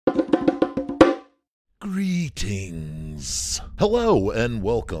Greetings. Hello and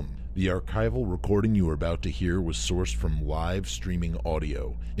welcome. The archival recording you are about to hear was sourced from live streaming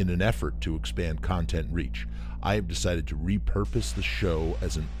audio. In an effort to expand content reach, I have decided to repurpose the show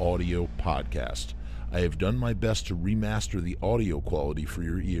as an audio podcast. I have done my best to remaster the audio quality for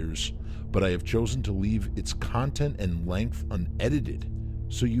your ears, but I have chosen to leave its content and length unedited,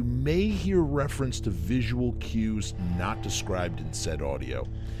 so you may hear reference to visual cues not described in said audio.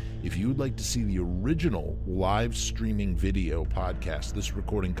 If you would like to see the original live streaming video podcast this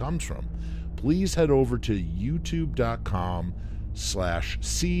recording comes from, please head over to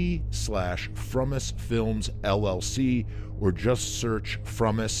youtube.com/c/Frumus Films LLC, or just search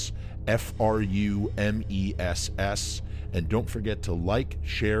Frumus, FRUMESS, and don't forget to like,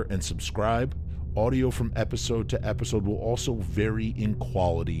 share, and subscribe. Audio from episode to episode will also vary in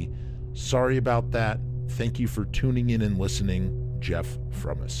quality. Sorry about that. Thank you for tuning in and listening. Jeff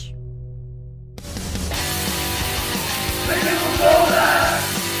Frumus.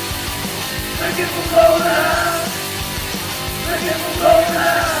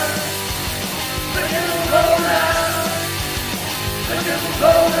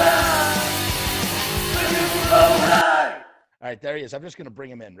 All right, there he is. I'm just going to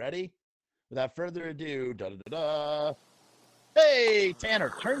bring him in. Ready? Without further ado, da-da-da-da. Hey,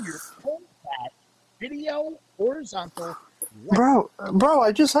 Tanner, turn your phone back. Video horizontal. Bro,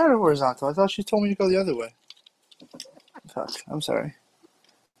 I just had it horizontal. I thought you told me to go the other way. Fuck, I'm sorry.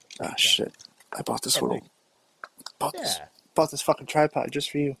 Ah, shit. I bought this bought this fucking tripod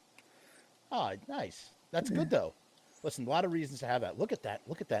just for you. Oh, nice. That's good, though. Listen, a lot of reasons to have that. Look at that.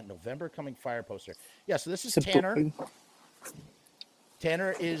 Look at that November Coming Fire poster. Yeah, so this is Tanner.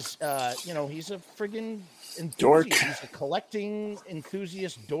 Tanner is, he's a friggin' enthusiast. Dork. He's a collecting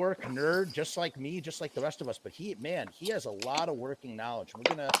enthusiast, dork, nerd, just like me, just like the rest of us. But he has a lot of working knowledge.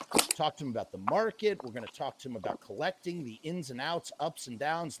 We're going to talk to him about the market. We're going to talk to him about collecting, the ins and outs, ups and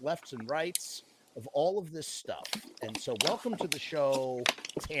downs, lefts and rights of all of this stuff. And so welcome to the show,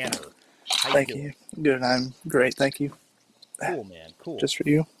 Tanner. Thank you. Good, I'm great. Thank you. Cool, man. Cool. Just for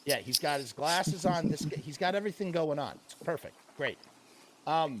you. Yeah, he's got his glasses on. He's got everything going on. It's perfect. Great.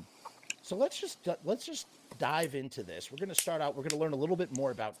 So let's just dive into this. We're going to start out. We're going to learn a little bit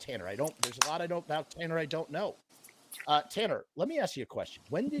more about Tanner. There's a lot about Tanner I don't know. Tanner, let me ask you a question.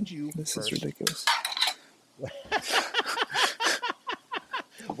 When did you This is ridiculous.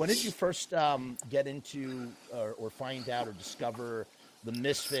 When did you first get into or find out or discover the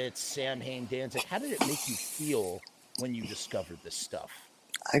Misfits, Samhain, Danzig? How did it make you feel when you discovered this stuff?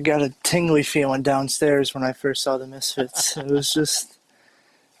 I got a tingly feeling downstairs when I first saw the Misfits. It was just,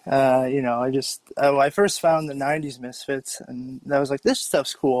 I first found the 90s Misfits, and I was like, this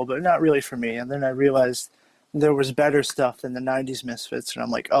stuff's cool, but not really for me. And then I realized there was better stuff than the 90s Misfits, and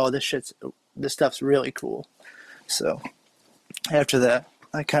I'm like, oh, this stuff's really cool. So after that,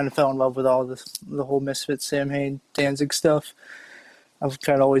 I kind of fell in love with all the whole Misfits, Samhain, Danzig stuff. I've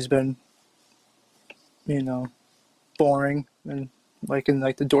kind of always been, boring and liking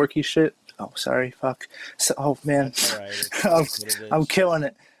like the dorky shit. Oh, sorry, fuck. So, oh man, Right. I'm killing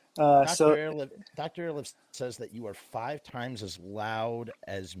it. Dr. Airlift says that you are 5 times as loud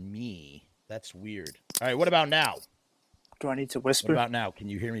as me. That's weird. All right, what about now? Do I need to whisper? What about now? Can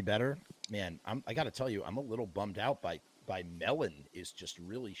you hear me better? Man, I got to tell you, I'm a little bummed out by Melon is just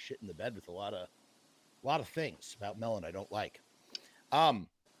really shitting the bed with a lot of things about Melon I don't like.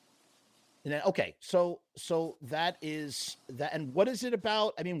 And then, okay, so that is that. And what is it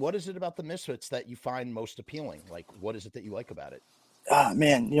about? I mean, what is it about the Misfits that you find most appealing? Like, what is it that you like about it?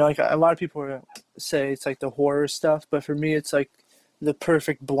 Man, like a lot of people say it's like the horror stuff, but for me, it's like the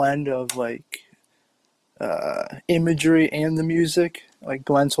perfect blend of like imagery and the music. Like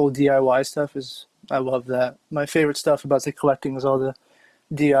Glenn's whole DIY stuff I love that. My favorite stuff about the collecting is all the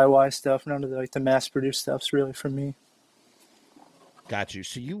DIY stuff. None of the mass-produced stuff's really for me. Got you.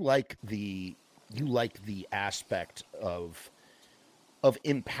 So you like the aspect of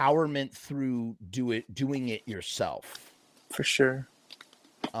empowerment through doing it yourself. For sure.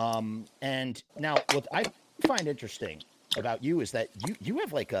 And now what I find interesting about you is that you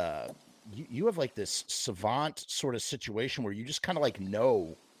have like you have like this savant sort of situation where you just kind of like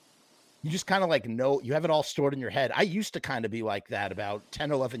know. You just kind of like know. You have it all stored in your head. I used to kind of be like that about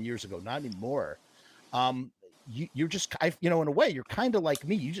 10, 11 years ago. Not anymore. You're just, in a way, you're kind of like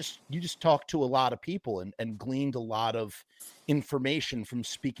me. You just talk to a lot of people and gleaned a lot of information from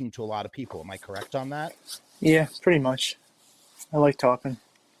speaking to a lot of people. Am I correct on that? Yeah, pretty much. I like talking.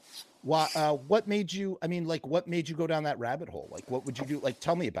 What made you go down that rabbit hole? Like, what would you do? Like,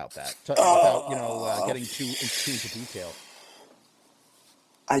 tell me about that. About, getting too into detail.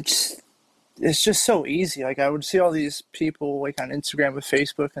 it's just so easy. Like I would see all these people like on Instagram with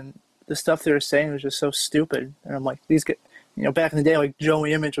Facebook, and the stuff they were saying was just so stupid. And I'm like, these get, back in the day, like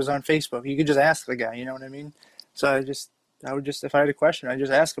Joey Image was on Facebook. You could just ask the guy, you know what I mean? So I would just, if I had a question, I'd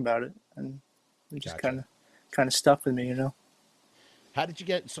just ask about it, and it just Gotcha. kind of stuck with me. How did you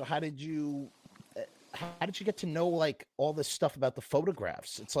get? So how did you get to know like all this stuff about the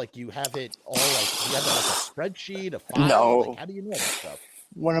photographs? It's like you have it all like you have like a spreadsheet, a file. Like No, how do you know that stuff?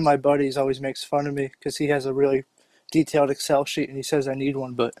 one of my buddies always makes fun of me because he has a really detailed Excel sheet, and he says I need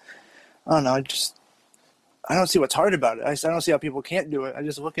one, but I don't know. I don't see what's hard about it. I don't see how people can't do it. I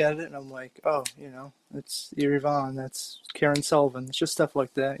just look at it and I'm like, oh, it's Eerie Vaughn, that's Karen Sullivan. It's just stuff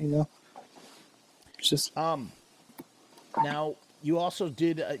like that. It's just Um, Now you also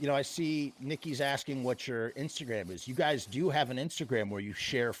did. I see Nikki's asking what your Instagram is. You guys do have an Instagram where you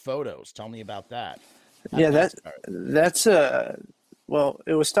share photos. Tell me about that. How yeah, did that start? that's well,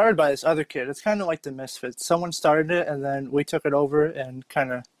 it was started by this other kid. It's kind of like the Misfits. Someone started it, and then we took it over and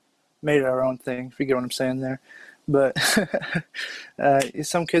kind of made it our own thing. If you get what I'm saying there, but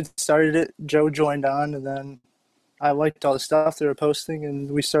some kids started it. Joe joined on, and then I liked all the stuff they were posting,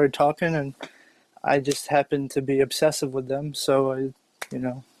 and we started talking, and I just happened to be obsessive with them. So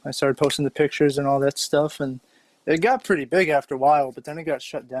I started posting the pictures and all that stuff, and it got pretty big after a while, but then it got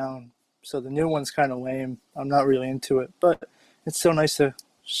shut down. So the new one's kind of lame. I'm not really into it, but it's still nice to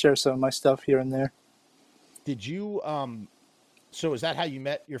share some of my stuff here and there. Did you? So is that how you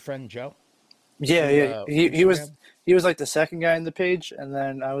met your friend Joe Yeah, through yeah. Instagram? He was like the second guy in the page, and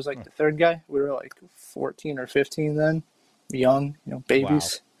then I was like Huh. the third guy. We were like 14 or 15 then, young,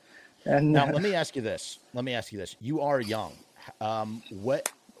 Wow. babies. And Now let me ask you this. Let me ask you this. You are young. What?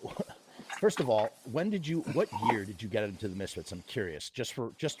 First of all, when did you? What year did you get into the Misfits? I'm curious, just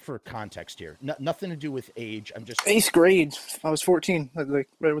for context here. Nothing to do with age. I'm just eighth grade, I was 14. Like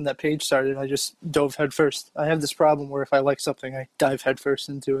right when that page started, I just dove headfirst. I have this problem where if I like something, I dive headfirst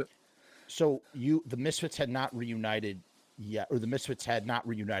into it. so the Misfits had not reunited yet, or the Misfits had not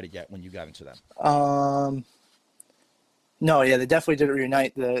reunited yet when you got into them. Um, no, yeah, they definitely didn't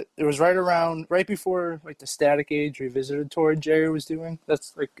reunite. It was right before like the Static Age Revisited tour Jerry was doing.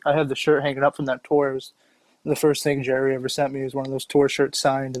 That's like I have the shirt hanging up from that tour. It was the first thing Jerry ever sent me was one of those tour shirts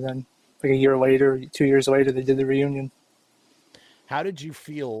signed, and then like a year later, 2 years later, they did the reunion. How did you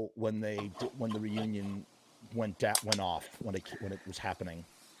feel when the reunion went off when it was happening?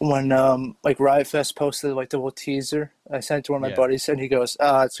 When like Riot Fest posted like the little teaser, I sent it to one of my Yeah, buddies, and he goes,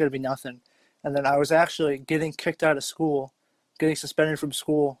 it's gonna be nothing." And then I was actually getting kicked out of school, getting suspended from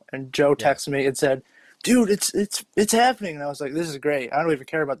school, and Joe yeah, texted me and said, "Dude, it's happening." And I was like, "This is great. I don't even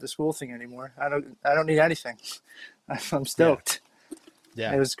care about the school thing anymore. I don't need anything. I'm yeah, stoked."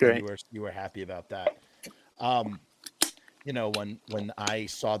 yeah. It was So great. you were happy about that. Um, when I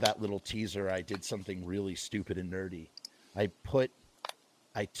saw that little teaser, I did something really stupid and nerdy. I put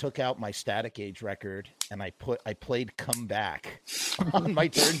I took out my Static Age record and I played Come Back on my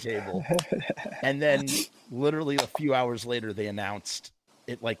turntable, and then literally a few hours later they announced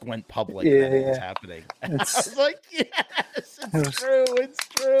it like went public Yeah, that it was yeah. happening. I was It's like, yes, it it's was, true, it's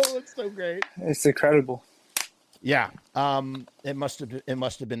true, it's so great. it's incredible. Yeah. It must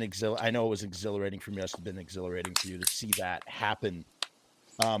have been I know it was exhilarating for me. It must have been exhilarating for you to see that happen.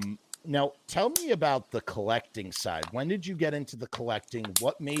 Now tell me about the collecting side. When did you get into the collecting?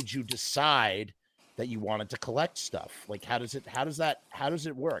 What made you decide that you wanted to collect stuff? Like how does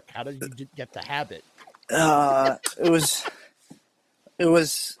it work? How did you get the habit? It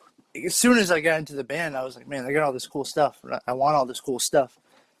was as soon as I got into the band, I was like, man, I got all this cool stuff. I want all this cool stuff.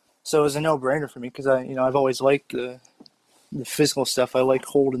 So it was a no-brainer for me because I've always liked the physical stuff. I like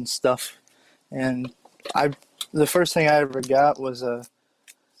holding stuff, and I the first thing I ever got was a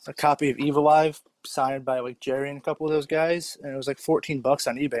copy of Evil Live signed by like Jerry and a couple of those guys, and it was like $14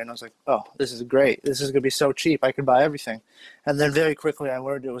 on eBay, and I was like, oh, this is great. This is gonna be so cheap. I could buy everything, and then very quickly I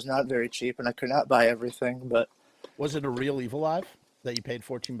learned it was not very cheap, and I could not buy everything, but. Was it a real Evil Live that you paid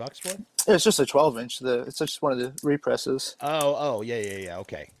 $14 for? It's just a 12-inch. It's just one of the represses. Oh, yeah, yeah, yeah.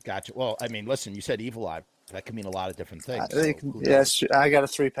 Okay, gotcha. Well, I mean, listen, you said Evil Live. That could mean a lot of different I things. think, So who yeah, knows? I got a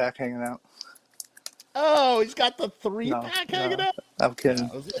 3-pack hanging out. Oh, he's got the three No, pack hanging no, out. I'm Yeah,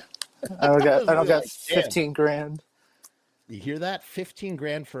 kidding. I was, I I was don't really got like, damn. 15 grand. You hear that? 15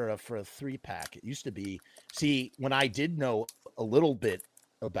 grand for a 3-pack. It used to be. See, when I did know a little bit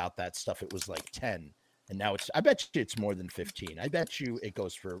about that stuff, it was like 10, and now it's. I bet you it's more than 15. I bet you it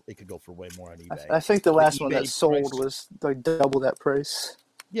could go for way more on eBay. I think the The last one that eBay sold price. was like double that price.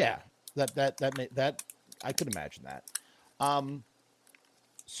 Yeah, that I could imagine that. Um,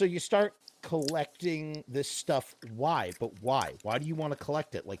 so you start collecting this stuff. Why? But why? Why do you want to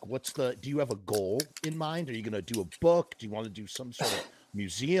collect it? Like, do you have a goal in mind? Are you going to do a book? Do you want to do some sort of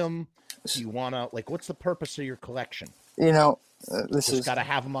museum? Do you want to, like, what's the purpose of your collection? You know, this Just is got to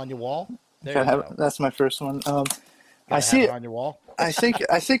have them on your wall. There you go. that's my first one. I Gotta see have it. it on your wall. I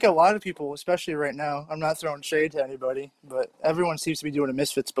think a lot of people, especially right now, I'm not throwing shade to anybody, but everyone seems to be doing a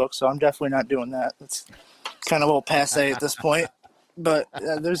Misfits book, so I'm definitely not doing that. It's kind of a little passe at this point. But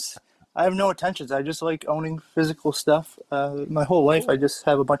I have no intentions. I just like owning physical stuff. My whole life, I just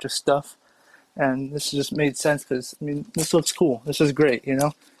have a bunch of stuff, and this just made sense because I mean, this looks cool. This is great, you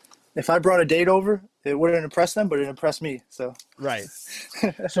know. If I brought a date over, it wouldn't impress them, but it impressed me. So right.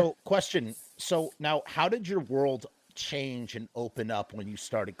 So, question. So now, how did your world change and open up when you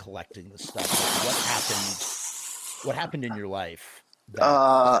started collecting this stuff? Like, what happened in your life?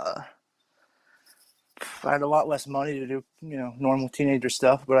 I had a lot less money to do, you know, normal teenager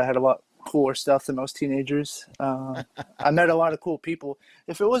stuff, but I had a lot cooler stuff than most teenagers. I met a lot of cool people.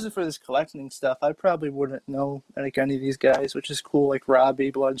 If it wasn't for this collecting stuff, I probably wouldn't know like any of these guys, which is cool, like Robbie,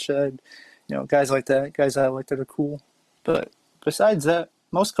 Bloodshed, you know, guys like that, guys I like that are cool. But besides that,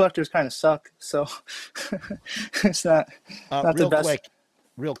 most collectors kind of suck, so it's not the best.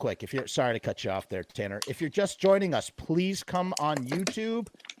 Real quick, if you're sorry to cut you off there, Tanner. If you're just joining us, please come on YouTube.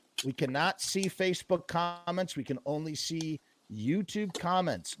 We cannot see Facebook comments. We can only see YouTube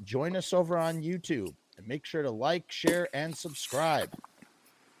comments. Join us over on YouTube and make sure to like, share, and subscribe.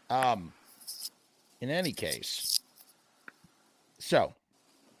 In any case, so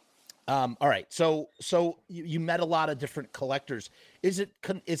all right. So you met a lot of different collectors.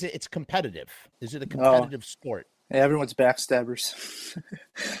 It's competitive? Is it a competitive sport? Yeah, everyone's backstabbers.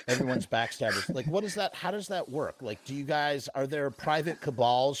 Everyone's backstabbers. Like, what is that? How does that work? Like, are there private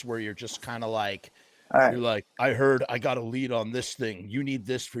cabals where you're just kind of like, you're like, I heard I got a lead on this thing. You need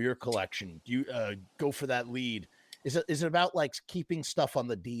this for your collection. You go for that lead. Is it about like keeping stuff on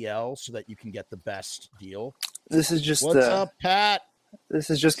the DL so that you can get the best deal? This is just what's up, Pat? This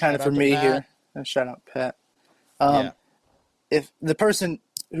is just kind of for me here. Shout out, Pat. If the person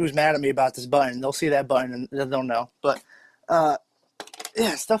who's mad at me about this button, they'll see that button and they'll know. But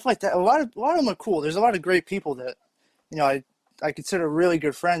yeah, stuff like that. A lot of them are cool. There's a lot of great people that, you know, I consider really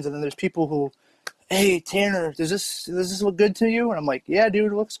good friends, and then there's people who, hey Tanner, does this look good to you? And I'm like, yeah,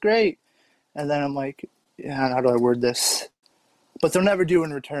 dude, it looks great. And then I'm like, yeah, how do I word this? But they'll never do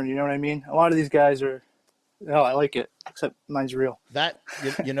in return. You know what I mean? A lot of these guys are, oh, I like it, except mine's real. That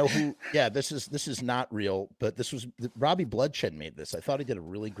you know who? Yeah, this is not real, but this was Robbie Bloodshed made this. I thought he did a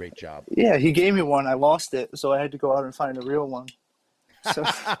really great job. Yeah, he gave me one. I lost it, so I had to go out and find a real one. So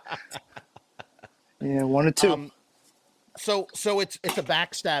yeah, one or two. So it's a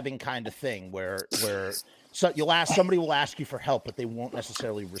backstabbing kind of thing where somebody will ask you for help, but they won't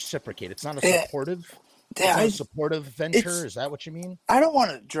necessarily reciprocate. It's not a supportive. Yeah, a supportive venture. Is that what you mean? I don't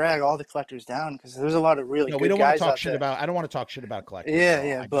want to drag all the collectors down because there's a lot of really good guys. We don't want to talk shit about. I don't want to talk shit about collecting.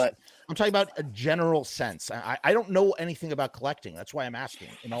 Yeah, but I'm talking about a general sense. I don't know anything about collecting. That's why I'm asking.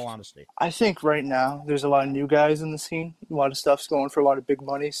 In all honesty, I think right now there's a lot of new guys in the scene. A lot of stuff's going for a lot of big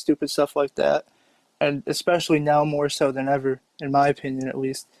money, stupid stuff like that, and especially now more so than ever, in my opinion, at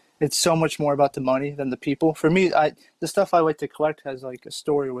least. It's so much more about the money than the people. For me, the stuff I like to collect has like a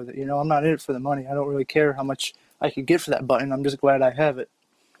story with it. You know, I'm not in it for the money. I don't really care how much I could get for that button. I'm just glad I have it.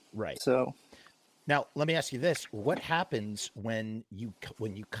 Right. So now let me ask you this. What happens when you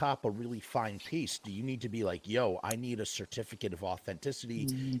cop a really fine piece? Do you need to be like, yo, I need a certificate of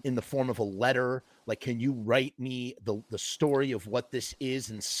authenticity in the form of a letter? Like, can you write me the story of what this is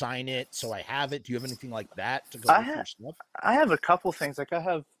and sign it so I have it? Do you have anything like that to go with your stuff? I have a couple things. Like I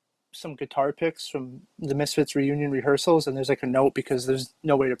have some guitar picks from the Misfits reunion rehearsals, and there's like a note because there's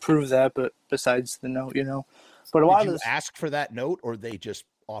no way to prove that, but besides the note, you know. But Did you ask for that note, or they just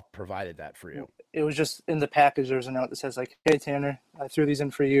provided that for you? It was just in the package. There's a note that says like, "Hey Tanner, I threw these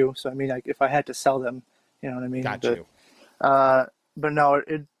in for you." So I mean, like if I had to sell them, you know what I mean. Got you. But no,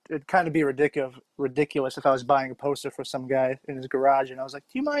 it'd kind of be ridiculous if I was buying a poster for some guy in his garage, and I was like,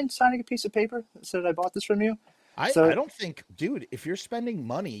 "Do you mind signing a piece of paper that said I bought this from you?" I don't think, dude, if you're spending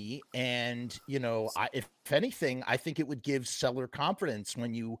money and, you know, if anything, I think it would give seller confidence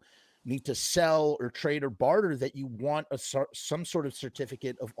when you need to sell or trade or barter that you want some sort of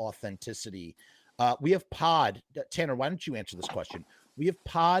certificate of authenticity. We have Pod. Tanner, why don't you answer this question? We have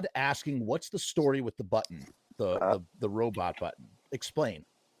Pod asking, what's the story with the button, the robot button? Explain.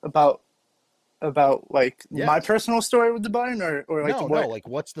 About like my personal story with the button or like no, like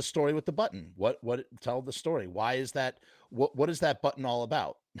what's the story with the button? What tell the story. Why is that? What is that button all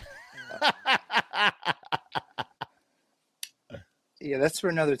about? Yeah, that's for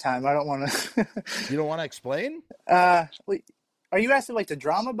another time. I don't want to. You don't want to explain? Wait, are you asking like the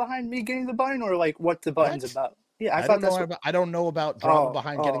drama behind me getting the button, or like what the button's What? about? Yeah, I thought that's what. I don't know about drama Oh,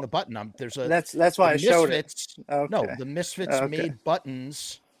 behind getting oh, the button. There's a that's the why I showed it. Misfits. No, Okay, the Misfits okay, made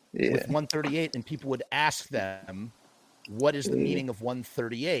buttons with yeah, 138, and people would ask them, "What is the meaning of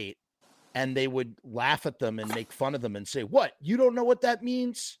 138?" And they would laugh at them and make fun of them and say, "What? You don't know what that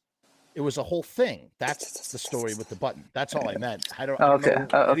means?" It was a whole thing. That's the story with the button. That's all I meant. I don't okay, know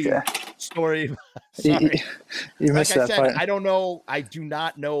any okay. story. You, you, Sorry. you Like missed I that said, part. I don't know. I do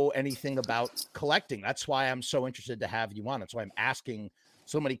not know anything about collecting. That's why I'm so interested to have you on. That's why I'm asking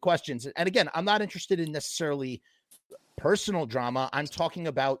so many questions. And again, I'm not interested in necessarily personal drama. I'm talking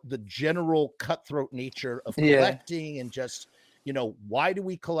about the general cutthroat nature of Yeah, collecting and just, why do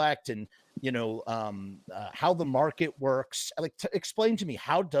we collect, and, how the market works. Like, explain to me,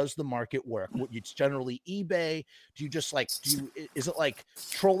 how does the market work? It's generally eBay. Do you just is it like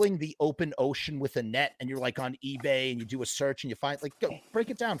trolling the open ocean with a net, and you're like on eBay and you do a search and you find, like, go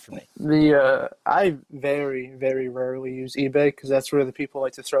break it down for me. I very very rarely use eBay because that's where the people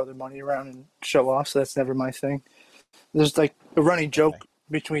like to throw their money around and show off. So that's never my thing. There's like a running Okay. joke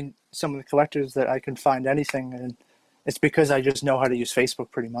between some of the collectors that I can find anything, and it's because I just know how to use Facebook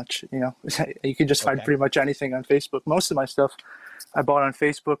pretty much. You can just find Okay. pretty much anything on Facebook. Most of my stuff I bought on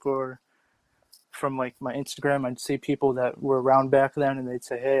Facebook or from like my Instagram. I'd see people that were around back then, and they'd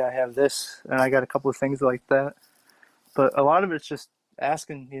say, "Hey, I have this," and I got a couple of things like that. But a lot of it's just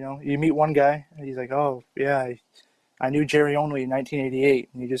asking. You meet one guy, and he's like, "Oh, yeah, I knew Jerry Only in 1988,"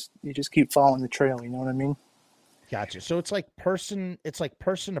 and you just keep following the trail. You know what I mean? Gotcha. So it's like person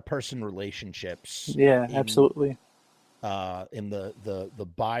to person relationships Yeah, in absolutely. the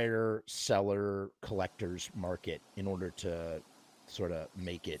buyer seller collectors market in order to sort of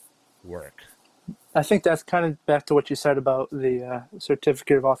make it work. I think that's kind of back to what you said about the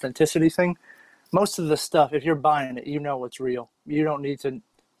certificate of authenticity thing. Most of the stuff, if you're buying it, you know it's real. You don't need to,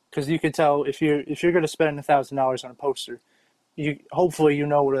 because you can tell if you're going to spend $1,000 on a poster, you hopefully you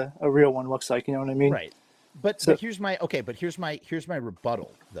know what a real one looks like. You know what I mean? Right. But So here's my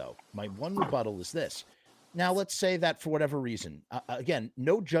rebuttal though. My one rebuttal is this. Now let's say that for whatever reason, again,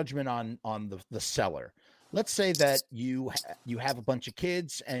 no judgment on the seller. Let's say that you have a bunch of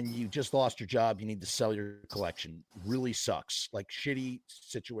kids and you just lost your job. You need to sell your collection. Really sucks. Like, shitty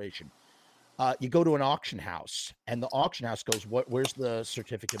situation. You go to an auction house, and the auction house goes, Where's the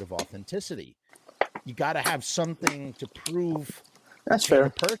certificate of authenticity? You got to have something to prove that's the fair.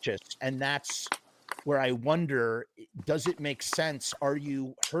 purchase, and that's where I wonder, does it make sense? Are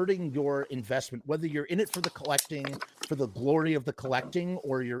you hurting your investment, whether you're in it for the collecting, for the glory of the collecting,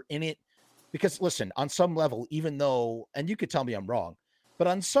 or you're in it because, listen, on some level, even though, and you could tell me I'm wrong, but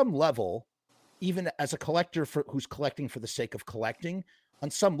on some level, even as a collector who's collecting for the sake of collecting, on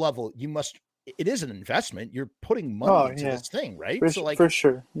some level, it is an investment. You're putting money Oh into yeah, this thing, right? for So, like, for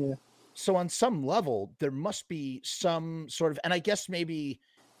sure. Yeah. so on some level, there must be some sort of, and I guess maybe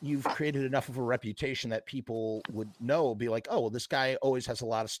you've created enough of a reputation that people would be like, oh, well, this guy always has a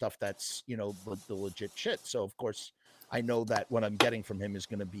lot of stuff that's, the legit shit. So of course I know that what I'm getting from him is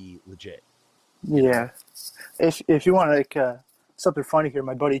going to be legit, you know? Yeah. If you want like something funny here,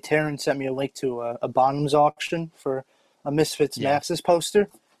 my buddy Taryn sent me a link to a Bonhams auction for a Misfits Yeah. Maxis poster.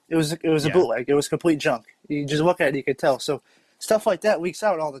 It was a Yeah. bootleg. It was complete junk. You just look at it, you could tell. So stuff like that leaks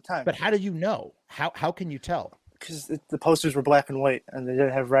out all the time But how do you know? How can you tell? because the posters were black and white and they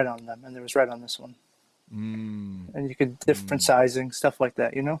didn't have red on them, and there was red on this one. And you could different sizing stuff like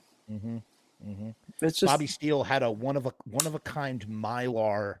that. Mm-hmm. Mm-hmm. It's just Bobby Steele had a one of a kind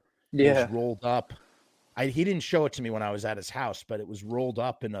Mylar. It yeah. was rolled up. He didn't show it to me when I was at his house, but it was rolled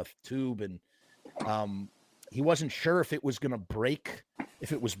up in a tube, and he wasn't sure if it was going to break,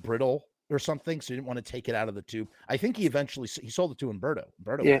 if it was brittle or something, so he didn't want to take it out of the tube. I think he sold it to Umberto.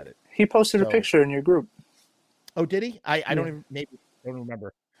 Umberto Yeah, had it. he posted a So, picture in your group. oh, did he? I Yeah, don't even, maybe I don't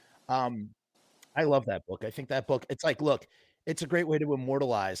remember. Um, I love that book. I think that book, it's like, look, it's a great way to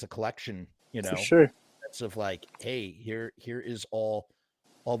immortalize a collection, for sure. sense of like, hey, here is all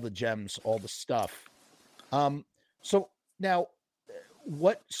the gems, all the stuff. So now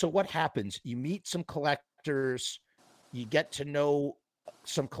what happens? You meet some collectors, you get to know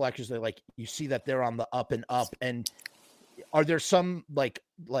some collectors that, like, you see that they're on the up and up. And are there some like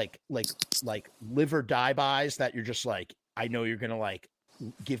live or die buys that you're just like, I know you're gonna like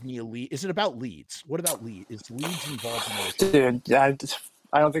give me a lead? Is it about leads? What about lead? Is leads involved in this? Dude,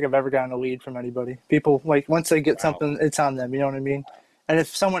 I don't think I've ever gotten a lead from anybody. People, like, once they get Wow. something, it's on them. You know what I mean? And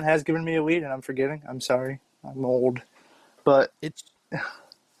if someone has given me a lead and I'm forgetting, I'm sorry. I'm old. But It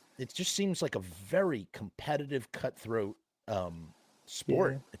just seems like a very competitive, cutthroat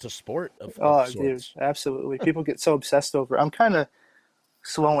sport. Yeah. It's a sport of Oh, dude, sorts. absolutely. People get so obsessed over it. I'm kind of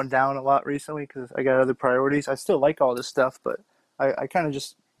slowing down a lot recently because I got other priorities. I still like all this stuff, but I kind of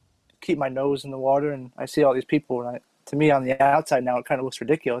just keep my nose in the water, and I see all these people, and to me on the outside now it kind of looks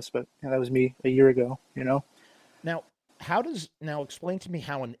ridiculous, but that was me a year ago, you know. Now, explain to me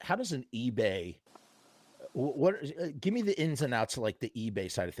how does an eBay what give me the ins and outs of like the eBay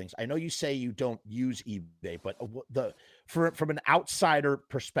side of things. I know you say you don't use eBay, but from an outsider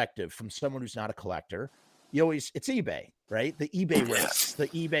perspective, from someone who's not a collector, it's eBay, right? The eBay race, the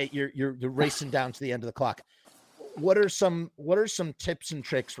eBay you're racing down to the end of the clock. What are some tips and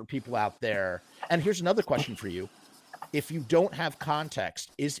tricks for people out there? And here's another question for you. If you don't have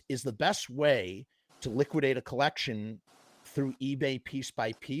context, is the best way to liquidate a collection through eBay piece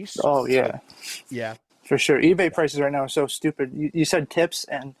by piece? Oh yeah. Yeah. For sure. eBay prices right now are so stupid. You said tips,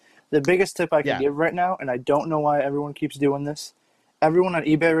 and the biggest tip I can give right now, and I don't know why everyone keeps doing this, everyone on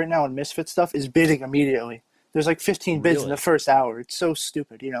eBay right now and Misfit stuff is bidding immediately. There's like 15 bids in the first hour. It's so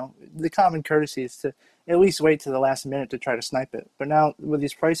stupid, you know. The common courtesy is to at least wait to the last minute to try to snipe it. But now, with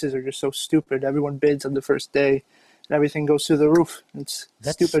these prices are just so stupid, everyone bids on the first day, and everything goes through the roof. That's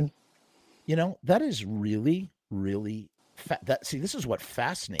stupid. That is really, really this is what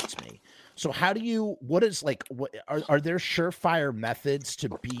fascinates me. So are there surefire methods to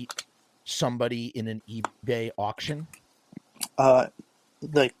beat somebody in an eBay auction?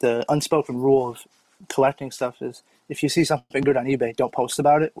 Like the unspoken rule of collecting stuff is if you see something good on eBay, don't post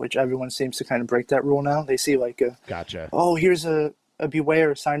about it, which everyone seems to kind of break that rule now. They see like gotcha. Oh, here's a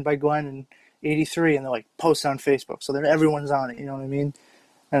Beware signed by Glenn in '83, and they're like, post on Facebook. So then everyone's on it, you know what I mean?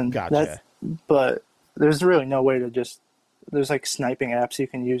 And gotcha. But there's really no way to there's like sniping apps you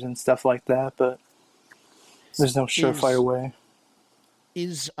can use and stuff like that, but there's no surefire way.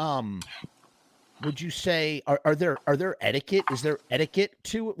 Would you say are there etiquette? Is there etiquette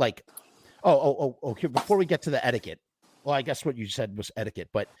to like? Okay. Before we get to the etiquette, well, I guess what you said was etiquette.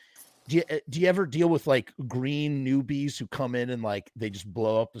 But do you ever deal with like green newbies who come in and like they just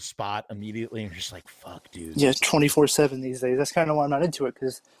blow up the spot immediately, and you're just like, "Fuck, dude." Yeah, 24/7 these days. That's kind of why I'm not into it,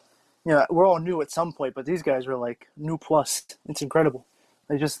 because we're all new at some point, but these guys are like new plus. It's incredible.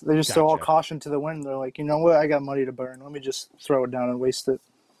 They just gotcha. Throw all caution to the wind. They're like, you know what? I got money to burn. Let me just throw it down and waste it.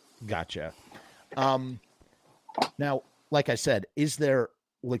 Gotcha. Now, like I said, is there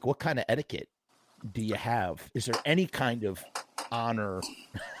like what kind of etiquette do you have? Is there any kind of honor?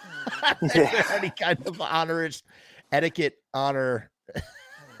 Is there any kind of etiquette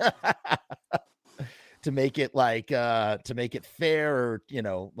to make it fair, or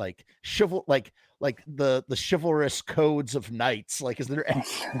like the chivalrous codes of knights? Like, is there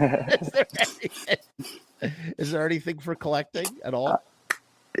anything for collecting at all?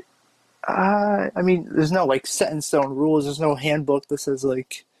 I mean, there's no like set in stone rules. There's no handbook that says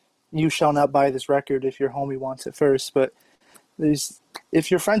like, you shall not buy this record if your homie wants it first. But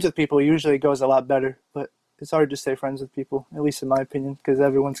if you're friends with people, usually it goes a lot better. But it's hard to stay friends with people, at least in my opinion, because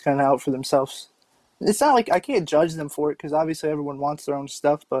everyone's kind of out for themselves. It's not like I can't judge them for it, because obviously everyone wants their own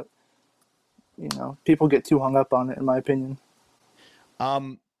stuff, but people get too hung up on it, in my opinion.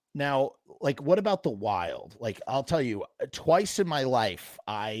 Now, like, what about the wild? Like, I'll tell you, twice in my life,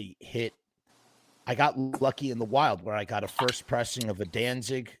 I got lucky in the wild where I got a first pressing of a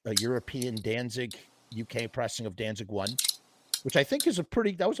European Danzig, UK pressing of Danzig 1, which I think is a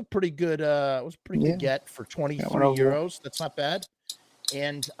pretty good get for 23 euros. That's not bad.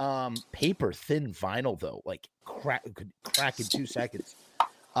 And paper thin vinyl though, like could crack in 2 seconds.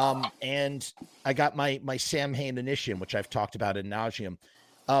 And I got my Sam Hain Initium, which I've talked about ad nauseum.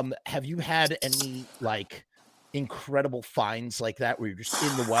 Have you had any like incredible finds like that where you're just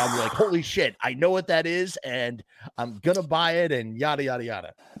in the wild, you're like, holy shit, I know what that is, and I'm gonna buy it, and yada yada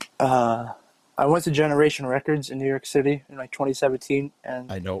yada? I went to Generation Records in New York City in like 2017,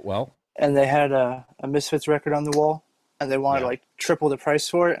 and I know it well. And they had a Misfits record on the wall, and they wanted like triple the price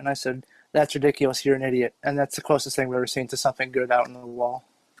for it, and I said, that's ridiculous, you're an idiot. And that's the closest thing we've ever seen to something good out on the wall.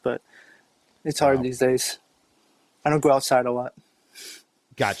 But it's hard these days. I don't go outside a lot.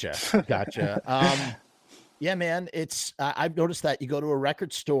 Gotcha. Yeah, man, it's I've noticed that you go to a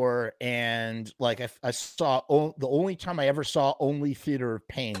record store, and like I saw the only time I ever saw Only Theater of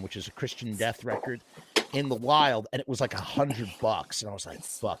Pain, which is a Christian death record, in the wild, and it was like $100, and I was like,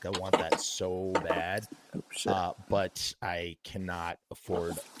 fuck, I want that so bad. But I cannot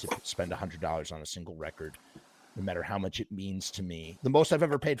afford to spend $100 on a single record, no matter how much it means to me. The most I've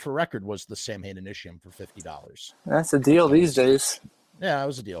ever paid for a record was the Sam Hain Initium for $50. That's a deal these days. Yeah, it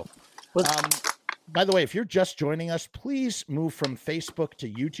was a deal. By the way, if you're just joining us, please move from Facebook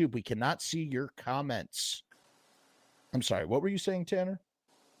to YouTube. We cannot see your comments. I'm sorry, what were you saying, Tanner?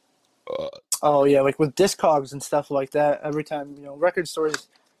 Oh yeah, like with Discogs and stuff like that. Every time record stores,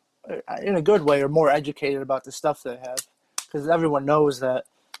 in a good way, are more educated about the stuff they have, because everyone knows that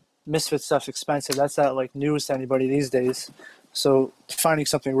Misfit stuff's expensive. That's not like news to anybody these days. So finding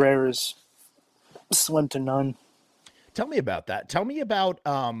something rare is slim to none. Tell me about that. Tell me about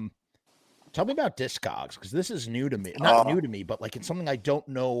Discogs, because this is new to me. Not new to me, but like it's something I don't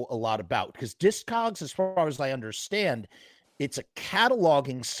know a lot about. Because Discogs, as far as I understand, it's a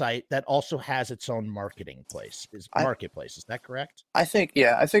cataloging site that also has its own marketplace. Is that correct? I think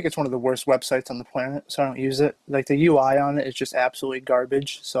it's one of the worst websites on the planet, so I don't use it. Like the UI on it is just absolutely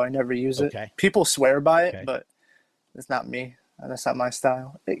garbage, so I never use it. People swear by it, but it's not me. That's not my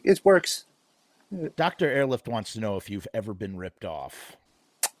style. It works. Dr. Airlift wants to know if you've ever been ripped off.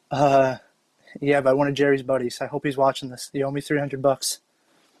 Yeah, by one of Jerry's buddies. I hope he's watching this. He owe me $300.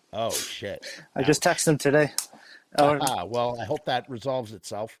 Oh shit! I just texted him today. Well, I hope that resolves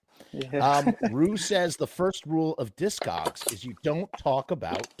itself. Yeah. Rue says the first rule of Discogs is you don't talk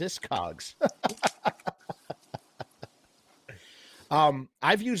about Discogs.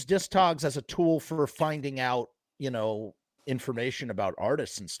 I've used Discogs as a tool for finding out, information about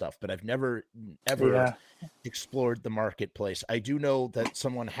artists and stuff, but I've never ever explored the marketplace. I do know that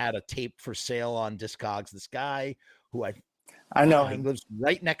someone had a tape for sale on Discogs. This guy who I know he lives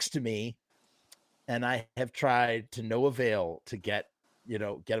right next to me, and I have tried to no avail to get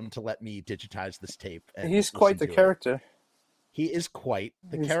him to let me digitize this tape. And he's quite the character. He is quite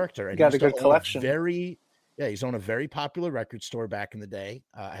the character. And got a good collection. He's owned a very popular record store back in the day.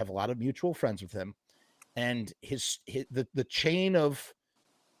 I have a lot of mutual friends with him. And the chain of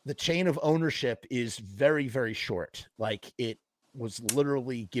ownership is very, very short. Like it was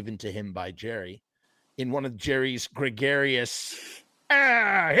literally given to him by Jerry in one of Jerry's gregarious,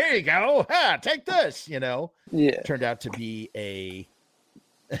 here you go. Take this, Yeah. Turned out to be a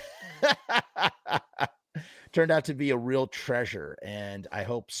real treasure. And I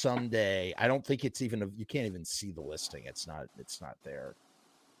hope someday, I don't think it's even, you can't even see the listing. It's not there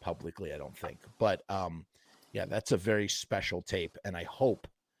publicly, I don't think. But that's a very special tape, and I hope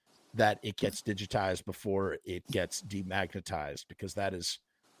that it gets digitized before it gets demagnetized, because that is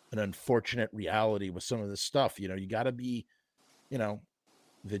an unfortunate reality with some of this stuff. You got to be,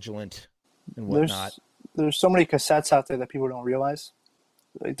 vigilant and whatnot. There's so many cassettes out there that people don't realize.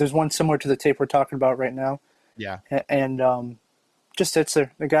 Like, there's one similar to the tape we're talking about right now. Yeah. And just sits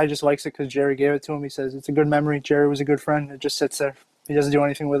there. The guy just likes it because Jerry gave it to him. He says it's a good memory. Jerry was a good friend. It just sits there. He doesn't do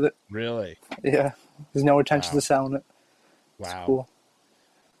anything with it. Really? Yeah. There's no intention to selling it. Wow. It's cool.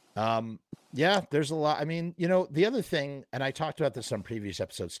 Yeah, there's a lot. I mean, the other thing, and I talked about this on previous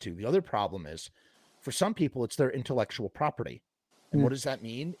episodes too, the other problem is for some people, it's their intellectual property. And what does that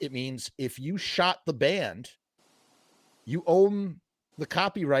mean? It means if you shot the band, you own the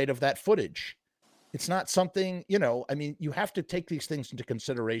copyright of that footage. It's not something, you have to take these things into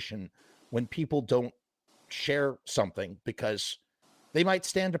consideration when people don't share something, because they might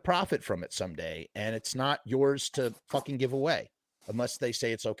stand to profit from it someday, and it's not yours to fucking give away unless they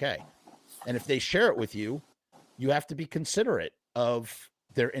say it's okay. And if they share it with you, you have to be considerate of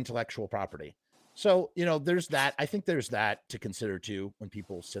their intellectual property. So, there's that. I think there's that to consider too when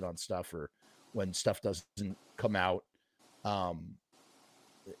people sit on stuff or when stuff doesn't come out.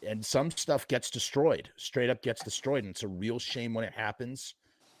 And some stuff gets destroyed, straight up gets destroyed. And it's a real shame when it happens.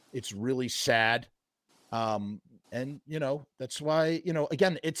 It's really sad. And that's why,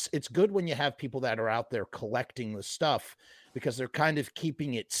 again, it's good when you have people that are out there collecting the stuff, because they're kind of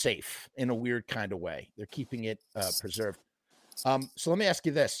keeping it safe in a weird kind of way. They're keeping it preserved. So let me ask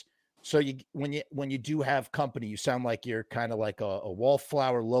you this. So when you do have company, you sound like you're kind of like a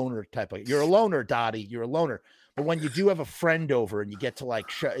wallflower loner type of, you're a loner, Dottie, you're a loner. But when you do have a friend over and you get to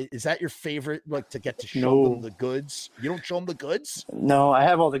is that your favorite, like to get to show them the goods? You don't show them the goods? No, I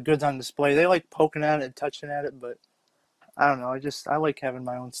have all the goods on display. They like poking at it and touching at it, but I don't know. I like having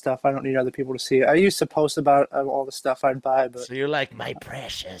my own stuff. I don't need other people to see it. I used to post about all the stuff I'd buy, but so you're like, my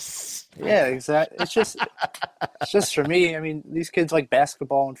precious. Yeah, exactly. It's just for me. I mean, these kids like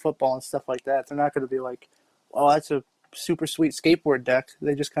basketball and football and stuff like that. They're not going to be like, oh, that's a super sweet skateboard deck.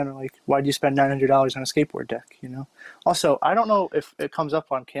 They just kind of like, why'd you spend $900 on a skateboard deck? Also, I don't know if it comes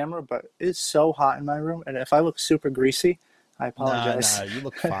up on camera, but it's so hot in my room, and if I look super greasy, I apologize. No, you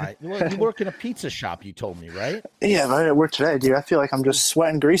look fine. You work in a pizza shop, you told me, right? Yeah, but at work today, dude. I feel like I'm just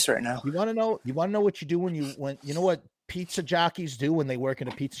sweating grease right now. You want to know what you do when you know what pizza jockeys do when they work in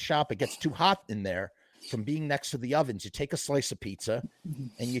a pizza shop? It gets too hot in there from being next to the ovens. You take a slice of pizza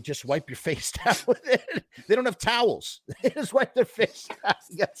and you just wipe your face down with it. They don't have towels. They just wipe their face down.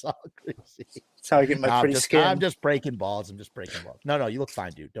 It gets all greasy. That's how I get my No, pretty skin. I'm just breaking balls. No, you look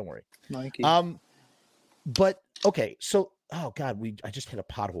fine, dude. Don't worry. Mikey. But okay, so oh god, I just hit a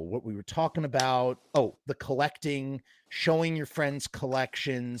pothole. What we were talking about? Oh, the collecting, showing your friends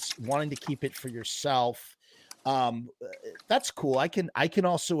collections, wanting to keep it for yourself. That's cool. I can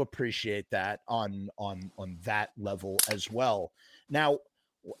also appreciate that on that level as well. Now,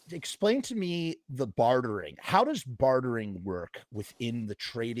 explain to me the bartering. How does bartering work within the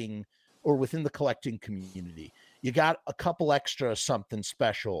trading or within the collecting community? You got a couple extra something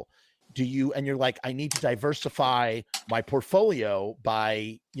special. And you're like, I need to diversify my portfolio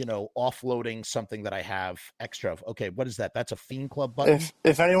by, offloading something that I have extra of. Okay, what is that? That's a Fiend Club button.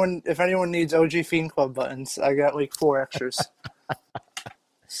 If anyone needs OG Fiend Club buttons, I got like 4 extras.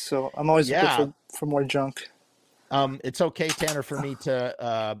 So I'm always looking for more junk. It's okay, Tanner, for me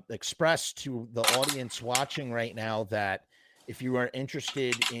to express to the audience watching right now that if you are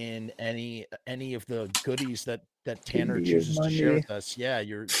interested in any of the goodies that Tanner chooses to share with us,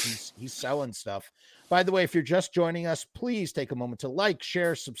 he's selling stuff. By the way, if you're just joining us, please take a moment to like,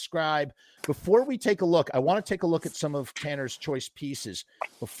 share, subscribe. Before we take a look, I want to take a look at some of Tanner's choice pieces.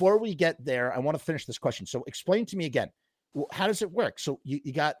 Before we get there, I want to finish this question. So explain to me again, how does it work? So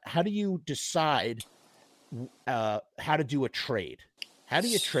how do you decide how to do a trade? How do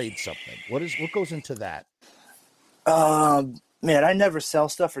you trade something? What goes into that? Man, I never sell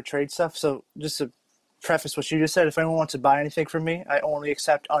stuff or trade stuff. So just to preface what you just said, if anyone wants to buy anything from me, I only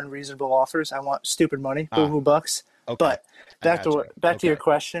accept unreasonable offers. I want stupid money, boo-hoo bucks. Okay. But back to your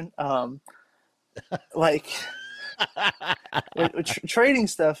question, trading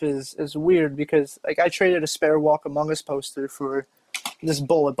stuff is weird because like I traded a spare Walk Among Us poster for this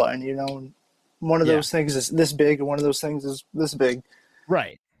bullet button, and one of those things is this big and one of those things is this big.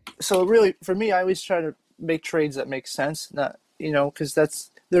 Right. So really, for me, I always try to make trades that make sense, not, because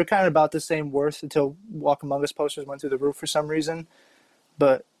they're kind of about the same worth until Walk Among Us posters went through the roof for some reason.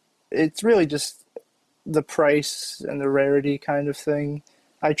 But it's really just the price and the rarity kind of thing.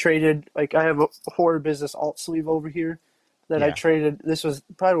 I traded, like I have a Horror Business alt sleeve over here that I traded. This was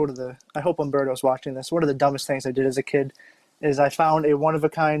probably I hope Umberto's watching this. One of the dumbest things I did as a kid is I found a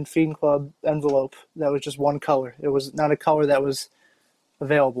one-of-a-kind Fiend Club envelope that was just one color. It was not a color that was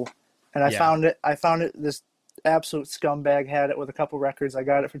available. And I found it, this absolute scumbag had it with a couple records. I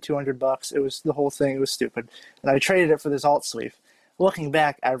got it for $200. It was the whole thing. It was stupid. And I traded it for this alt sleeve. Looking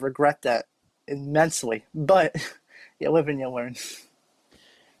back, I regret that immensely. But you live and you learn.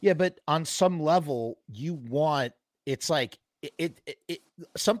 Yeah, but on some level, it's like it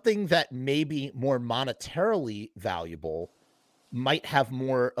something that may be more monetarily valuable might have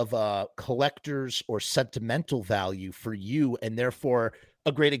more of a collector's or sentimental value for you, and therefore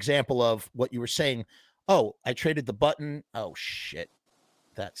a great example of what you were saying. Oh, I traded the button. Oh shit,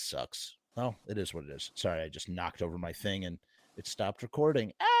 that sucks. Oh, it is what it is. Sorry, I just knocked over my thing and it stopped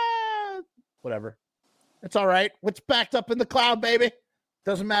recording. Whatever. It's all right. What's backed up in the cloud, baby?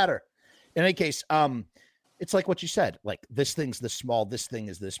 Doesn't matter. In any case, it's like what you said. Like this thing's this small, this thing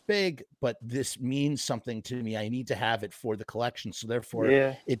is this big, but this means something to me. I need to have it for the collection, so therefore,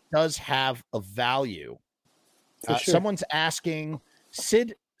 it does have a value. Sure. Someone's asking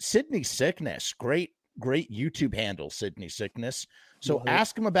Sydney Sickness. Great YouTube handle, Sydney Sickness. So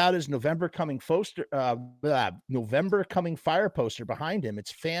ask him about his November Coming Fire poster behind him.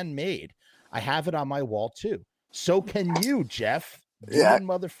 It's fan made. I have it on my wall too. So can you, Jeff?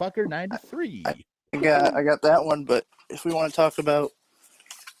 Motherfucker 93. I got that one, but if we want to talk about,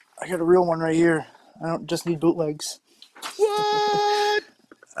 I got a real one right here. I don't just need bootlegs. What?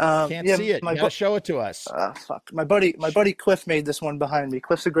 Can't see it. You gotta show it to us. Fuck. My buddy Cliff made this one behind me.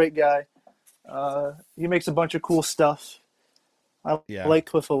 Cliff's a great guy. He makes a bunch of cool stuff. I like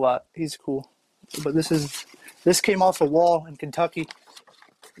Cliff a lot. He's cool. But this came off a wall in Kentucky.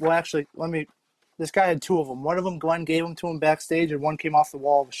 Well, actually, this guy had 2 of them. One of them, Glenn gave them to him backstage, and one came off the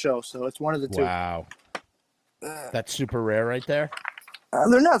wall of the show. So it's one of the 2. Wow. That's super rare right there.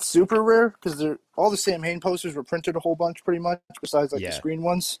 They're not super rare because they're all the Sam Hain posters were printed a whole bunch pretty much, besides the screen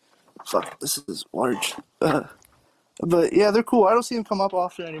ones. Fuck, this is large. But yeah, they're cool. I don't see them come up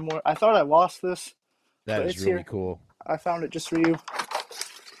often anymore. I thought I lost this. That is really cool. I found it just for you.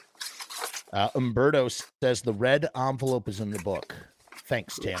 Umberto says the red envelope is in the book.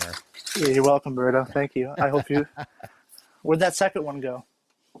 Thanks, Tanner. Yeah, you're welcome, Umberto. Thank you. I hope you. Where'd that second one go?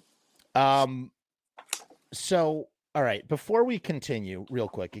 So, all right, before we continue real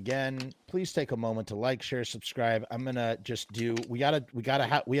quick, again, please take a moment to like, share, subscribe. I'm going to just we have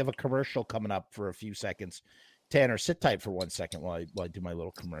a commercial coming up for a few seconds. Tanner, sit tight for 1 second while I do my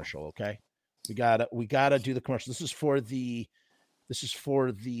little commercial. Okay. We gotta do the commercial. This is for the This is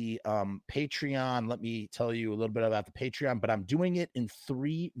for the Patreon. Let me tell you a little bit about the Patreon, but I'm doing it in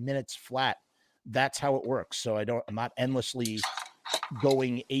 3 minutes flat. That's how it works. So I'm not endlessly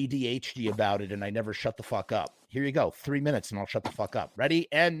going ADHD about it, and I never shut the fuck up. Here you go. 3 minutes and I'll shut the fuck up. Ready?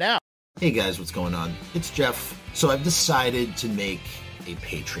 And now. Hey guys, what's going on? It's Jeff. So I've decided to make a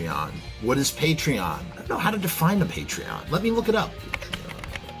Patreon. What is Patreon? I don't know how to define a Patreon. Let me look it up.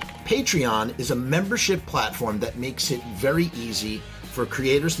 Patreon is a membership platform that makes it very easy for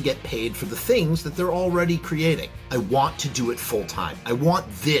creators to get paid for the things that they're already creating. I want to do it full time. I want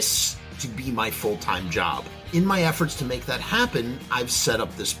this to be my full-time job. In my efforts to make that happen, I've set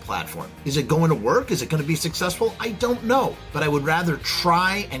up this platform. Is it going to work? Is it going to be successful? I don't know, but I would rather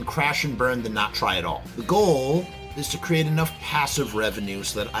try and crash and burn than not try at all. The goal is to create enough passive revenue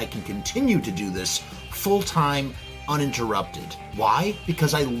so that I can continue to do this full-time, uninterrupted. Why?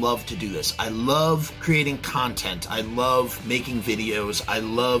 Because I love to do this. I love creating content. I love making videos. I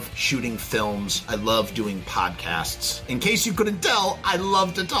love shooting films. I love doing podcasts. In case you couldn't tell, I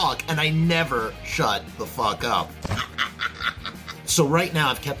love to talk and I never shut the fuck up. So right now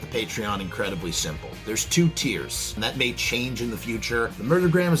I've kept the Patreon incredibly simple. There's 2 tiers, and that may change in the future. The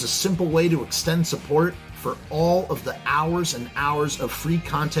Murdergram is a simple way to extend support for all of the hours and hours of free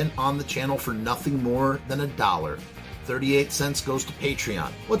content on the channel for nothing more than $1. 38 cents goes to Patreon.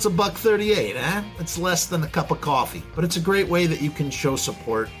 What's $1.38, eh? It's less than a cup of coffee, but it's a great way that you can show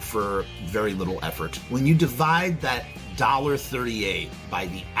support for very little effort. When you divide that $1.38 by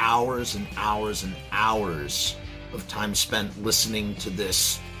the hours and hours and hours of time spent listening to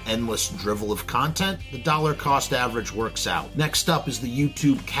this endless drivel of content, the dollar cost average works out. Next up is the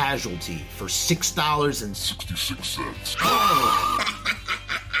YouTube Casualty for $6.66.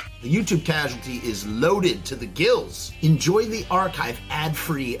 The YouTube Casualty is loaded to the gills. Enjoy the archive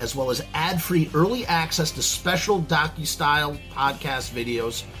ad-free, as well as ad-free early access to special docu-style podcast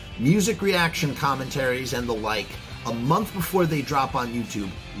videos, music reaction commentaries, and the like, a month before they drop on YouTube,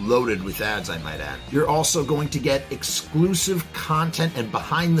 loaded with ads, I might add. You're also going to get exclusive content and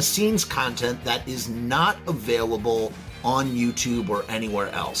behind-the-scenes content that is not available on YouTube or anywhere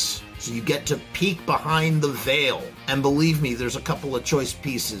else. So you get to peek behind the veil. And believe me, there's a couple of choice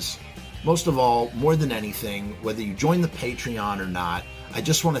pieces. Most of all, more than anything, whether you join the Patreon or not, I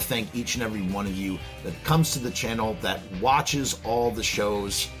just want to thank each and every one of you that comes to the channel, that watches all the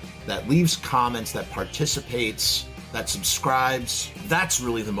shows, that leaves comments, that participates, that subscribes. That's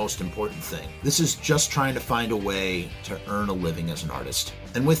really the most important thing. This is just trying to find a way to earn a living as an artist.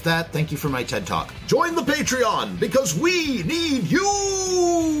 And with that, thank you for my TED Talk. Join the Patreon, because we need you!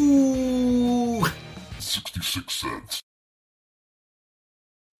 66 cents.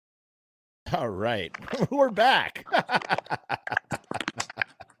 All right. We're back.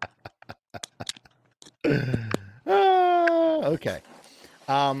 Okay.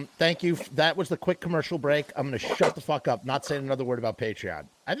 Thank you. That was the quick commercial break. I'm going to shut the fuck up, not saying another word about Patreon.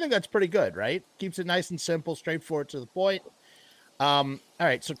 I think that's pretty good, right? Keeps it nice and simple, straightforward, to the point. All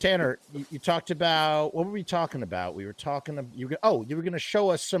right. So Tanner, you talked about, what were we talking about? We were talking, you were going to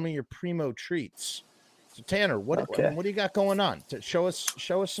show us some of your primo treats. So Tanner, what do you got going on? Show us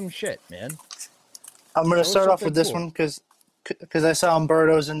some shit, man. I'm going to start off with this one because I saw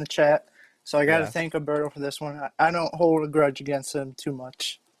Umberto's in the chat. So I got to thank Umberto for this one. I don't hold a grudge against him too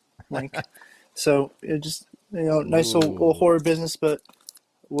much. So it just, nice little horror business, but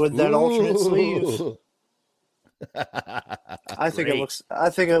with that alternate sleeve. I think it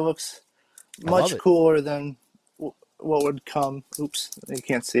looks much cooler than what would come. Oops, you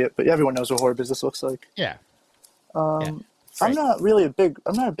can't see it, but everyone knows what horror business looks like. Yeah. I'm not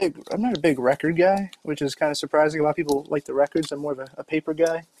a big record guy, which is kind of surprising. A lot of people like the records. I'm more of a paper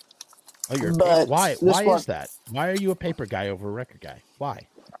guy. Oh, you're why is that? Why are you a paper guy over a record guy? Why?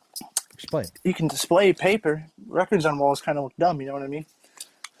 Explain. You can display paper. Records on walls kind of look dumb. You know what I mean?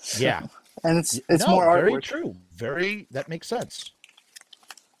 Yeah. And it's more artwork. Very true. That makes sense.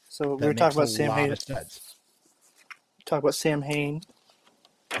 So we were talking about Sam Hain. Talk about Sam Hain.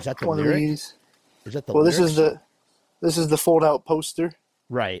 Is that the lyric? Is that the? Well, lyrics? this is the fold out poster.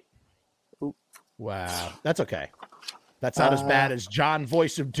 Right. Oop. Wow, that's okay. That's not as bad as John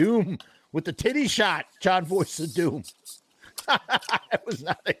Voice of Doom with the titty shot. John Voice of Doom. I was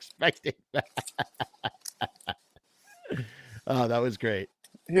not expecting that. Oh, that was great.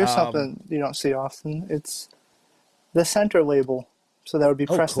 Here's something you don't see often. It's the center label. So that would be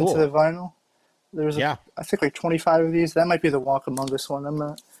pressed into the vinyl. There's, I think, like 25 of these. That might be the Walk Among Us one. I'm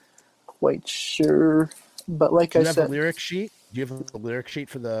not quite sure. But like I said... Do you have a lyric sheet? Do you have a lyric sheet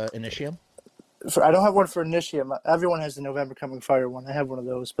for the Initium? I don't have one for Initium. Everyone has the November Coming Fire one. I have one of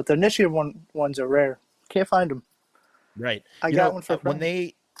those. But the Initium ones are rare. Can't find them. Right. I You got know, one for when friends.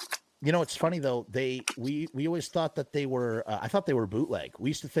 they, you know, it's funny though. We always thought that they were. I thought they were bootleg. We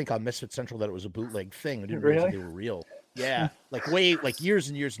used to think on Misfit Central that it was a bootleg thing. We didn't realize that Really? they were real. Yeah, like way like years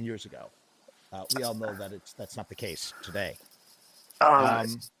and years and years ago. We all know that that's not the case today. Uh,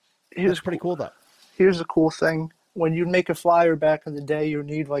 That's here's pretty cool though. here's a cool thing. When you'd make a flyer back in the day, you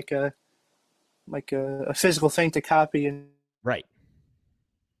need like a physical thing to copy, and Right.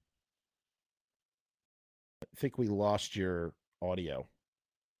 I think we lost your audio.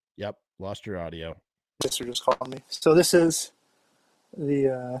 Yep, lost your audio. this or just call me. So this is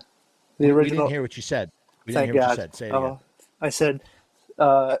the We didn't original. hear what you said. We didn't Thank hear what you God. said. Say it again. I said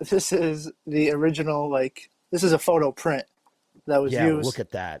this is the original. Like this is a photo print that was Yeah, used. look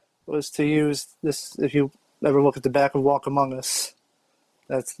at that. Was to use this. If you ever look at the back of Walk Among Us,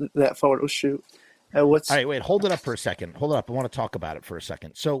 that's that photo shoot. And what's All right, wait, hold it up for a second. Hold it up. I want to talk about it for a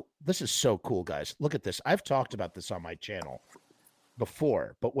second. So this is so cool, guys. Look at this. I've talked about this on my channel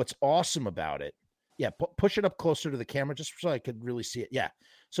before, but what's awesome about it, yeah, push it up closer to the camera just so I could really see it. Yeah.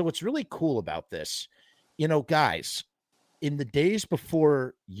 So what's really cool about this, you know, guys, in the days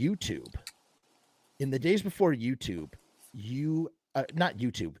before YouTube, you not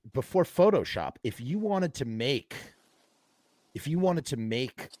YouTube, before Photoshop, if you wanted to make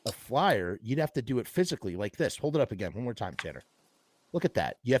a flyer, you'd have to do it physically like this. Hold it up again one more time, Tanner. Look at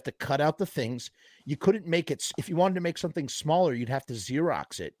that. You have to cut out the things. You couldn't make it. If you wanted to make something smaller, you'd have to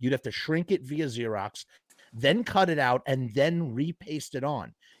Xerox it. You'd have to shrink it via Xerox, then cut it out and then repaste it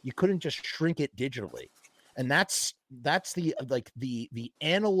on. You couldn't just shrink it digitally. And that's the the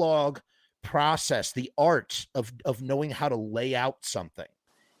analog process, the art of knowing how to lay out something.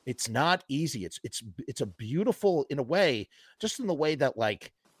 It's not easy. It's a beautiful, in a way, just in the way that,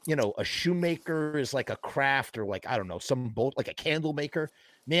 like, you know, a shoemaker is like a craft, or like, I don't know, some bolt, like a candle maker.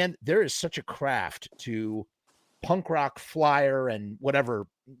 Man, there is such a craft to punk rock flyer and whatever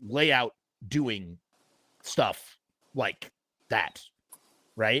layout doing stuff like that.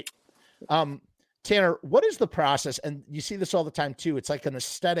 Right. Tanner, what is the process? And you see this all the time too. It's like an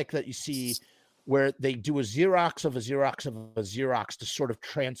aesthetic that you see where they do a Xerox of a Xerox of a Xerox to sort of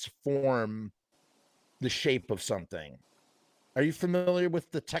transform the shape of something. Are you familiar with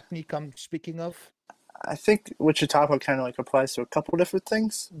the technique I'm speaking of? I think what you're talking about kind of like applies to a couple different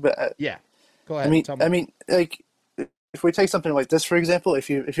things, but Yeah, go ahead. I mean, like if we take something like this for example, if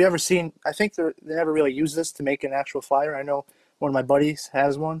you ever seen, I think they never really use this to make an actual flyer. I know one of my buddies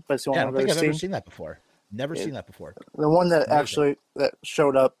has one, but it's the I only don't one think I've ever seen. seen that before. Never seen that before. The one that Amazing. actually that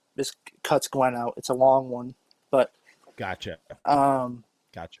showed up is cuts Gwen out. It's a long one, but Gotcha.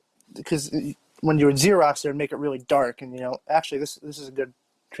 because when you would Xerox it would make it really dark, and actually this is a good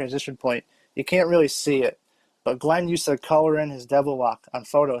transition point. You can't really see it, but Glenn used to color in his devil lock on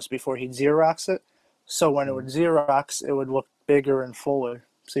photos before he'd Xerox it, so when it would Xerox it would look bigger and fuller.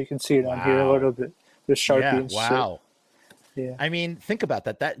 So you can see it on here a little bit with Sharpie and wow. shit. Yeah. I mean, think about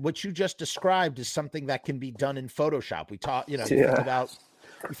that. That what you just described is something that can be done in Photoshop. We talk, you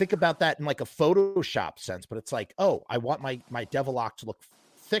think about that in like a Photoshop sense, but it's like, oh, I want my devil lock to look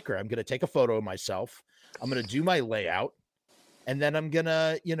thicker. I'm going to take a photo of myself. I'm going to do my layout, and then I'm going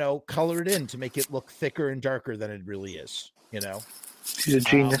to, color it in to make it look thicker and darker than it really is, He's a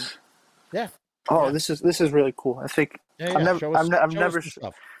genius. Yeah. Oh, yeah. This is really cool. I think I've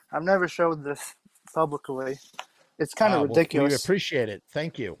never showed this publicly. It's kind of ridiculous. We appreciate it.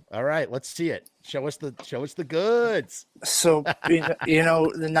 Thank you. All right, let's see it. Show us the goods. So the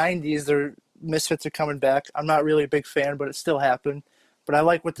 90s, their Misfits are coming back. I'm not really a big fan, but it still happened. But I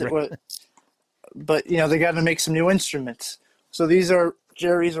like but they got to make some new instruments. So these are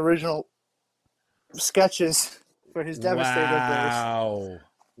Jerry's original sketches for his Devastator days.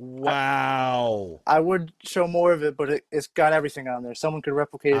 Wow. I would show more of it, but it's got everything on there. Someone could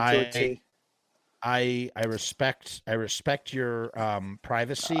replicate it to a T. I respect your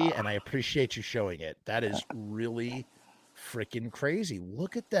privacy, and I appreciate you showing it. That is really freaking crazy.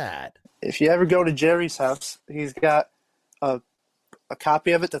 Look at that. If you ever go to Jerry's house, he's got a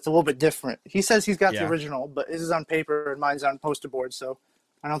copy of it that's a little bit different. He says he's got the original, but his is on paper and mine's on poster board, so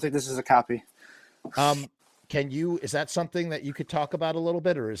I don't think this is a copy. Is that something that you could talk about a little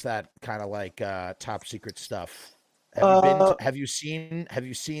bit, or is that kind of like top secret stuff? Have you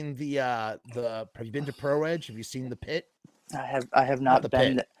been to Pro Edge? Have you seen the pit? I have not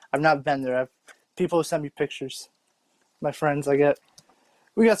been there. I've not been there. People have sent me pictures. My friends, we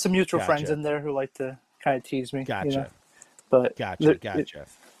got some mutual friends in there who like to kind of tease me. Gotcha. But gotcha.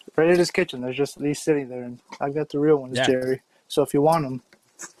 Right at his kitchen, there's just these sitting there, and I've got the real ones, Jerry. So if you want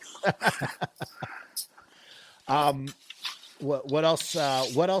them. what else?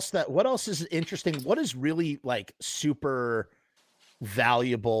 What else is interesting? What is really like super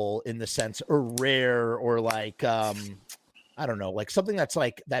valuable in the sense, or rare, or like I don't know, like something that's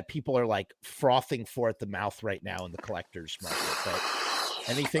like that people are like frothing for at the mouth right now in the collector's market. But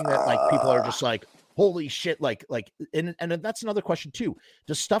anything that like people are just like, holy shit, and that's another question too.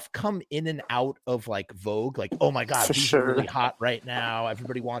 Does stuff come in and out of like vogue? Like, oh my god, For these sure. are really hot right now.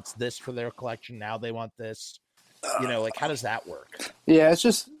 Everybody wants this for their collection. Now they want this. You know, like how does that work? Yeah,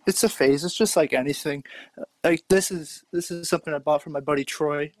 it's a phase. It's just like anything. Like this is something I bought from my buddy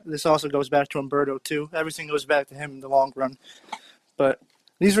Troy. This also goes back to Umberto too. Everything goes back to him in the long run. But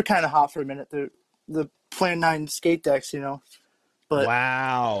these were kind of hot for a minute. The Plan 9 skate decks, you know. But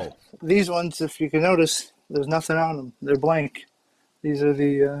wow, these ones, if you can notice, there's nothing on them. They're blank. These are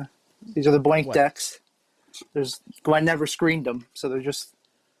the blank What? decks. I never screened them, so they're just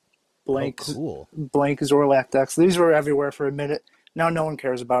blank. Oh, cool. Blank Zorlak decks. These were everywhere for a minute. Now no one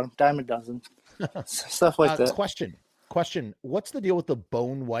cares about them. Dime a dozen. Stuff like that. Question. What's the deal with the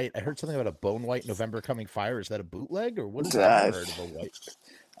Bone White? I heard something about a Bone White November Coming Fire. Is that a bootleg, or what is that? I've heard of a white.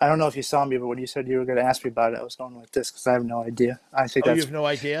 I don't know if you saw me, but when you said you were going to ask me about it, I was going like this because I have no idea. I think You that's. have no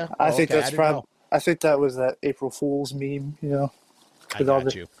idea. I think okay, that's probably. I think that was that April Fool's meme. You know. I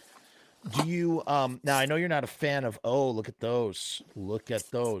got you. Do you now? I know you're not a fan of. Oh, look at those! Look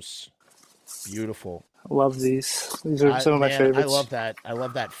at those! Beautiful. Love these. These are some of my favorites. I love that. I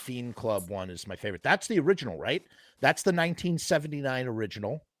love that Fiend Club one is my favorite. That's the original, right? That's the 1979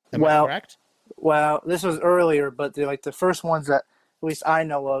 original. Am I correct? Well, this was earlier, but the first ones that at least I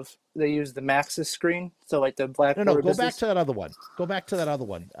know of, they use the Maxis screen. So like the black. No, go back to that other one. Go back to that other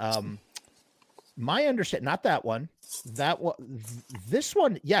one. My understanding, not that one. That one, this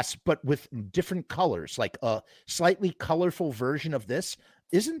one, yes, but with different colors, like a slightly colorful version of this.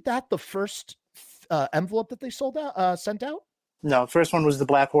 Isn't that the first envelope that they sent out? No, the first one was the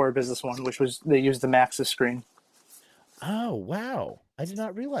Black Horror Business one, which was they used the Maxis screen. Oh wow, I did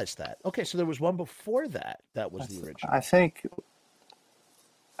not realize that. Okay, so there was one before that. That was the original. I think.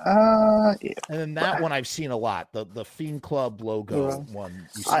 Yeah. And then that one I've seen a lot. The Fiend Club logo one.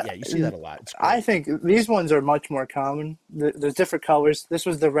 You see that a lot. It's great. I think these ones are much more common. There's different colors. This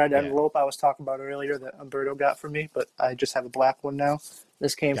was the red envelope I was talking about earlier that Umberto got for me, but I just have a black one now.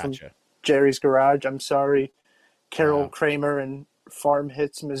 This came from Jerry's Garage. I'm sorry, Carol Kramer in Farm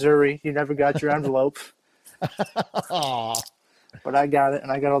Hits, Missouri. You never got your envelope. But I got it,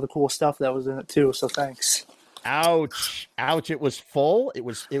 and I got all the cool stuff that was in it too, so thanks. Ouch. It was full. It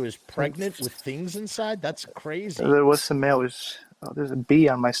was pregnant with things inside. That's crazy. There was some mail. There's a bee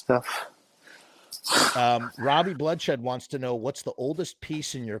on my stuff. Robbie Bloodshed wants to know, what's the oldest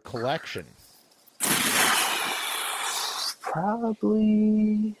piece in your collection?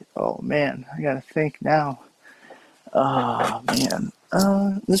 Probably. Oh man, I gotta think now. Oh man,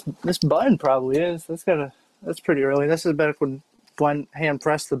 this button probably is. That's pretty early. This is back when Glenn hand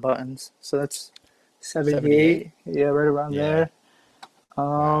pressed the buttons. So that's 78. Yeah, right around there.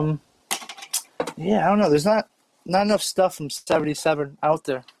 Yeah, I don't know. There's not enough stuff from 77 out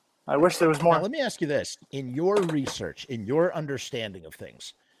there. I wish there was more. Now, let me ask you this: in your research, in your understanding of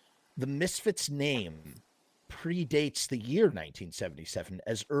things, the Misfits name predates the year 1977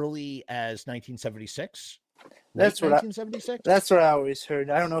 as early as 1976. That's what 1976. That's what I always heard.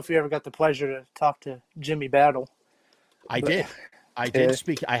 I don't know if you ever got the pleasure to talk to Jimmy Battle. I did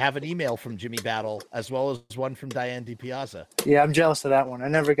speak. I have an email from Jimmy Battle as well as one from Diane DiPiazza. Yeah, I'm jealous of that one. I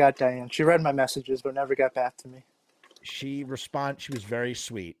never got Diane. She read my messages, but never got back to me. She was very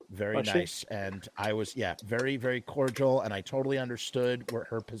sweet, very nice. And I was, very, very cordial. And I totally understood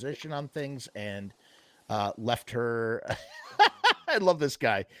her position on things and left her. I love this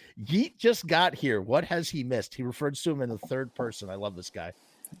guy. Yeet just got here. What has he missed? He referred to him in the third person. I love this guy.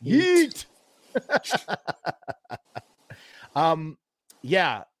 Yeet.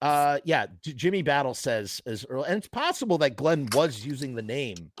 Jimmy Battle says as early, and it's possible that Glenn was using the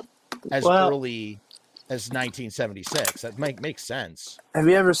name as early as 1976. That makes sense. Have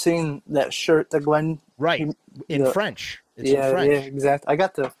you ever seen that shirt that Glenn? Right, in French. It's in French. Yeah, exactly.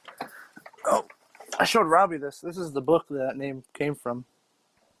 I showed Robbie this. This is the book that name came from.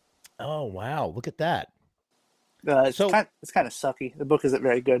 Oh wow! Look at that. It's kind of sucky. The book isn't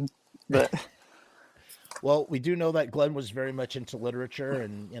very good, but. Well, we do know that Glenn was very much into literature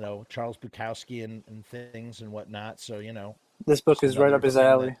and, Charles Bukowski and things and whatnot. So, this book is right up his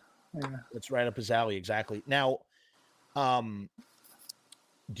alley. It's right up his alley. Exactly. Now, do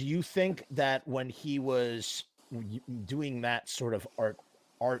you think that when he was doing that sort of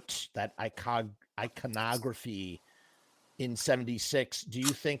art, that iconography in 76, do you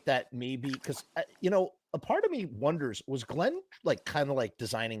think that maybe, because, a part of me wonders, was Glenn like kind of like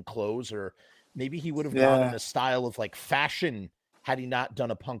designing clothes, or maybe he would have Yeah. gone in a style of like fashion had he not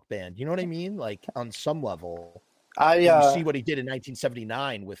done a punk band? You know what I mean? Like on some level, you see what he did in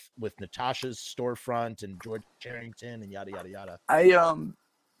 1979 with Natasha's Storefront and George Harrington and yada yada yada.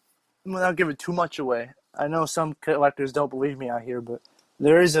 Without giving too much away, I know some collectors don't believe me out here, but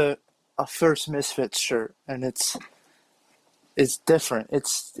there is a First Misfits shirt, and it's different.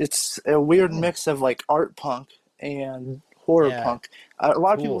 It's a weird mix of like art punk and horror punk. A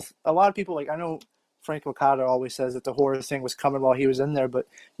lot of people like, I know Frank Licata always says that the horror thing was coming while he was in there, but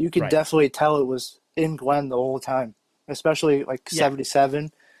you could definitely tell it was in Glenn the whole time, especially like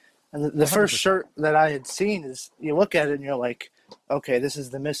 77. And the first shirt that I had seen is, you look at it and you're like, okay, this is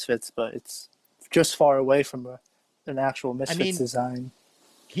the Misfits, but it's just far away from an actual Misfits design.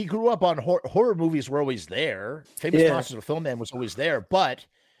 He grew up on horror movies were always there. Famous Monsters of Film Man was always there. But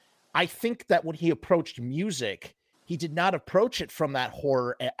I think that when he approached music, he did not approach it from that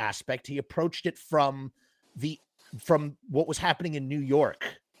horror aspect. He approached it from what was happening in New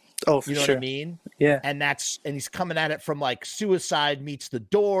York. Oh, for you know sure. what I mean? Yeah. And he's coming at it from like Suicide meets The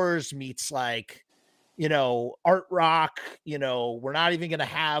Doors meets like, art rock. We're not even going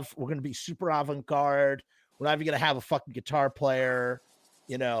to be super avant-garde. We're not even going to have a fucking guitar player.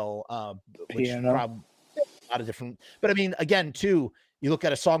 Which Piano. probably a lot of different, but I mean, again, too, you look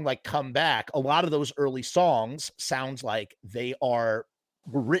at a song like Come Back, a lot of those early songs sounds like they were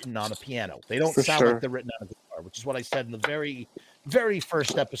written on a piano. They don't sound like they're written on a guitar, which is what I said in the very, very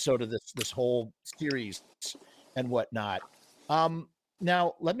first episode of this whole series and whatnot.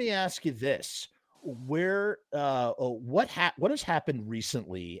 Now let me ask you this. What has happened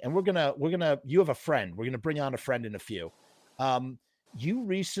recently? And you have a friend. We're going to bring on a friend in a few. You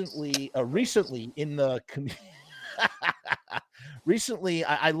recently in the recently,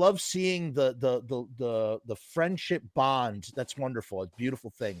 I love seeing the friendship bond. That's wonderful. It's a beautiful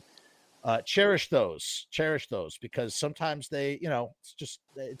thing. Cherish those because sometimes they,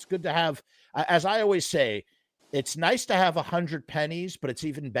 it's good to have, as I always say, it's nice to have 100 pennies, but it's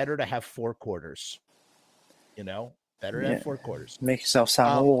even better to have 4 quarters. Better to have 4 quarters. Make yourself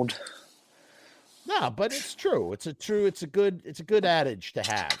sound old. No, but it's true. It's a good adage to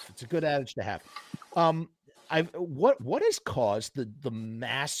have. What has caused the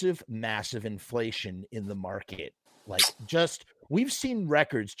massive inflation in the market? Like, we've seen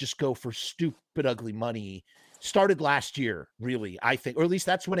records just go for stupid ugly money. Started last year, really, I think, or at least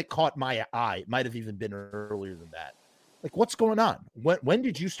that's when it caught my eye. It might have even been earlier than that. Like, what's going on? When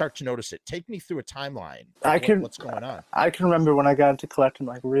did you start to notice it? Take me through a timeline. What's going on? I can remember when I got into collecting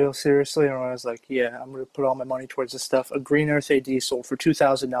like real seriously, and I was like, yeah, I'm going to put all my money towards this stuff. A Green Earth AD sold for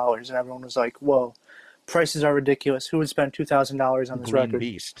 $2,000, and everyone was like, whoa, prices are ridiculous. Who would spend $2,000 on this record?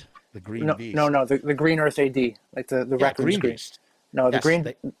 Beast. The Green Beast. No, the Green Earth AD, like the record Green Beast. No, the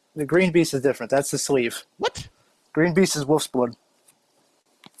Green Beast is different. That's the sleeve. What? Green Beast is Wolf's Blood.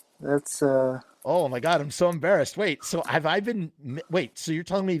 That's Oh my God, I'm so embarrassed. Wait, so so you're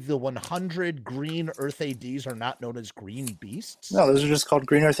telling me the 100 Green Earth ADs are not known as Green Beasts? No, those are just called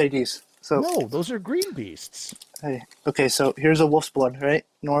Green Earth ADs. So no, those are Green Beasts. Hey, okay, so here's a Wolf's Blood, right?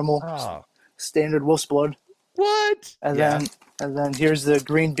 Normal, standard Wolf's Blood. What? And then here's the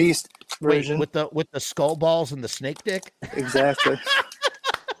Green Beast version. Wait, with the skull balls and the snake dick? Exactly.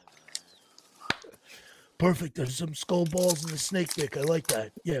 Perfect. There's some skull balls and the snake dick. I like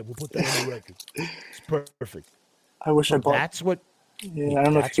that. Yeah, we'll put that on the record. It's perfect. I wish I bought. That's what. Yeah, I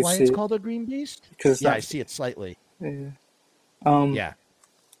don't know if you can see it. That's why it's called a Green Beast. Because I see it slightly. Yeah. Yeah.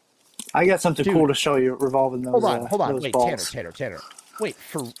 I got something cool to show you revolving those. Hold on. Those Wait, balls. Tanner.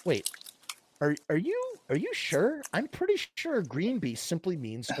 Wait. Are you sure? I'm pretty sure Green Beast simply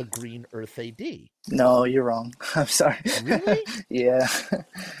means a Green Earth AD. No, you're wrong. I'm sorry. Really? Yeah.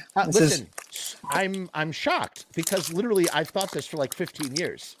 Listen, I'm shocked because literally I've thought this for like 15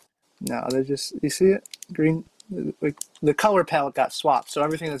 years. No, they're just, you see it? Green, like the color palette got swapped, so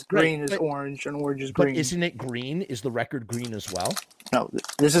everything that's green is orange and orange is green. But isn't it green? Is the record green as well? No,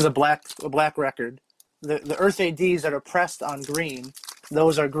 this is a black record. The Earth ADs that are pressed on green,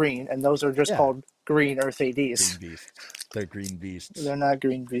 those are green, and those are just called Green Earth ADs. Green Beasts. They're Green Beasts. They're not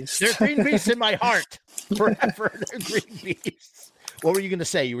Green Beasts. They're Green Beasts in my heart forever. They're Green Beasts. What were you going to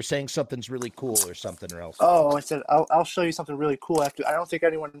say? You were saying something's really cool or something or else. Oh, I said, I'll show you something really cool after. I don't think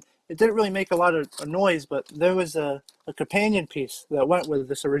anyone, it didn't really make a lot of noise, but there was a companion piece that went with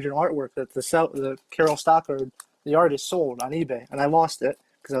this original artwork that the Carol Stockard, the artist, sold on eBay. And I lost it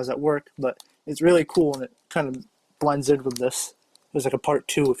because I was at work, but it's really cool and it kind of blends in with this. There's like a part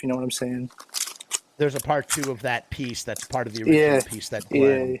 2, if you know what I'm saying. There's a part 2 of that piece that's part of the original piece that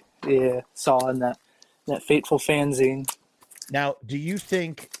Glenn. Yeah, saw in that That fateful fanzine. Now, do you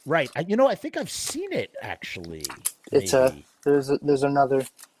think? Right, I think I've seen it actually. It's maybe. there's another.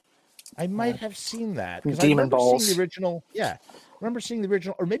 I might have seen that because I Demon remember Balls. seeing the original. Yeah, I remember seeing the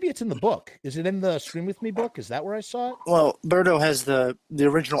original, or maybe it's in the book. Is it in the Scream With Me book? Is that where I saw it? Well, Berto has the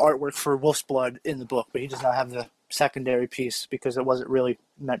original artwork for Wolf's Blood in the book, but he does not have the secondary piece because it wasn't really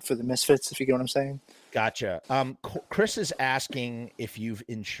meant for the Misfits, if you get what I'm saying. Gotcha. Chris is asking if you've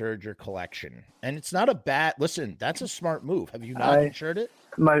insured your collection, and it's not a bad. Listen, that's a smart move. Have you not insured it?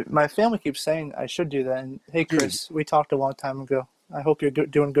 My family keeps saying I should do that. And hey, Chris, we talked a long time ago. I hope you're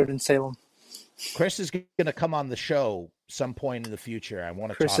doing good in Salem. Chris is going to come on the show some point in the future. I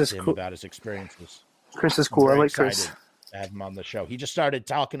want to talk to him about his experiences. Chris is cool. I like Chris. To have him on the show. He just started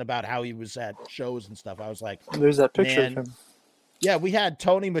talking about how he was at shows and stuff. I was like, there's that picture of him. Yeah, we had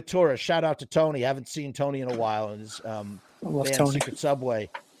Tony Matura. Shout out to Tony. I haven't seen Tony in a while. And his band Secret Subway.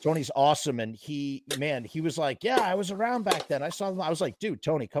 Tony's awesome. And he was like, yeah, I was around back then. I saw him. I was like, dude,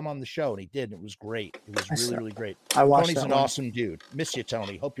 Tony, come on the show. And he did. And it was great. It was really, really great. Tony's an awesome dude. Miss you,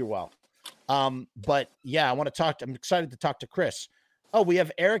 Tony. Hope you're well. But yeah, I'm excited to talk to Chris. Oh, we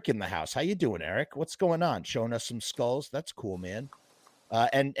have Eric in the house. How you doing, Eric? What's going on? Showing us some skulls. That's cool, man.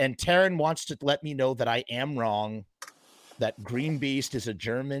 And Taryn wants to let me know that I am wrong. That Green Beast is a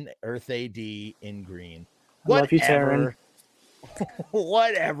German Earth AD in green. Love you, Taryn.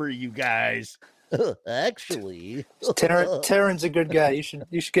 Whatever, you guys. Actually, Taryn's a good guy. You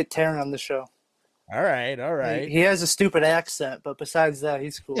should get Taryn on the show. All right. He has a stupid accent, but besides that,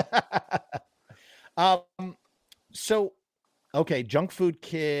 he's cool. So, okay, Junk Food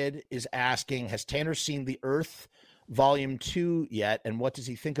Kid is asking, has Tanner seen The Earth Volume 2 yet? And what does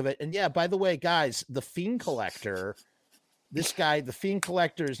he think of it? And yeah, by the way, guys, the Fiend Collector, this guy, the Fiend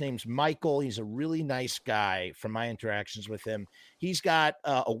Collector, his name's Michael. He's a really nice guy from my interactions with him. He's got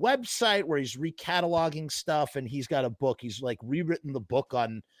a website where he's recataloging stuff, and he's got a book. He's like rewritten the book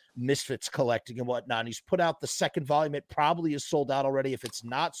on Misfits collecting and whatnot. And he's put out the second volume. It probably is sold out already. If it's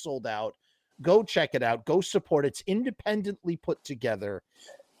not sold out, go check it out. Go support it. It's independently put together.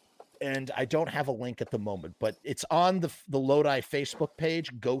 And I don't have a link at the moment, but it's on the Lodi Facebook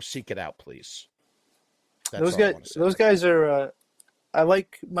page. Go seek it out, please. Those guys are, I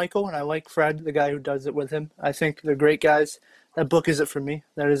like Michael and I like Fred, the guy who does it with him. I think they're great guys. That book isn't for me.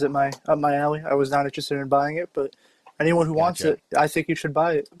 That is up my alley. I was not interested in buying it, but anyone who wants it, I think you should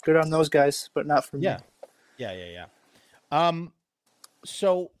buy it. Good on those guys, but not for me. Yeah.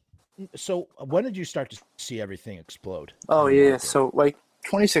 So when did you start to see everything explode? Oh yeah. So like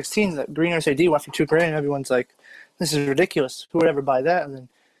 2016, the Green Earth AD went for $2,000. Everyone's like, this is ridiculous. Who would ever buy that? And then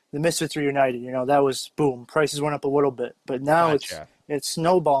the Misfits reunited, that was boom. Prices went up a little bit, but now it's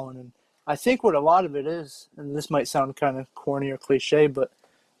snowballing. And I think what a lot of it is, and this might sound kind of corny or cliche, but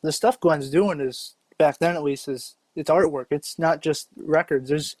the stuff Glenn's doing is, back then at least, it's artwork. It's not just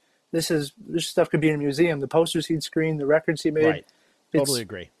records. This stuff could be in a museum. The posters he'd screen, the records he made. Right. Totally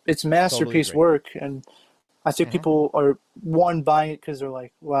agree. It's masterpiece work, and I think people are, one, buying it because they're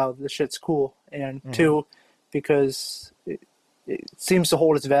like, wow, this shit's cool, and two, because it seems to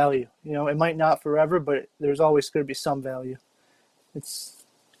hold its value. It might not forever, but there's always going to be some value. It's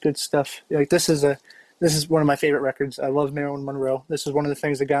good stuff. Like this is one of my favorite records. I love Marilyn Monroe. This is one of the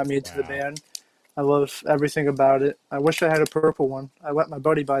things that got me into the band. I love everything about it. I wish I had a purple one. I let my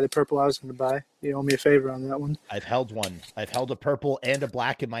buddy buy the purple I was going to buy. You owe me a favor on that one. I've held one. I've held a purple and a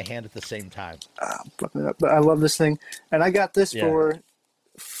black in my hand at the same time. But I love this thing. And I got this for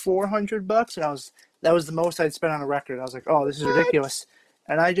 $400, and that was the most I'd spent on a record. I was like, oh, this is ridiculous.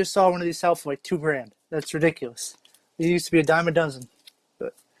 And I just saw one of these sell for like $2,000. That's ridiculous. It used to be a dime a dozen.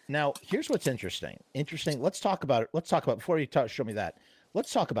 But now here's what's interesting. Let's talk about it. Before you show me that.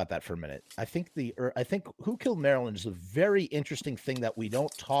 Let's talk about that for a minute. I think Who Killed Marilyn is a very interesting thing that we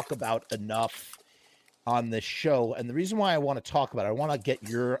don't talk about enough on this show. And the reason why I want to talk about it, I want to get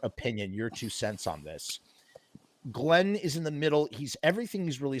your opinion, your 2 cents on this. Glenn is in the middle. Everything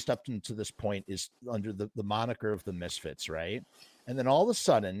he's released up to this point is under the moniker of the Misfits, right? And then all of a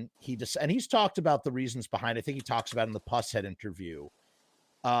sudden and he's talked about the reasons behind it. I think he talks about it in the Pusshead interview.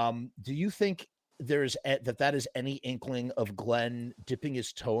 Do you think that is any inkling of Glenn dipping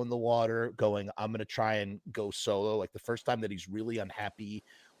his toe in the water, going, I'm going to try and go solo? Like the first time that he's really unhappy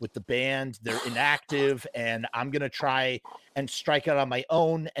with the band, they're inactive, and I'm going to try and strike out on my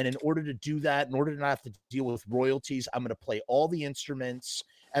own. And in order to do that, in order to not have to deal with royalties, I'm going to play all the instruments.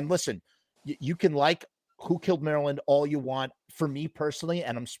 And listen, you can like Who Killed Marilyn all you want. For me personally,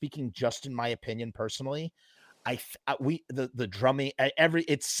 and I'm speaking just in my opinion personally, the drumming,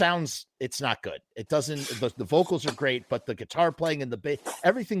 it's not good. It doesn't, the vocals are great, but the guitar playing and the bass,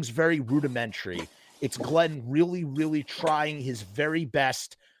 everything's very rudimentary. It's Glenn really, really trying his very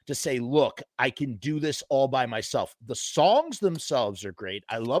best to say, look, I can do this all by myself. The songs themselves are great.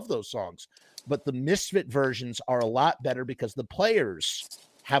 I love those songs, but the Misfit versions are a lot better because the players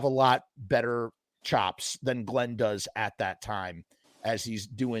have a lot better chops than Glenn does at that time as he's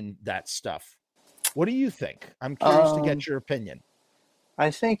doing that stuff. What do you think? I'm curious to get your opinion.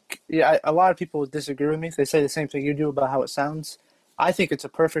 I think, yeah, a lot of people disagree with me. They say the same thing you do about how it sounds. I think it's a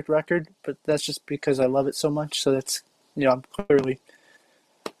perfect record, but that's just because I love it so much. So that's, I'm clearly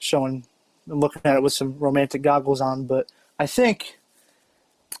looking at it with some romantic goggles on. But I think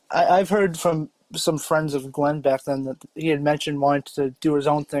I've heard from some friends of Glenn back then that he had mentioned wanting to do his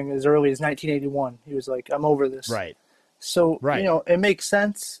own thing as early as 1981. He was like, I'm over this. Right. So, right. It makes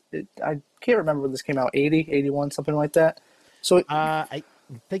sense. I can't remember when this came out, 80, 81, something like that. So I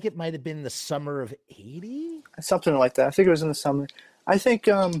think it might have been the summer of 80? Something like that. I think it was in the summer. I think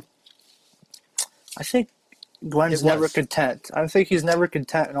Glenn's never content. I think he's never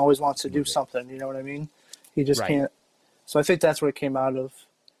content and always wants to do something. You know what I mean? He just can't. So I think that's what it came out of.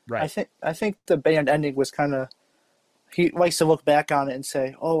 Right. I think the band ending was kind of. He likes to look back on it and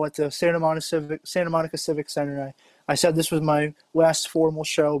say, "Oh, at the Santa Monica Civic Center, I said this was my last formal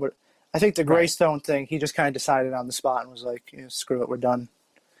show." But I think the Greystone thing, he just kind of decided on the spot and was like, "Screw it, we're done."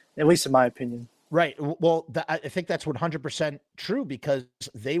 At least in my opinion. Right. Well, I think that's 100% true because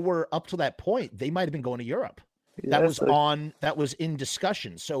they were up to that point. They might have been going to Europe. Yeah, that was in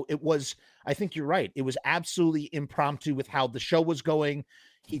discussion. So it was, I think you're right. It was absolutely impromptu with how the show was going.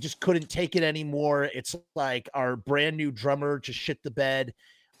 He just couldn't take it anymore. It's like our brand new drummer just shit the bed.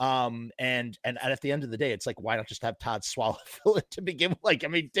 And at the end of the day, it's like, why not just have Todd Swallow fill it to begin with? Like, I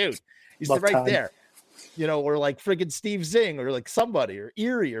mean, dude, he's right Todd. There. Or like friggin' Steve Zing or like somebody or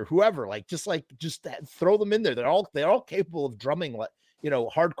Erie or whoever, just throw them in there. They're all capable of drumming,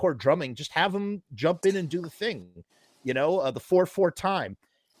 hardcore drumming. Just have them jump in and do the thing, the 4/4 time.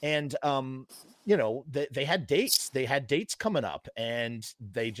 And, they had dates coming up and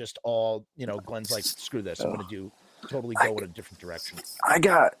they just all, Glenn's like, screw this. I'm going to totally go in a different direction. I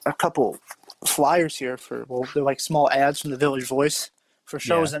got a couple flyers here they're like small ads from the Village Voice. For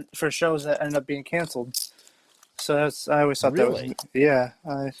shows that end up being canceled. So I always thought that was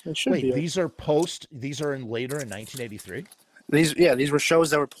it should be. These are in later in 1983. These were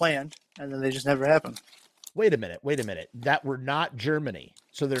shows that were planned and then they just never happened. Wait a minute. That were not Germany.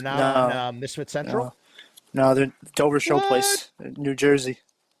 So they're not on Misfit Central? No, they're Dover Showplace, New Jersey.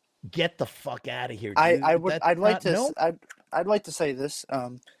 Get the fuck out of here, dude. I'd like to say this.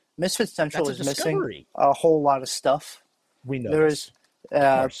 Misfit Central is missing a whole lot of stuff. We know there is.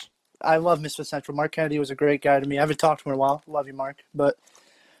 I love Misfit Central. Mark Kennedy was a great guy to me. I haven't talked to him in a while. Love you, Mark. But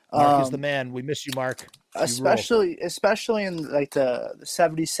Mark is the man. We miss you, Mark. Especially in like the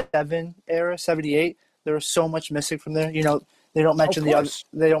 77 era, 78. There was so much missing from there. They don't mention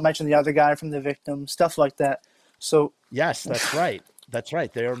the other guy from The Victim, stuff like that. So yes, that's right. That's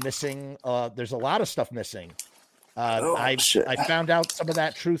right. They are missing. There's a lot of stuff missing. I found out some of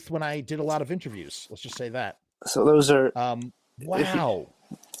that truth when I did a lot of interviews. Let's just say that. So those are wow.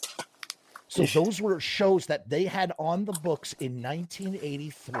 So those were shows that they had on the books in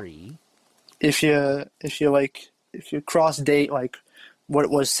 1983. If you cross date like what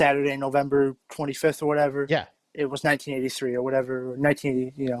it was Saturday, November 25th or whatever. Yeah. It was 1983 or whatever, or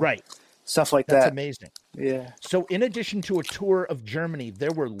 1980, right. Stuff like That's that. amazing. Yeah. So in addition to a tour of Germany,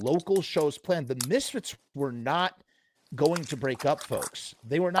 there were local shows planned. The Misfits were not going to break up, folks.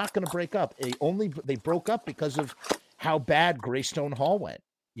 They were not going to break up. They broke up because of how bad Greystone Hall went,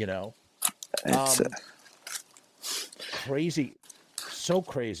 Crazy. So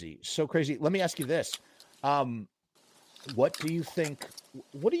crazy. Let me ask you this. What do you think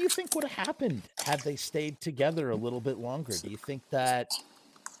would have happened had they stayed together a little bit longer? Do you think that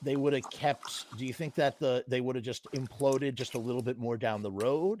they would have they would have just imploded just a little bit more down the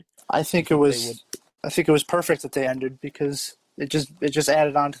road? I think it was perfect that they ended because it just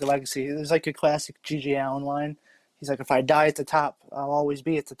added on to the legacy. It was like a classic G.G. Allen line. He's like, if I die at the top, I'll always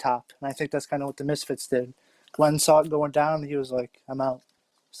be at the top. And I think that's kind of what the Misfits did. Glenn saw it going down and he was like, I'm out.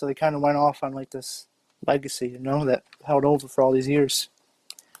 So they kind of went off on like this legacy, that held over for all these years.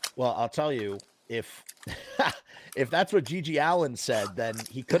 Well, I'll tell you, if that's what G.G. Allen said, then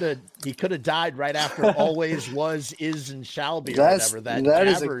he could have died right after Always Was, Is, and Shall Be, or whatever. That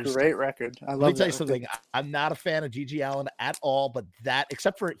is a great record. I love that. Let me tell you something. I'm not a fan of G.G. Allen at all, but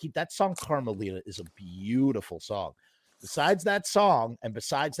except for that song Carmelita is a beautiful song. Besides that song and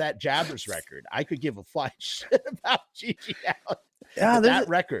besides that Jabbers record, I could give a flying shit about G.G. Allen. Yeah, that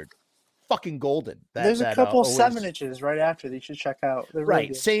record. fucking golden. There's a couple always, 7-inches right after that you should check out. They're really right,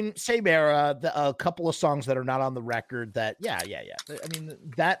 good. same era. A couple of songs that are not on the record. That yeah. I mean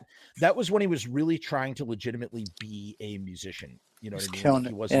that was when he was really trying to legitimately be a musician. You know what I mean? Killing He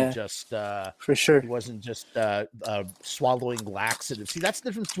it, wasn't yeah. just For sure. he wasn't just swallowing laxatives. See, that's the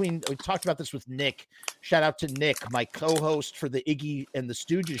difference between. We talked about this with Nick. Shout out to Nick, my co-host for the Iggy and the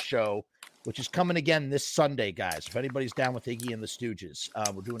Stooges show, which is coming again this Sunday, guys. If anybody's down with Iggy and the Stooges,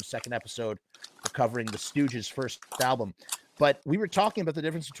 we're doing a second episode. We're covering the Stooges' first album. But we were talking about the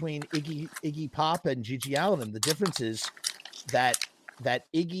difference between Iggy Pop and Gigi Allen, and the difference is that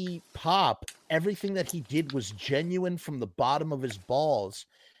Iggy Pop, everything that he did was genuine from the bottom of his balls,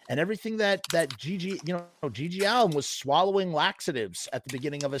 and everything that Gigi Allen was swallowing laxatives at the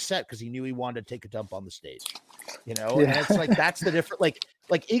beginning of a set because he knew he wanted to take a dump on the stage. You know, Yeah. and it's like that's the difference.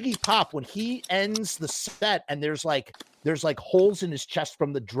 Like Iggy Pop, when he ends the set and there's like holes in his chest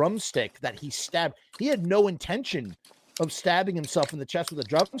from the drumstick that he stabbed. He had no intention of stabbing himself in the chest with a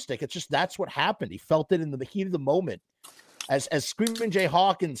drumstick. It's just that's what happened. He felt it in the heat of the moment. As Screaming Jay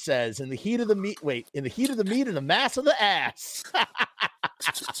Hawkins says, in the heat of the meat and the mass of the ass.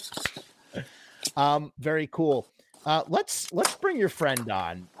 Very cool. Let's bring your friend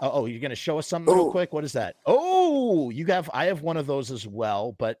on. Oh, you're gonna show us something real quick. What is that? Oh, I have one of those as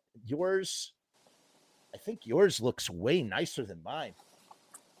well, but I think yours looks way nicer than mine.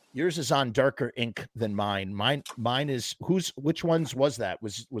 Yours is on darker ink than mine. Mine is which ones was that?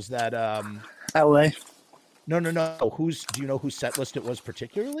 Was that LA. No. Do you know whose set list it was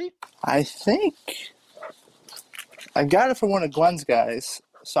particularly? I think I got it from one of Gwen's guys,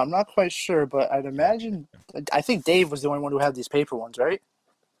 so I'm not quite sure, but I think Dave was the only one who had these paper ones, right?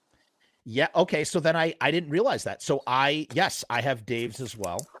 Yeah. Okay. So then I didn't realize that. So I have Dave's as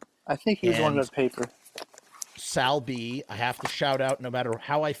well. I think he was one of the paper. Sal B, I have to shout out, no matter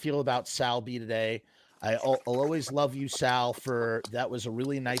how I feel about Sal B today. I'll always love you, Sal, that was a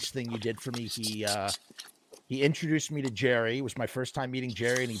really nice thing you did for me. He introduced me to Jerry. It was my first time meeting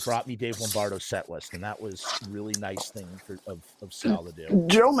Jerry, and he brought me Dave Lombardo's set list, and that was a really nice thing of Sal to do.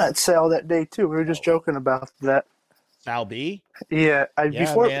 Joe met Sal that day too. We were just joking about that. Sal B? Yeah.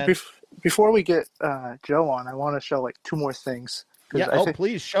 Man. Before we get Joe on, I want to show like two more things. Yeah.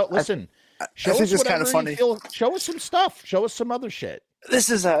 Please show. Listen. Show us it's kind of funny. Show us some stuff. Show us some other shit. This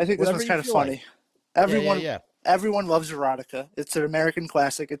is. I think this one's kind of funny. Like. Everyone loves erotica. It's an American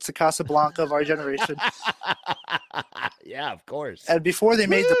classic. It's the Casablanca of our generation. Yeah, of course. And before they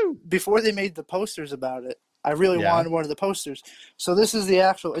made the posters about it, I really wanted one of the posters. So this is the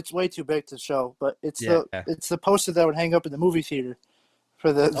actual. It's way too big to show, but it's the poster that would hang up in the movie theater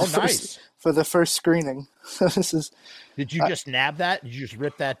for the first screening. So this is. Did you just nab that? Did you just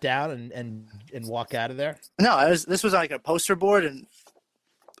rip that down and walk out of there? No, this was like a poster board, and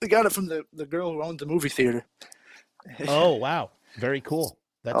we got it from the girl who owned the movie theater. Oh, wow. Very cool.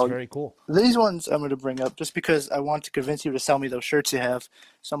 That's very cool. These ones I'm going to bring up just because I want to convince you to sell me those shirts you have.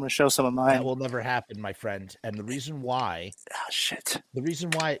 So I'm going to show some of mine. That will never happen, my friend. And the reason why... Oh, shit.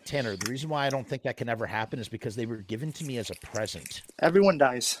 Tanner, the reason why I don't think that can ever happen is because they were given to me as a present. Everyone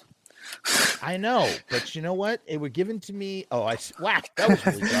dies. I know, but you know what? It were given to me. Oh, wow, that was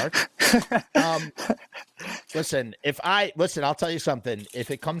really dark. Listen, I'll tell you something. If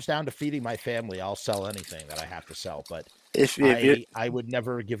it comes down to feeding my family, I'll sell anything that I have to sell. But I would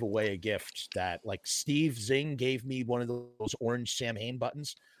never give away a gift that, like Steve Zing gave me one of those orange Sam Hain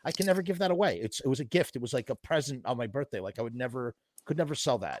buttons. I can never give that away. It was a gift. It was like a present on my birthday. Like I could never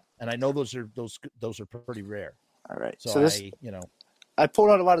sell that. And I know those are pretty rare. All right. So I pulled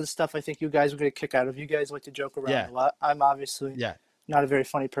out a lot of the stuff I think you guys would get a kick out of. You guys like to joke around a lot. I'm obviously not a very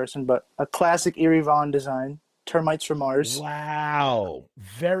funny person, but a classic Eerie Von design, Termites from Mars. Wow.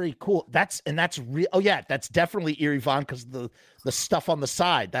 Very cool. That's real. Oh yeah, that's definitely Eerie Von because the stuff on the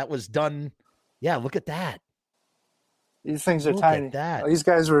side that was done. Yeah, look at that. These things are tiny. Look at that. These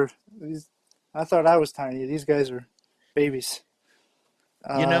guys I thought I was tiny. These guys are babies.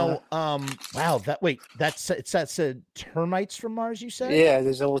 Wow. That's Termites from Mars, you said? Yeah,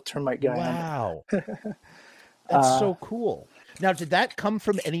 there's a little termite guy. Wow. That's so cool. Now, did that come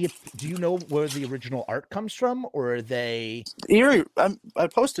from do you know where the original art comes from, or are they Eerie? I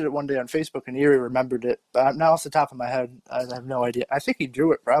posted it one day on Facebook and Eerie remembered it. But now off the top of my head, I have no idea. I think he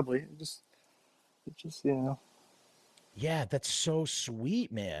drew it probably. It just Yeah, that's so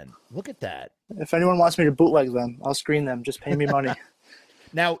sweet, man. Look at that. If anyone wants me to bootleg them, I'll screen them. Just pay me money.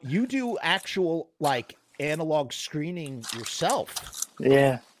 Now, you do actual like analog screening yourself.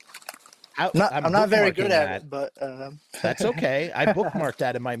 Yeah. I'm not very good at it, but that's okay. I bookmarked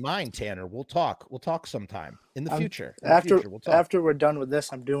that in my mind, Tanner. We'll talk sometime in the future. After we're done with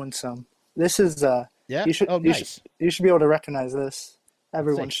this, I'm doing some. This is Yeah. you should Oh, nice. you should be able to recognize this.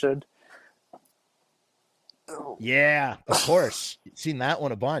 Everyone See. should. Yeah, of course. Seen that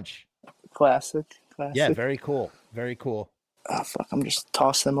one a bunch. Classic. Yeah, very cool. Very cool. Oh fuck! I'm just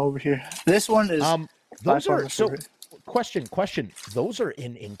toss them over here. This one is those far are my so. favorite. Question. Those are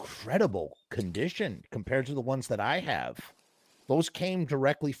in incredible condition compared to the ones that I have. Those came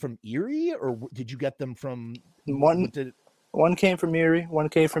directly from Erie, or did you get them from One came from Erie. One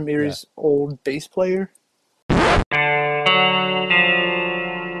came from Erie's old bass player.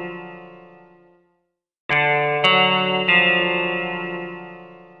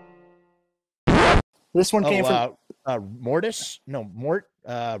 This one came from Mortis? No,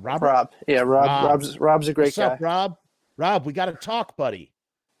 Robert? Rob. Yeah, Rob's a great What's guy. up, Rob? Rob, we got to talk, buddy.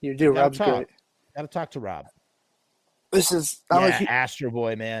 You do. Rob's great. Got to talk to Rob. This is Astro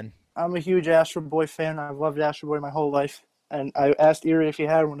Boy, man. I'm a huge Astro Boy fan. I've loved Astro Boy my whole life. And I asked Erie if he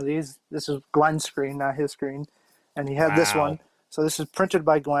had one of these. This is Glenn's screen, not his screen. And he had this one. So this is printed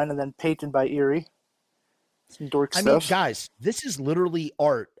by Glenn and then painted by Erie. Some dork stuff. I mean, guys, this is literally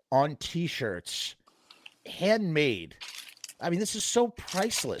art on T-shirts, handmade. I mean, this is so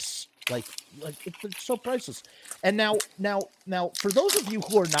priceless. Like it's so priceless. And now, for those of you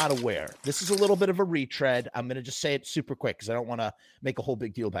who are not aware, this is a little bit of a retread. I'm going to just say it super quick because I don't want to make a whole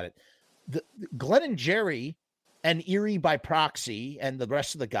big deal about it. The Glenn and Jerry and Erie by proxy and the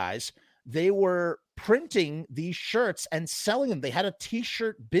rest of the guys, they were printing these shirts and selling them. They had a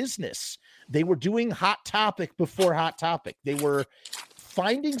T-shirt business. They were doing Hot Topic before Hot Topic. They were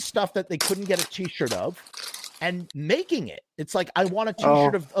finding stuff that they couldn't get a T-shirt of and making it. It's like, I want a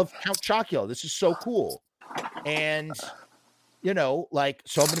T-shirt of Count Chocula. This is so cool. And, so I'm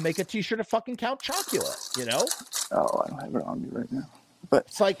going to make a T-shirt of fucking Count Chocula, Oh, I don't have it on me right now. But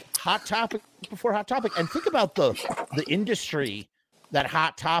it's like Hot Topic before Hot Topic. And think about the industry that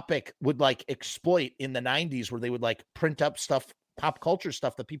Hot Topic would like exploit in the 90s, where they would like print up stuff, pop culture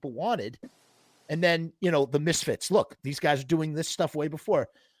stuff that people wanted. And then, the Misfits, look, these guys are doing this stuff way before.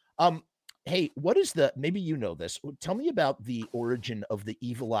 Hey, what is maybe you know this. Tell me about the origin of the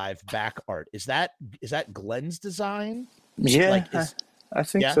Evil Live back art. Is that Glenn's design? Yeah, I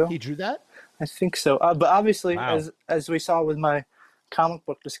think so. He drew that? I think so. But obviously, as we saw with my comic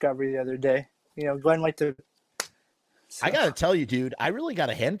book discovery the other day, Glenn liked to. So. I got to tell you, dude, I really got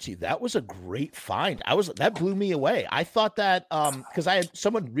to hand it to you. That was a great find. That blew me away. I thought that because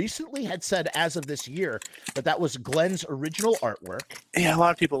someone recently had said as of this year that was Glenn's original artwork. Yeah, a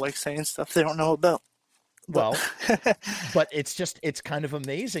lot of people like saying stuff they don't know about. Well, but it's kind of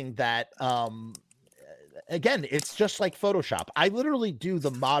amazing that again, it's just like Photoshop. I literally do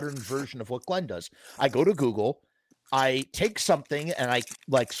the modern version of what Glenn does. I go to Google, I take something and I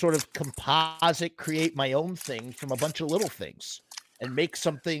like sort of composite create my own thing from a bunch of little things and make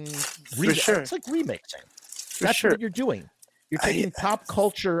something. Sure. It's like remixing. That's what you're doing. You're taking pop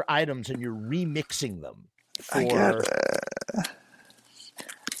culture items and you're remixing them.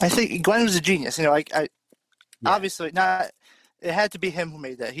 I think Glenn was a genius. Obviously not. It had to be him who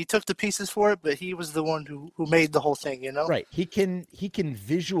made that. He took the pieces for it, but he was the one who made the whole thing. Right. He can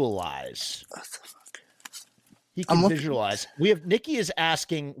visualize. He can visualize. We have Nikki is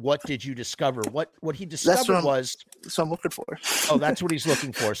asking, what did you discover? What he discovered was. That's what I'm looking for. Oh, that's what he's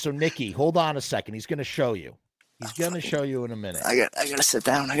looking for. So Nikki, hold on a second. He's going to show you. He's going to show you in a minute. I got to sit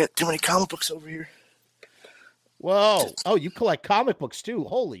down. I got too many comic books over here. Whoa. Oh, you collect comic books too.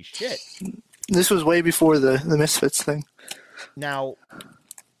 Holy shit. This was way before the Misfits thing. Now,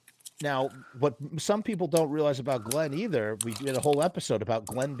 what some people don't realize about Glenn either, we did a whole episode about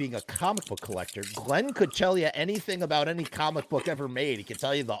Glenn being a comic book collector. Glenn could tell you anything about any comic book ever made. He could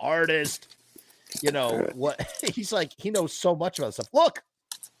tell you the artist, what he's like. He knows so much about stuff.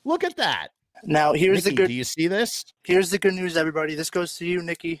 Look at that. Now, here's Nikki, do you see this? Here's the good news, everybody. This goes to you,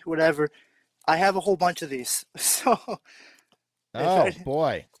 Nikki, whatever. I have a whole bunch of these. So,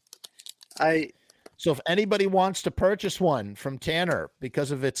 boy. So if anybody wants to purchase one from Tanner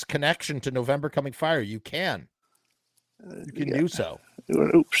because of its connection to November Coming Fire, you can. You can do so.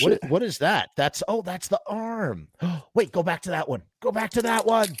 Oops, what is that? That's the arm. Wait, go back to that one. Go back to that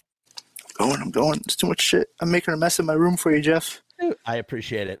one. I'm going. It's too much shit. I'm making a mess in my room for you, Jeff. I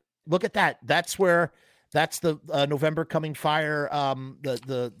appreciate it. Look at that. That's the November Coming Fire.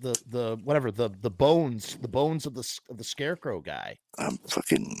 The whatever the bones of the Scarecrow guy. I'm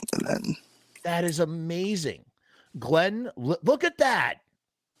fucking. That is amazing, Glenn. Look at that.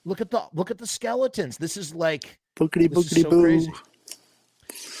 Look at the skeletons. This is like boogity boo. Crazy.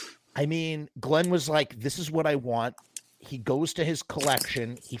 I mean, Glenn was like, "This is what I want." He goes to his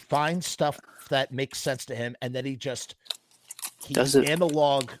collection. He finds stuff that makes sense to him, and then he does it.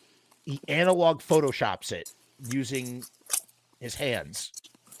 analog he analog photoshops it using his hands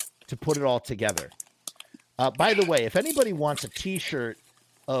to put it all together. By the way, if anybody wants a T-shirt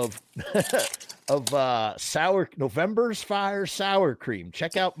of November's Fire sour cream,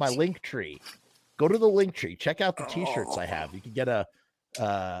 check out my link tree. Go to the link tree. Check out the T-shirts I have. You can get a.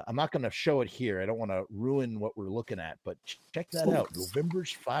 I'm not going to show it here. I don't want to ruin what we're looking at, but check that out.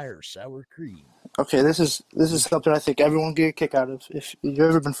 November's Fire sour cream. Okay, this is something I think everyone get a kick out of. If you've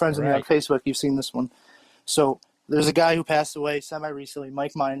ever been friends with me on Facebook, you've seen this one. So there's a guy who passed away semi-recently,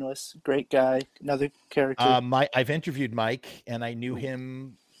 Mike Mindless, great guy, another character. I've interviewed Mike, and I knew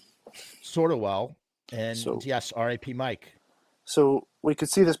him sort of well. And yes, R.I.P. Mike. So we could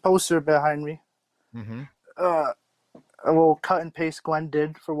see this poster behind me. Mm-hmm. A little cut and paste Glenn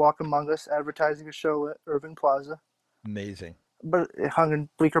did for Walk Among Us, advertising a show at Irving Plaza. Amazing. But it hung in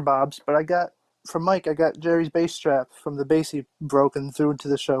Bleecker Bob's. But I got, from Mike, I got Jerry's bass strap from the bass he broke and threw into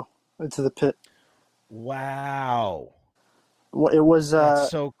the show, into the pit. Wow. Well, it was... That's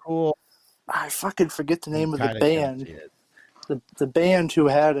so cool. I fucking forget the name of the band. The band who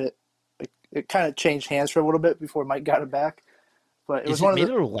had it, it kind of changed hands for a little bit before Mike got it back. But it was one made of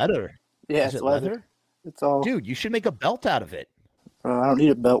the... of leather? Yeah, Is it's it leather? It's all... Dude, you should make a belt out of it. I don't need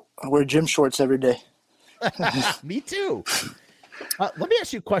a belt. I wear gym shorts every day. Me too. Let me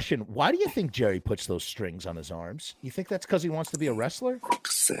ask you a question. Why do you think Jerry puts those strings on his arms? You think that's because he wants to be a wrestler?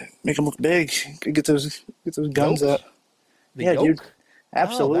 Make him look big. Get those guns out. Yeah, yoke? Dude.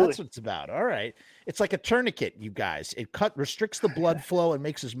 Absolutely. Oh, that's what it's about. All right. It's like a tourniquet, you guys. It restricts the blood flow and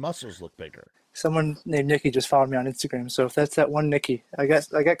makes his muscles look bigger. Someone named Nikki just followed me on Instagram. So if that's that one Nikki, I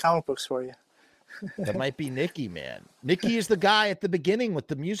got comic books for you. That might be Nikki, man. Nikki is the guy at the beginning with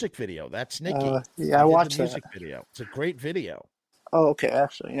the music video. That's Nikki. Yeah, I watched the music video. It's a great video. Oh, okay.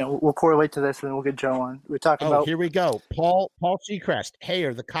 Actually, we'll correlate to this, and then we'll get Joe on. We're talking about. Here we go. Paul Seacrest. Hey,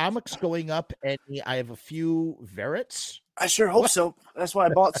 are the comics going up? And I have a few Verets. I sure hope so. That's why I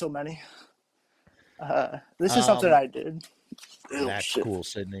bought so many. This is something I did. That's cool,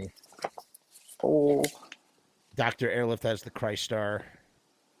 Sydney. Oh. Dr. Airlift has the Christ Star.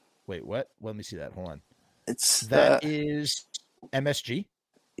 Wait, what? Let me see that. Hold on. That is MSG.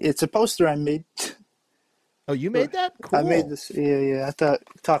 It's a poster I made. Oh, you made that? Cool. I made this. Yeah. I thought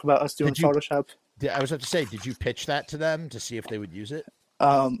talk about us doing Photoshop. I was about to say, did you pitch that to them to see if they would use it?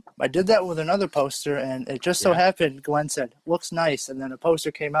 I did that with another poster, and it just so happened Glenn said, "Looks nice," and then a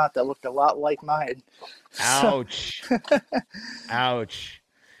poster came out that looked a lot like mine. Ouch! Ouch!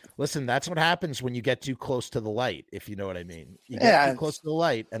 Listen, that's what happens when you get too close to the light, if you know what I mean. You get too close to the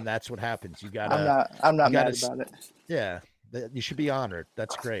light, and that's what happens. You gotta. I'm not mad about it. Yeah, you should be honored.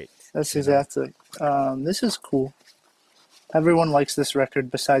 That's great. That's exactly. This is cool. Everyone likes this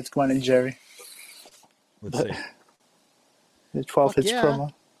record besides Glenn and Jerry. Let's see. The 12 Hits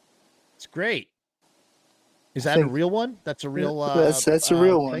promo. It's great. Is that a real one? That's a real. That's a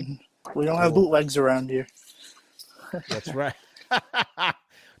real one. We don't have bootlegs around here. That's right.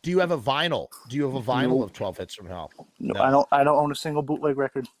 Do you have a vinyl? Do you have a vinyl of 12 Hits from Hell? No, I don't own a single bootleg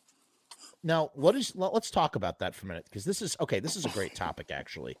record. Now, let's talk about that for a minute, because this is a great topic,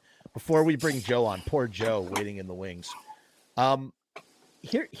 actually. Before we bring Joe on, poor Joe waiting in the wings.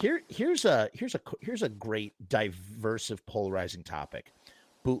 Here's a great diverse, polarizing topic.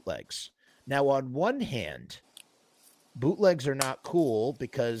 Bootlegs. Now, on one hand, bootlegs are not cool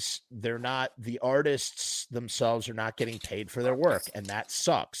because the artists themselves are not getting paid for their work, and that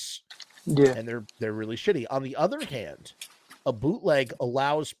sucks. Yeah. And they're really shitty. On the other hand, a bootleg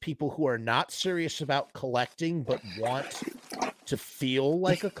allows people who are not serious about collecting but want to feel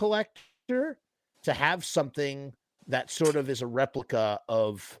like a collector to have something that sort of is a replica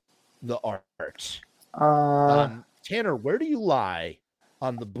of the art. Tanner, where do you lie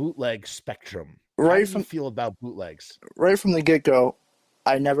on the bootleg spectrum? How do you feel about bootlegs? Right from the get-go,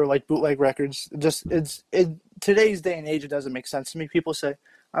 I never liked bootleg records. Today's day and age, it doesn't make sense to me. People say,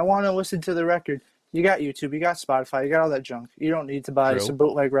 I want to listen to the record. You got YouTube, you got Spotify, you got all that junk. You don't need to buy some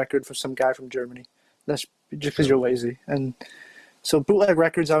bootleg record for some guy from Germany. That's just because you're lazy. And so bootleg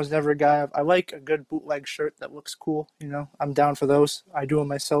records, I was never a guy. I like a good bootleg shirt that looks cool. I'm down for those. I do them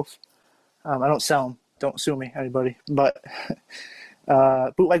myself. I don't sell them. Don't sue me, anybody. But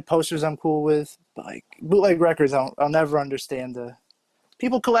bootleg posters I'm cool with. But like bootleg records, I'll never understand.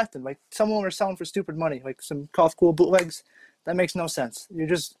 People collect them. Like some of them are selling for stupid money. Like some Cough Cool bootlegs. That makes no sense.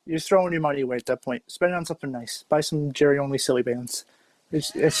 You're throwing your money away at that point. Spend it on something nice. Buy some Jerry only silly bands.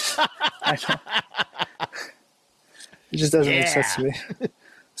 It just doesn't make sense to me.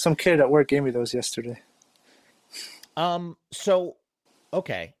 Some kid at work gave me those yesterday. So,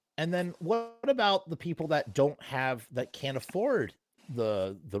 okay. And then what about the people that can't afford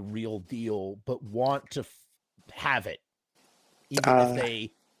the real deal, but want to have it,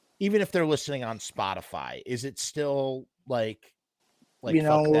 even if they're listening on Spotify? Is it still like fuck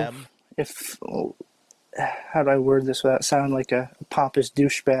them? If how do I word this without sounding like a pompous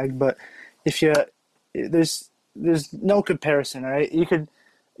douchebag? But if there's no comparison, all right?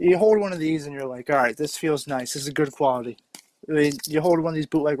 You hold one of these and you're like, all right, this feels nice. This is good quality. I mean, you hold one of these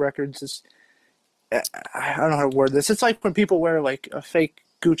bootleg records. I don't know how to word this. It's like when people wear like a fake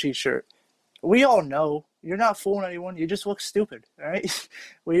Gucci shirt. We all know you're not fooling anyone. You just look stupid, all right?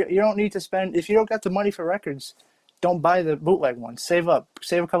 You don't need to spend. If you don't got the money for records, don't buy the bootleg one. Save up.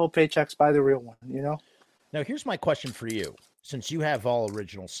 Save a couple paychecks. Buy the real one, you know? Now, here's my question for you. Since you have all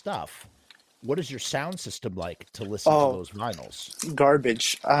original stuff, what is your sound system like to listen to those vinyls?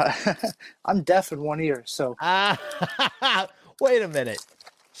 Garbage. I'm deaf in one ear, so. Wait a minute.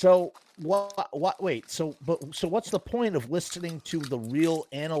 So what? Wait. So what's the point of listening to the real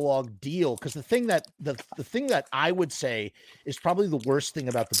analog deal? Because the thing that I would say is probably the worst thing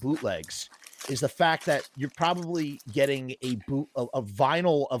about the bootlegs is the fact that you're probably getting a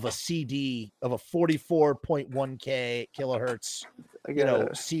vinyl of a CD of a 44.1 kilohertz,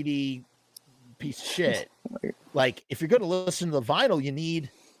 CD piece of shit. Like, if you're going to listen to the vinyl, you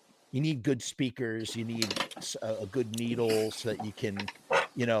need good speakers, you need a good needle so that you can,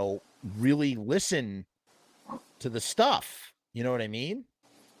 really listen to the stuff. You know what I mean?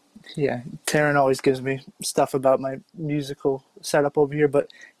 Yeah, Taryn always gives me stuff about my musical setup over here, but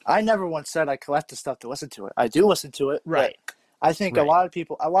I never once said I collect the stuff to listen to it. I do listen to it, right? I think a lot of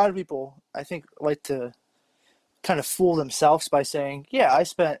people, I think, like to kind of fool themselves by saying, "Yeah, I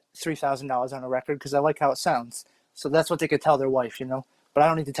spent $3,000 on a record because I like how it sounds." So that's what they could tell their wife, But I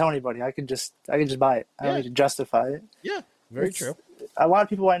don't need to tell anybody. I can just buy it. I don't need to justify it. Yeah, very true. A lot of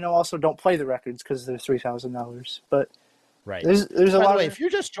people I know also don't play the records because they're $3,000, but. Right. There's a lot. By the way, if you're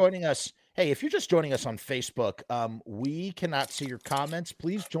just joining us, on Facebook, we cannot see your comments.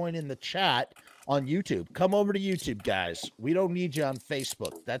 Please join in the chat on YouTube. Come over to YouTube, guys. We don't need you on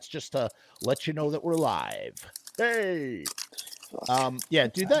Facebook. That's just to let you know that we're live. Hey. Yeah,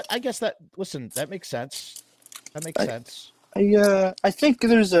 dude. I guess that makes sense. That makes sense. I think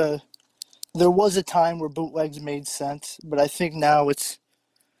there was a time where bootlegs made sense, but I think now it's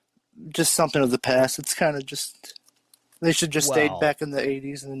just something of the past. It's kind of just. They should just stay back in the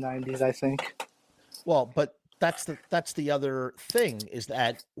 80s and the 90s, I think. Well, but that's the other thing is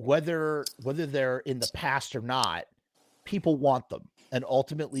that whether they're in the past or not, people want them. And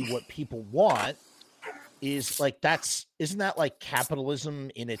ultimately what people want is isn't that like capitalism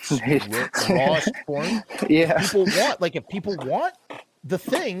in its rawest form? Yeah. If people want the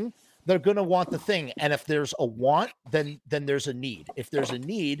thing, they're going to want the thing. And if there's a want, then there's a need. If there's a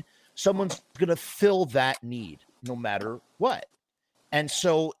need, someone's going to fill that need no matter what. And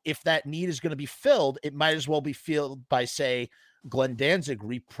so if that need is going to be filled, it might as well be filled by, say, Glenn Danzig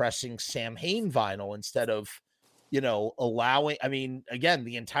repressing Sam Hain vinyl instead of, allowing, again,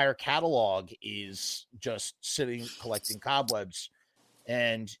 the entire catalog is just sitting collecting cobwebs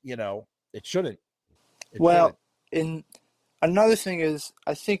and, it shouldn't. And another thing is,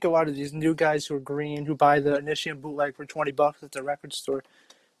 I think a lot of these new guys who are green, who buy the Initium bootleg for $20 at the record store,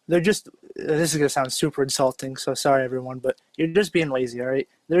 this is going to sound super insulting, so sorry everyone, but you're just being lazy, all right?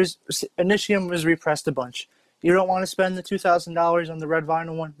 Initium was repressed a bunch. You don't want to spend the $2,000 on the red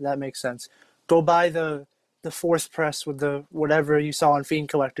vinyl one? That makes sense. Go buy the fourth press with the whatever you saw on Fiend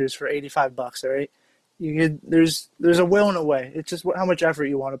Collectors for $85, all right? There's a will and a way. It's just how much effort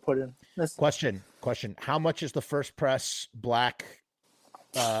you want to put in. Question. How much is the first press black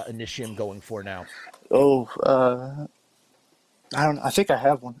Initium going for now? I don't know. I think I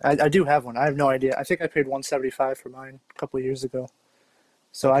have one. I do have one. I have no idea. I think I paid $175 for mine a couple of years ago.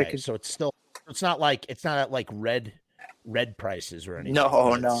 So okay, so it's not at like red prices or anything.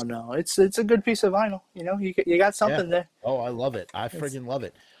 No. It's a good piece of vinyl. You got something there. Oh, I love it. I friggin' love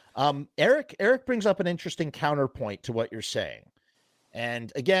it. Eric brings up an interesting counterpoint to what you're saying.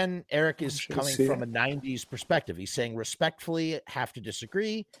 And again, Eric is coming from a 90s perspective. He's saying, respectfully, have to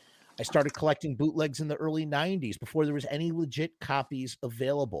disagree. I started collecting bootlegs in the early 90s before there was any legit copies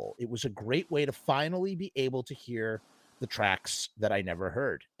available. It was a great way to finally be able to hear the tracks that I never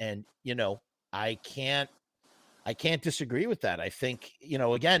heard. And, I can't disagree with that. I think,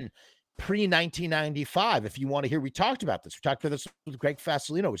 again, pre-1995, if you want to hear, we talked about this with Greg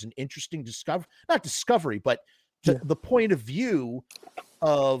Fasolino. It was an interesting discovery, but the point of view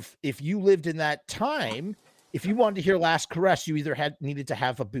of if you lived in that time, if you wanted to hear Last Caress, you either needed to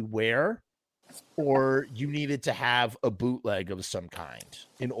have a Beware or you needed to have a bootleg of some kind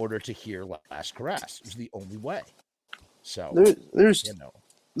in order to hear Last Caress. It was the only way. So There's you know,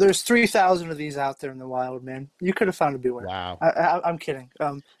 there's 3,000 of these out there in the wild, man. You could have found a beware. wow. I'm kidding.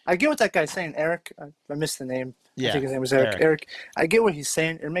 I get what that guy's saying, Eric. I missed the name. I Yeah, think his name was Eric. Eric, I get what he's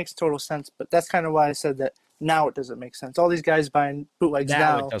saying. It makes total sense, but that's kind of why I said that now it doesn't make sense. All these guys buying bootlegs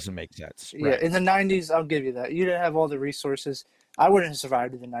now now. it doesn't make sense. Yeah, Right. in the 90s, I'll give you that. You didn't have all the resources. I wouldn't have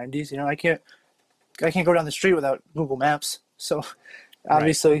survived in the 90s. You know, I can't go down the street without Google Maps. So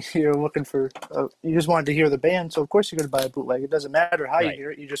obviously you're looking for, you just wanted to hear the band. So of course you're going to buy a bootleg. It doesn't matter how you Right.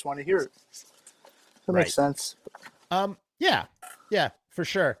 hear it. You just want to hear it. That Right. makes sense. Yeah, for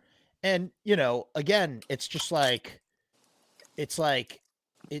sure. And you know, again, it's just like it's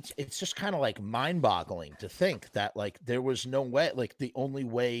just kind of like mind-boggling to think that like there was no way, like the only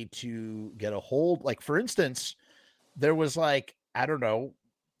way to get a hold, like for instance, there was like, I don't know,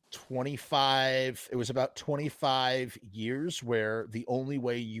 it was about 25 years where the only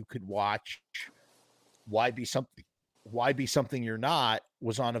way you could watch Why Be Something You're Not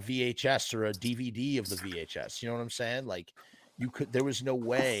was on a VHS or a DVD of the VHS. You know what I'm saying? Like there was no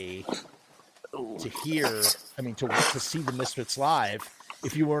way to see the Misfits live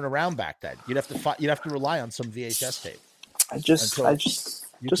if you weren't around back then. You'd have to rely on some VHS tape. I just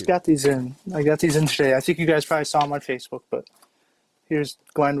got these in. I got these in today. I think you guys probably saw them on Facebook, but here's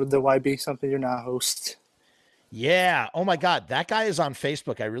Glenn with the YB Something You're Not host. Yeah. Oh my God. That guy is on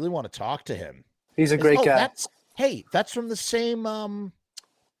Facebook. I really want to talk to him. He's a great guy. That's from the same,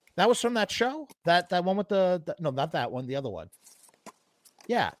 that was from that show, that one with no, not that one, the other one.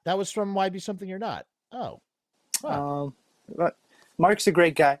 Yeah. That was from Why Be Something You're Not. Oh, huh. But Mark's a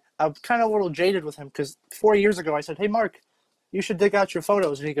great guy. I'm kind of a little jaded with him because 4 years ago I said, "Hey, Mark, you should dig out your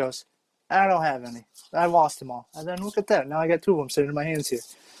photos." And he goes, "I don't have any. I lost them all." And then look at that. Now I got two of them sitting in my hands here.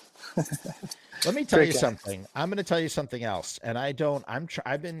 Let me tell you something. I'm going to tell you something else. And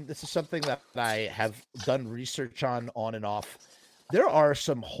this is something that I have done research on and off. There are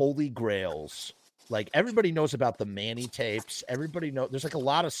some holy grails. Like everybody knows about the Manny tapes. Everybody knows there's like a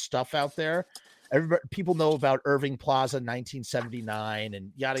lot of stuff out there. People know about Irving Plaza 1979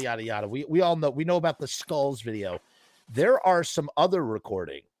 and yada, yada, yada. We all know, we know about the Skulls video. There are some other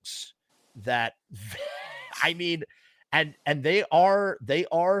recordings that I mean, and they are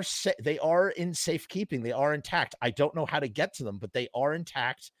in safekeeping. They are intact. I don't know how to get to them, but they are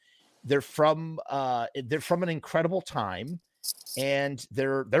intact. They're from an incredible time, and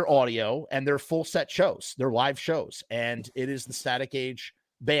they're audio and they're full set shows. They're live shows, and it is the Static Age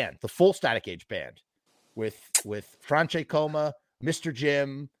band, the full Static Age band, with France Coma, Mr.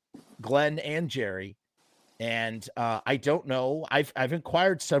 Jim, Glenn, and Jerry. And I don't know. I've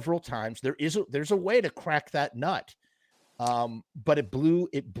inquired several times. There's a way to crack that nut. But it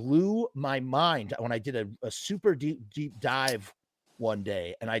blew my mind when I did a super deep dive one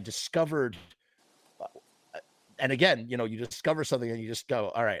day, and I discovered. And again, you know, you discover something and you just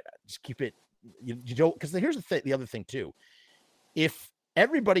go, all right, just keep it. You don't, because here's the other thing too. If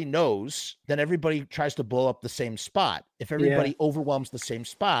everybody knows, then everybody tries to blow up the same spot. If everybody overwhelms the same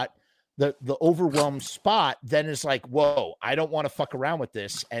spot, the overwhelmed spot then is like, whoa, I don't want to fuck around with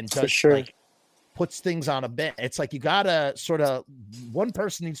this, and does like puts things on a bench. It's like you gotta sort of, one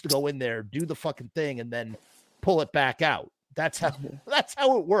person needs to go in there, do the fucking thing, and then pull it back out. That's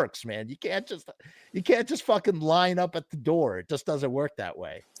how it works, man. You can't just fucking line up at the door. It just doesn't work that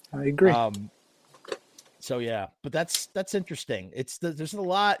way. I agree. So yeah, but that's interesting. There's a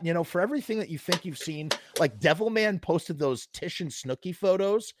lot, you know, for everything that you think you've seen. Like Devilman posted those Tish and Snooki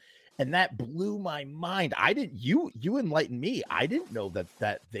photos, and that blew my mind. You enlightened me. I didn't know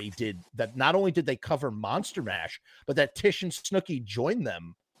that they did that. Not only did they cover Monster Mash, but that Tish and Snooki joined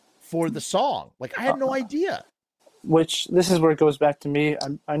them for the song. Like I had no idea. Which, this is where it goes back to me.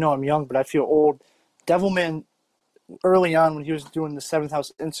 I know I'm young, but I feel old. Devilman, early on when he was doing the Seventh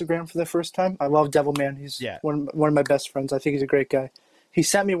House Instagram for the first time, I love Devilman. He's one of my best friends. I think he's a great guy. He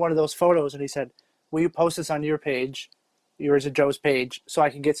sent me one of those photos and he said, "Will you post this on your page, yours and Joe's page, so I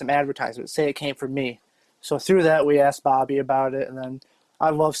can get some advertisements? Say it came from me." So through that, we asked Bobby about it, and then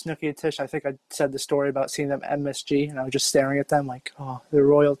I love Snooki and Tish. I think I said the story about seeing them at MSG, and I was just staring at them like, oh, they're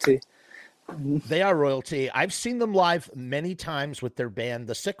royalty. They are royalty. I've seen them live many times with their band,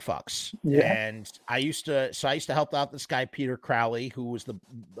 the Sick Fucks. Yeah. And I used to help out this guy, Peter Crowley, who was the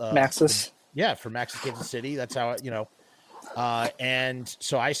Maxis. For Maxis Kansas City. That's how, and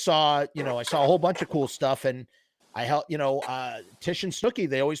so I saw a whole bunch of cool stuff, and I helped, Tish and Snooki,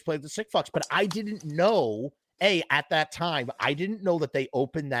 they always played the Sick Fucks, but I didn't know, at that time, I didn't know that they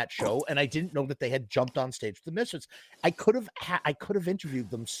opened that show, and I didn't know that they had jumped on stage with the Misfits. I could have interviewed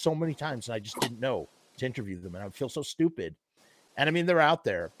them so many times, and I just didn't know to interview them, and I would feel so stupid. And I mean, they're out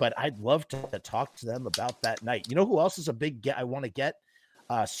there, but I'd love to talk to them about that night. You know who else is a big get I want to get?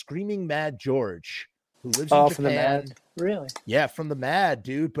 Screaming Mad George, who lives in From the Japan. Mad, really? Yeah, from the Mad,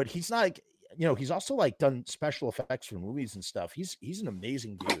 dude. But he's not like, he's also like done special effects for movies and stuff. He's an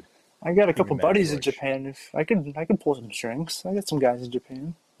amazing dude. I got a couple Mad buddies in George. Japan. If I can pull some strings. I got some guys in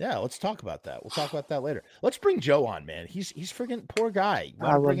Japan. Yeah, let's talk about that. We'll talk about that later. Let's bring Joe on, man. He's freaking poor guy.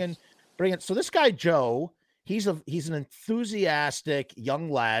 Bring in. So this guy Joe, he's an enthusiastic young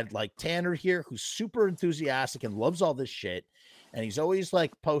lad like Tanner here, who's super enthusiastic and loves all this shit. And he's always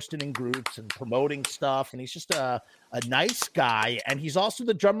like posting in groups and promoting stuff. And he's just a nice guy. And he's also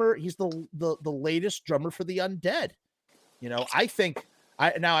the drummer. He's the latest drummer for the Undead.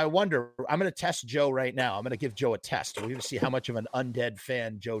 I wonder, I'm going to test Joe right now. I'm going to give Joe a test. We're going to see how much of an Undead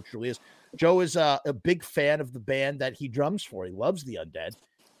fan Joe truly is. Joe is a big fan of the band that he drums for. He loves the Undead.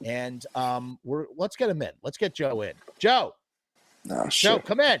 And let's get him in. Let's get Joe in. Joe. Oh, shit. Joe,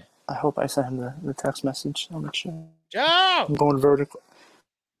 come in. I hope I sent him the text message. I'm not sure. Joe. I'm going vertical.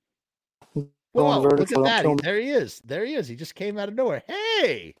 Whoa, look at that. There he is. He just came out of nowhere.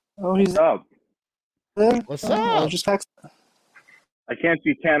 Hey. Oh, he's up. What's up? Just text. I can't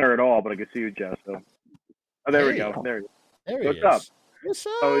see Tanner at all, but I can see you, Jeff. So, there we go. There he is. What's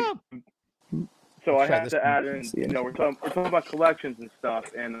up? So I have to add in. We're talking about collections and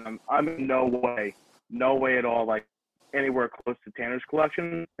stuff, and I'm in no way at all like anywhere close to Tanner's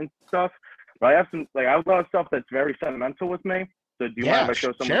collection and stuff. But I have I have a lot of stuff that's very sentimental with me. So do you mind if I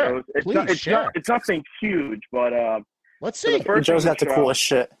show some of those? It's nothing huge, but let's see. Joe's got the coolest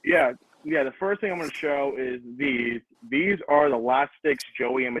shit. Yeah. The first thing I'm going to show is these. These are the last sticks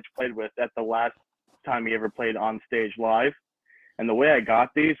Joey Image played with at the last time he ever played on stage live. And the way I got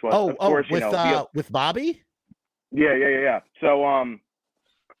these was, of course, with Bobby. Yeah. So,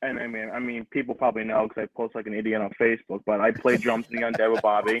 and I mean, people probably know because I post like an idiot on Facebook. But I played drums in the Undead with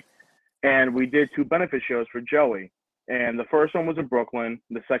Bobby, and we did 2 benefit shows for Joey. And the first one was in Brooklyn.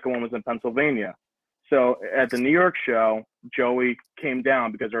 The second one was in Pennsylvania. So at the New York show, Joey came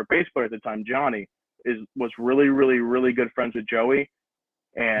down because our bass player at the time, Johnny, was really, really, really good friends with Joey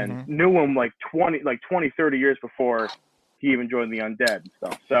and knew him like 20, 30 years before he even joined the Undead and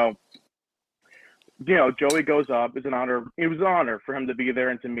stuff. So, Joey goes up. It's an honor. It was an honor for him to be there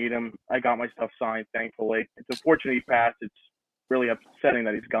and to meet him. I got my stuff signed, thankfully. It's unfortunate he passed. It's really upsetting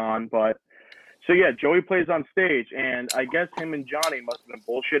that he's gone. But so, yeah, Joey plays on stage, and I guess him and Johnny must have been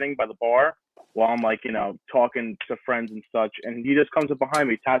bullshitting by the bar while I'm talking to friends and such. And he just comes up behind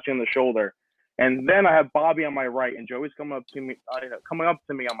me, taps me on the shoulder. And then I have Bobby on my right, and Joey's coming up to me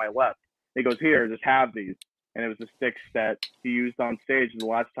on my left. He goes, "Here, just have these." And it was the sticks that he used on stage the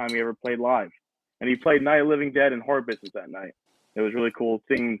last time he ever played live. And he played Night of Living Dead and Horde Business that night. It was really cool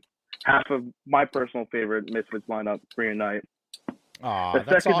seeing half of my personal favorite Misfits lineup reunite. The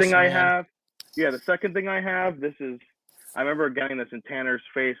second thing I have, I remember getting this in Tanner's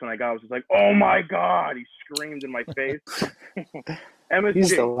face when I got it. I was just like, "Oh my God!" He screamed in my face. MSG.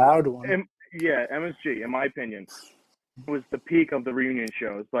 He's the loud one. MSG, in my opinion, was the peak of the reunion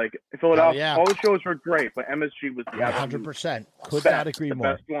shows. Like Philadelphia, all the shows were great, but MSG was the 100%. Could not agree more.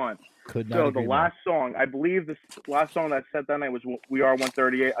 The best one. Could not agree more. Last song, I believe the last song that I said that night was "We Are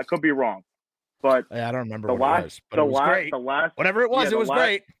 138." I could be wrong, but I don't remember what it was. But it was great. Whatever it was, it was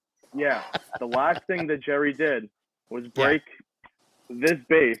great. Yeah, the last thing that Jerry did was break this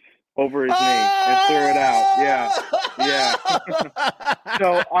bass over his knee and threw it out. Yeah.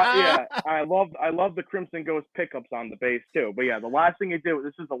 So I love the Crimson Ghost pickups on the bass too. But yeah, the last thing he did,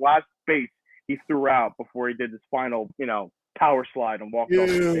 this is the last bass he threw out before he did his final, power slide and walked off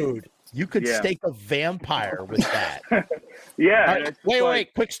the stage. You could stake a vampire with that. Yeah. Right,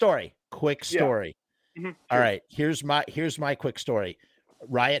 wait. Quick story. Yeah. All right. Here's my quick story.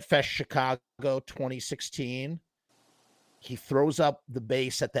 Riot Fest Chicago 2016. He throws up the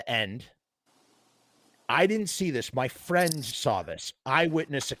bass at the end. I didn't see this. My friends saw this.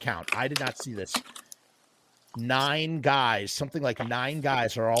 Eyewitness account. I did not see this. 9 guys, something like 9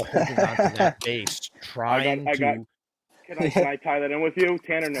 guys are all holding on to that bass, trying to... Can I tie that in with you?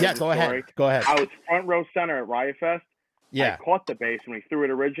 Tanner knows the story. Go ahead. I was front row center at Riot Fest. Yeah. I caught the bass when he threw it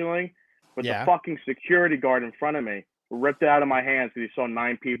originally, but the fucking security guard in front of me ripped it out of my hands because he saw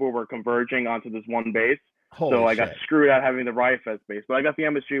 9 people were converging onto this one bass. So I got screwed out having the Riot Fest bass, but I got the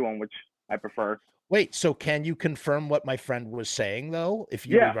MSG one, which I prefer. Wait, so can you confirm what my friend was saying though? If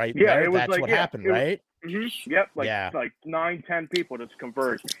you were right there, that's what happened, right? Yep, like 9-10 people just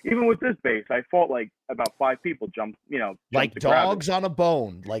converged. Even with this bass, I fought like about 5 people jump like dogs on a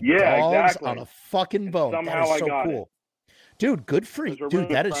bone, dogs on a fucking bone. Somehow that is so I got cool. Dude, good for you. We're Dude,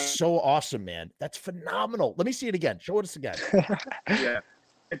 really that is friends. so awesome, man. That's phenomenal. Let me see it again. Show us again. Yeah,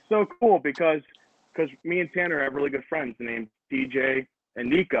 it's so cool because me and Tanner have really good friends named DJ and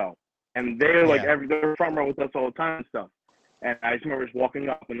Nico, and they're like Yeah. they're front row with us all the time and stuff. And I just remember just walking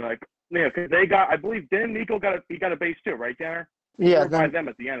up and like, yeah, because they got, I believe, then Nico got a bass too, right, Tanner? Yeah, Or by then them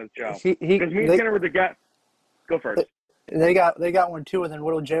at the end of the show. he Because me and Tanner were the guy. Go first. they got one too, and then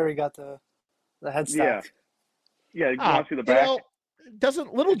little Jerry got the headstock. Yeah, you Ah, want to see the back?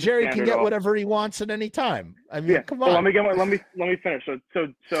 Doesn't little Jerry can Standard get off. whatever he wants at any time. I mean, Yeah. come So on. let me finish.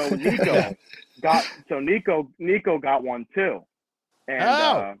 So Nico Nico got one too, and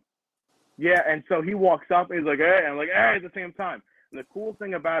Oh. yeah, and so he walks up and he's like, hey, and I'm like, hey, at the same time. And the cool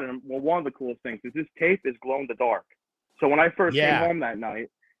thing about it, well, one of the coolest things is this tape is glow in the dark. So when I first Yeah. came home that night,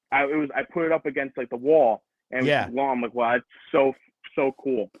 I put it up against like the wall and Yeah. it was glow. I'm like, wow, it's so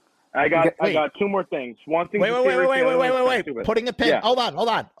cool. I got two more things. One thing. Wait. Stupid. Putting a pin. Yeah. Hold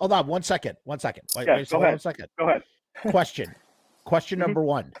on. 1 second. Wait, Yeah, go ahead. 1 second. Go ahead. Question Mhm. number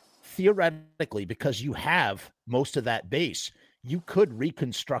one. Theoretically, because you have most of that bass, you could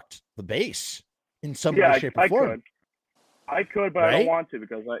reconstruct the bass in some way, shape, or form. I could, but I don't want to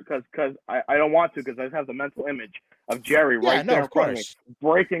because I don't want to because I have the mental image of Jerry right there in front of me,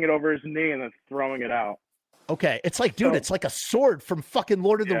 breaking it over his knee and then throwing it out. Okay, it's like, dude, it's like a sword from fucking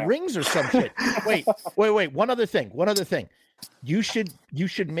Lord of the Rings or some shit. Wait. One other thing. You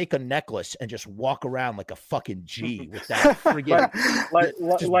should make a necklace and just walk around like a fucking G with that friggin'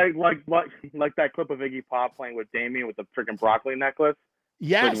 like that clip of Iggy Pop playing with Damien with the freaking broccoli necklace.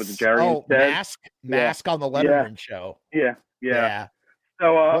 Yes. With Jerry instead. Mask on the Letterman show. Yeah.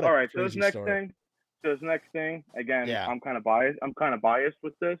 So all right. So this next thing. Again, I'm kind of biased. I'm kind of biased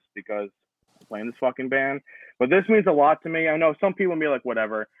with this because I'm playing this fucking band. But this means a lot to me. I know some people may be like,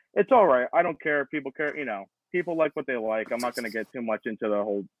 whatever. It's all right. I don't care. People care. You know, people like what they like. I'm not going to get too much into the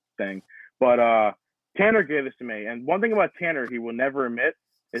whole thing. But Tanner gave this to me. And one thing about Tanner he will never admit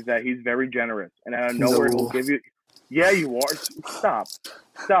is that he's very generous. And out of nowhere, he'll give you. Yeah, you are. Stop.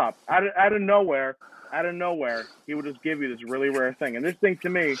 Out of nowhere, he would just give you this really rare thing. And this thing to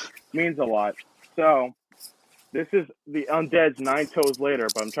me means a lot. So this is the Undead's 9 Toes Later,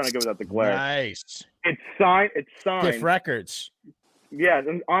 but I'm trying to give it out the glare. Nice. It's signed. Stiff Records. Yeah,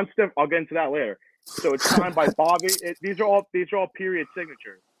 and on Stiff, I'll get into that later. So it's signed by Bobby. These are all period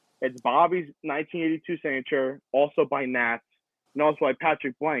signatures. It's Bobby's 1982 signature, also by Nats, and also by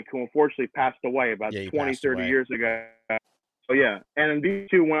Patrick Blank, who unfortunately passed away about 30 years ago. So yeah, and these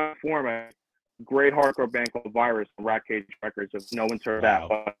two went on to form a great hardcore band called Virus on Rat Cage Records. If no one's heard that,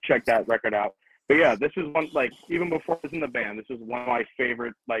 but check that record out. But yeah, this is one, like, even before I was in the band, this is one of my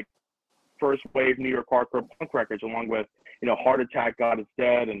favorite, like, first wave New York hardcore punk records, along with, you know, Heart Attack, God Is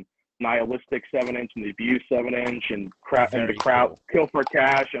Dead, and Nihilistic 7-inch, and the Abuse 7-inch, and the Crowd, Kill for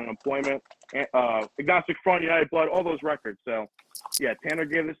Cash, and Employment, and, Agnostic Front, United Blood, all those records. So yeah, Tanner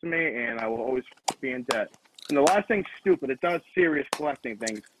gave this to me, and I will always be in debt. And the last thing's stupid. It's not a serious collecting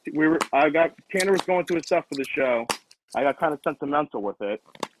thing. Tanner was going through his stuff for the show. I got kind of sentimental with it.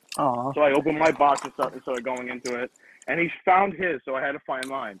 Aww. So I opened my box and started going into it. And he found his, so I had to find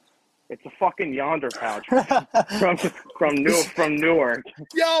mine. It's a fucking Yonder pouch from Newark.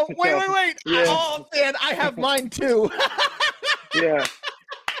 Yo, wait. Yeah. Oh man, I have mine too. Yeah.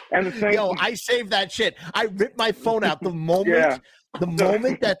 And the thing, yo, I saved that shit. I ripped my phone out the moment. The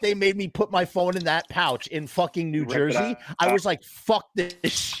moment that they made me put my phone in that pouch in fucking New Jersey, I was like, fuck this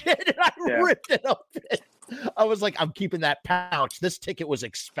shit. And I ripped it open. I was like, I'm keeping that pouch. This ticket was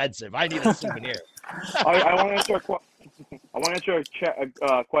expensive. I need a souvenir. I want to answer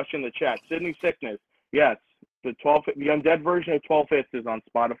a question in the chat. Sydney Sickness. Yes. The Undead version of 12 Hits is on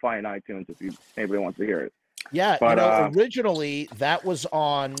Spotify and iTunes if anybody wants to hear it. Yeah, but, originally that was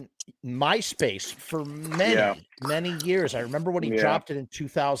on MySpace for many years. I remember when he dropped it in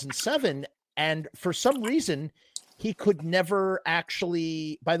 2007, and for some reason he could never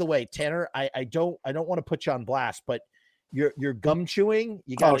actually. By the way, Tanner, I don't want to put you on blast, but your gum chewing,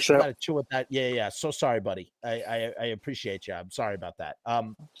 you got to chew with that. Yeah. So sorry, buddy. I appreciate you. I'm sorry about that.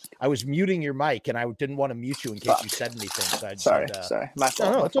 I was muting your mic, and I didn't want to mute you in case you said anything. So I sorry. My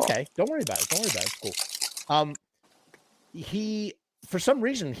fault. No, it's okay. Don't worry about it. It's cool. He, for some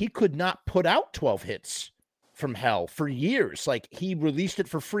reason, he could not put out 12 Hits from Hell for years. Like, he released it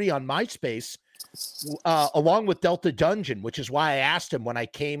for free on MySpace, along with Delta Dungeon, which is why I asked him when I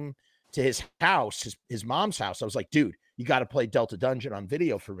came to his house, his mom's house. I was like, dude, you got to play Delta Dungeon on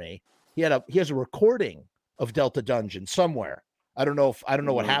video for me. He has a recording of Delta Dungeon somewhere. I don't know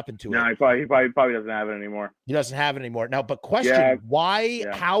what happened to it. No, he probably doesn't have it anymore. He doesn't have it anymore. Now, but question, why,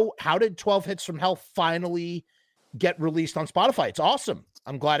 how did 12 Hits from Hell finally get released on Spotify. It's awesome.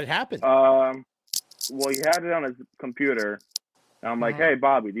 I'm glad it happened. Well, he had it on his computer. And I'm like, Mm-hmm. hey,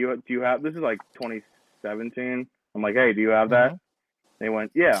 Bobby, do you have, this is like 2017. I'm like, hey, do you have that? Mhm. They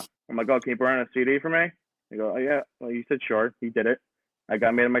went, yeah. I'm like, oh, can you burn a CD for me? They go, oh, yeah. Well, he said, sure. He did it. I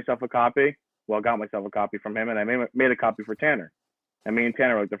made myself a copy. Well, I got myself a copy from him, and I made a copy for Tanner. And me and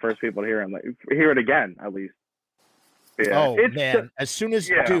Tanner were like the first people to hear him, like hear it again at least. Yeah. Oh man! As soon as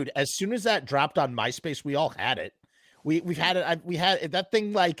that dropped on MySpace, we all had it. We've had it. We had that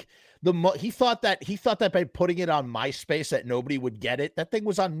thing like he thought that by putting it on MySpace that nobody would get it. That thing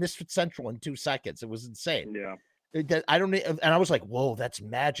was on Misfit Central in 2 seconds. It was insane. Yeah. I don't, and I was like, "Whoa, that's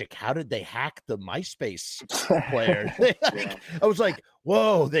magic! How did they hack the MySpace player?" Yeah. I was like,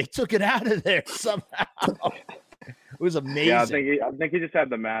 "Whoa, they took it out of there somehow." It was amazing. Yeah, I think he just had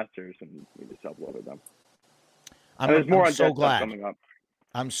the masters and he just uploaded them. I'm so glad. Coming up.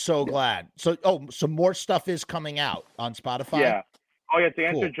 I'm so glad. So, some more stuff is coming out on Spotify. Yeah. Oh yeah, to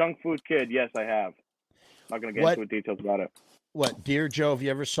answer Cool. Junk Food Kid, yes, I have. I'm not gonna get into details about it. What, Dear Joe, have you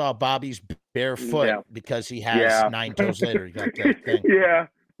ever saw Bobby's bare foot because he has Yeah. 9 toes later? You got that thing.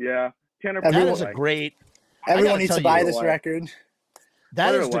 Yeah. Tanner, That is a great. Everyone needs to buy you, this record.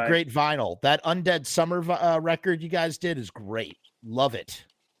 That Put it is the away. great vinyl. That Undead Summer record you guys did is great. Love it.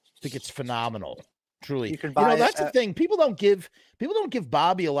 I think it's phenomenal. Truly, You can buy that's it the thing. People don't give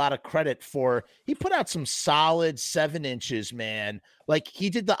Bobby a lot of credit for. He put out some solid 7 inches, man. Like he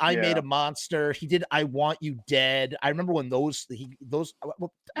did the I Made a Monster. He did I Want You Dead. I remember when those.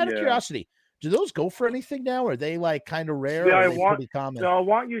 Out of curiosity, do those go for anything now? Are they like kind of rare? Yeah, or I are they want. pretty common? So I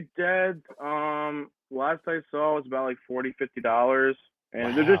Want You Dead. Last I saw was about like $40-$50,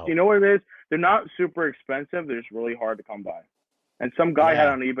 and they're just, Wow. you know what it is? They're not super expensive. They're just really hard to come by. And some guy had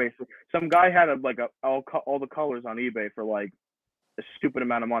on eBay. Some guy had all the colors on eBay for like a stupid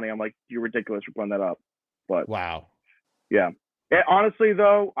amount of money. I'm like, you're ridiculous for putting that up. But Wow. yeah. Honestly,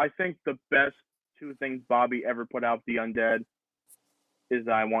 though, I think the best 2 things Bobby ever put out, The Undead, is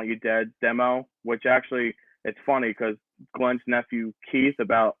the I Want You Dead demo, which actually, it's funny because Glenn's nephew, Keith,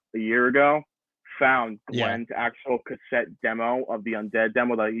 about a year ago, found Glenn's actual cassette demo of The Undead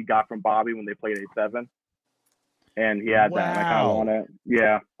demo that he got from Bobby when they played A7. And he had that. And I kind of want it.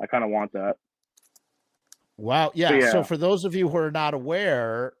 Yeah, I kind of want that. Wow. Yeah. So for those of you who are not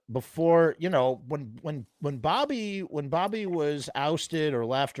aware, before, when Bobby was ousted or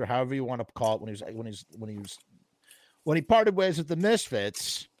left or however you want to call it, when he parted ways with the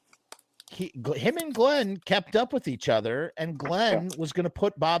Misfits, him and Glenn kept up with each other, and Glenn was going to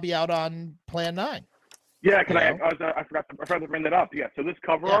put Bobby out on Plan 9. Yeah, I forgot to bring that up. Yeah, so this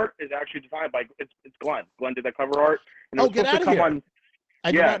cover art is actually designed by it's Glenn. Glenn did that cover art. And get out of here!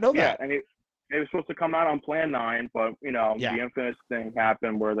 I did not know that. And it was supposed to come out on Plan 9, but the infamous thing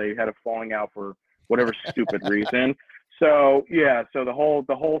happened where they had a falling out for whatever stupid reason. So the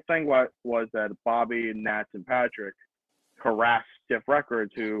whole thing was that Bobby and Nats and Patrick harassed Stiff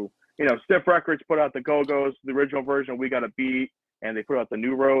Records, who Stiff Records put out the Go-Go's, the original version, We Got a Beat, and they put out the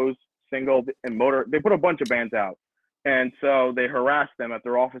New Rose single and Motor. They put a bunch of bands out, and so they harassed them at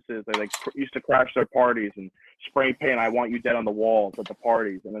their offices. They used to crash their parties and spray paint "I Want You Dead" on the walls at the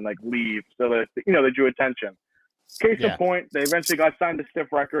parties, and then leave so that they drew attention. Case in point, they eventually got signed to Stiff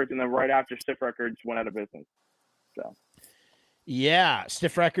Records, and then right after Stiff Records went out of business. So. Yeah,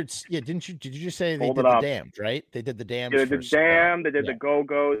 Stiff Records. Yeah, did you just say they did the Damned, right? They did the Damned. Yeah, they did the Damned. They did the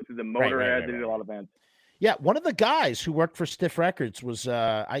Go-Go's, the Motorhead. They did a lot of bands. Yeah, one of the guys who worked for Stiff Records was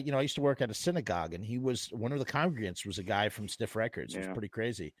I used to work at a synagogue, and he was one of the congregants was a guy from Stiff Records. It was pretty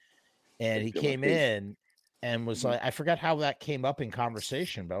crazy. And he came in and was like, I forgot how that came up in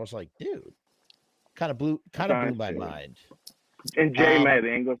conversation, but I was like, dude, kind of blew my mind. And Jay May,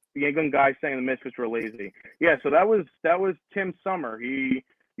 the England guy, saying the Misfits were lazy. Yeah, so that was Tim Summer. He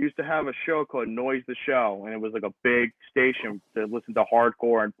used to have a show called Noise the Show, and it was like a big station to listen to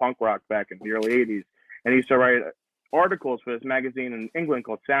hardcore and punk rock back in the early 80s. And he used to write articles for this magazine in England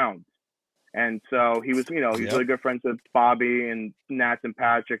called Sounds. And so he was, he's really good friends with Bobby and Nats and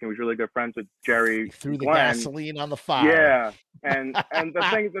Patrick, and he was really good friends with Jerry. He threw the Glenn. gasoline on the fire. Yeah, and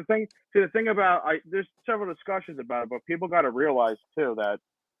the thing about there's several discussions about it, but people got to realize too that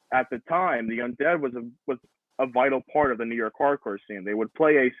at the time the Undead was a vital part of the New York hardcore scene. They would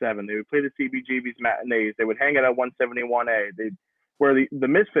play A7, they would play the CBGB's matinees, they would hang out at 171A. Where the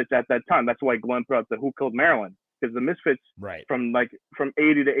Misfits at that time, that's why Glenn put out the Who Killed Marilyn, because the Misfits from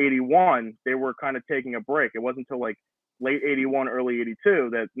 80 to 81, they were kind of taking a break. It wasn't until late 81, early 82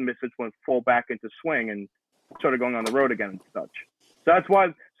 that the Misfits went full back into swing and started going on the road again and such. So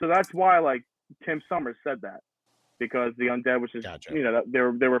that's why Tim Summers said that, because the Undead was just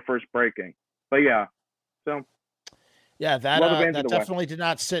they were first breaking. But yeah, so Yeah, that Love the bands that of the West. definitely did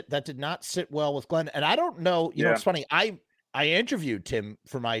not sit. That did not sit well with Glenn. And I don't know. You know, Yeah. it's funny. I interviewed Tim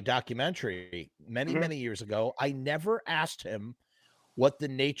for my documentary many Mhm. many years ago. I never asked him what the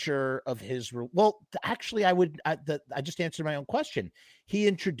nature of his well. Actually, I just answered my own question. He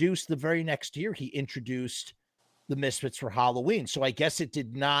introduced the very next year. He introduced the Misfits for Halloween. So I guess it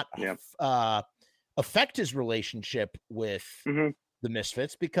did not Yeah. affect his relationship with Mhm. the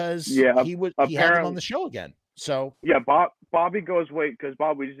Misfits because Yeah, he had them on apparently- the show again. So Yeah, Bobby goes wait because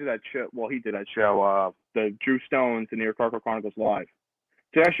Bobby did that show. Well, he did that show. The Drew Stones and New York Hardcore Chronicles live.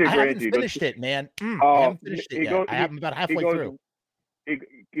 It's actually I a great haven't interview. finished it, man. I Oh, haven't finished it he yet. goes- I am about halfway goes, through.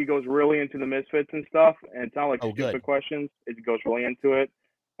 He goes really into the Misfits and stuff, and it's not like Oh, stupid good. questions. It goes really into it.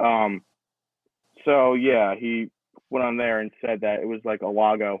 So yeah, he went on there and said that it was like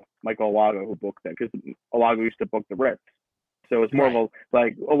Michael Alago, who booked that because Alago used to book the Ritz. So it's more of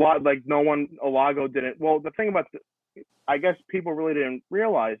Alago didn't. Well, the thing about I guess people really didn't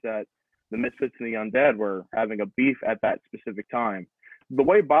realize that the Misfits and the Undead were having a beef at that specific time. The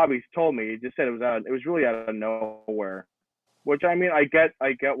way Bobby's told me, he just said it was really out of nowhere. Which I mean, I get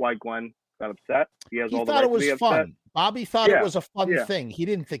why Glenn got upset. He has all the thought right it was to be fun. upset. Bobby thought it Yeah, was a fun yeah. thing. He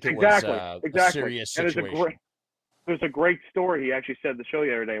didn't think it Exactly, was a exactly. serious And situation. there's a great story he actually said at the show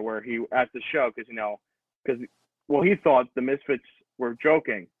the other day where he at the show because he thought the Misfits were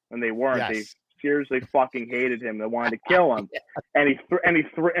joking and they weren't. Yes. They seriously fucking hated him. They wanted to kill him, and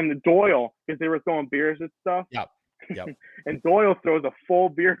the Doyle because they were throwing beers and stuff. Yep. And Doyle throws a full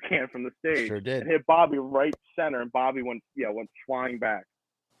beer can from the stage. Sure did. And hit Bobby right center, and Bobby went flying back.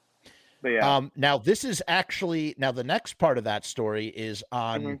 But yeah. Now this is actually the next part of that story is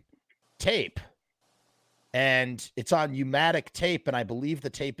on tape, and it's on Umatic tape, and I believe the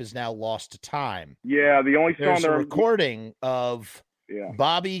tape is now lost to time. Yeah, the only There's song a there recording of Yeah.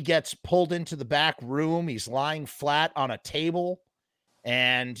 Bobby gets pulled into the back room. He's lying flat on a table,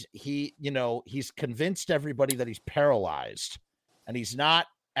 and he's convinced everybody that he's paralyzed, and he's not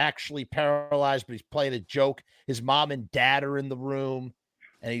actually paralyzed, but he's playing a joke. His mom and dad are in the room,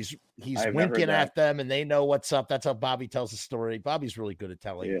 and he's I've never winking heard at them, and they know what's up. That's how Bobby tells the story. Bobby's really good at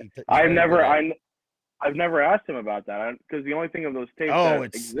telling. Yeah. He's I've very never good at it. I've never asked him about that because the only thing of those tapes Oh, that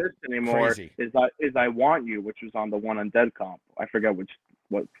it's exist anymore crazy. is I Want You, which was on the one Undead comp. I forget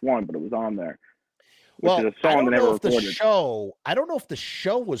what one, but it was on there. Which Well, is a song I don't they never know if recorded. I don't know if the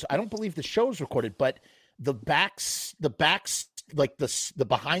show was. I don't believe the show was recorded, but the backs, like the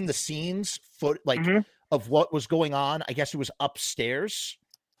behind the scenes of what was going on. I guess it was upstairs.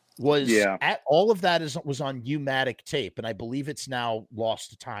 All of that was on Umatic tape, and I believe it's now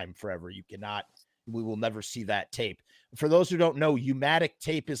lost to time forever. We will never see that tape. For those who don't know, Umatic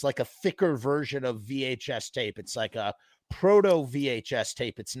tape is like a thicker version of VHS tape. It's like a proto VHS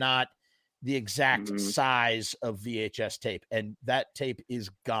tape. It's not the exact size of VHS tape, and that tape is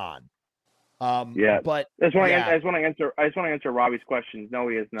gone. But I just want to answer Robbie's question. No,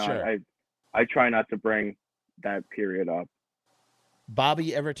 he is not. Sure. I try not to bring that period up.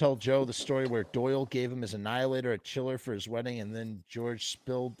 Bobby ever tell Joe the story where Doyle gave him his Annihilator, a chiller for his wedding, and then George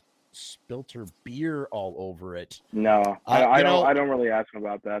spilled her beer all over it? No, I don't really ask him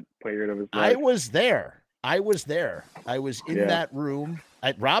about that period of his life. I was there. I was in that room.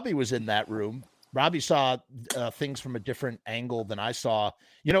 Robbie was in that room. Robbie saw things from a different angle than I saw.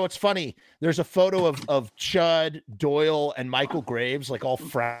 It's funny. There's a photo of Chud, Doyle, and Michael Graves, like all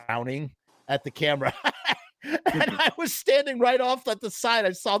frowning at the camera. And I was standing right off at the side.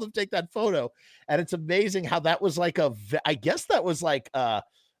 I saw them take that photo. And it's amazing how that was like I guess that was like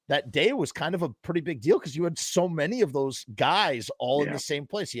that day was kind of a pretty big deal because you had so many of those guys all in the same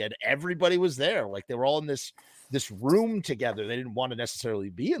place. Everybody was there. Like they were all in this room together. They didn't want to necessarily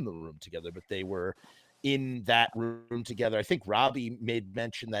be in the room together, but they were in that room together. I think Robbie made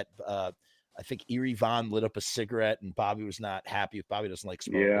mention that I think Erie Vaughn lit up a cigarette and Bobby was not happy if Bobby doesn't like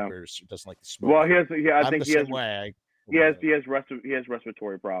smokers, doesn't like the smoke. Well, I I'm think the he same has way. he has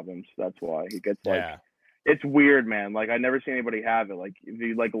respiratory problems. That's why he gets it's weird, man. Like I never see anybody have it. Like if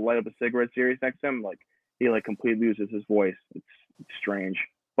you like light up a cigarette series next to him, like he like completely loses his voice. It's strange.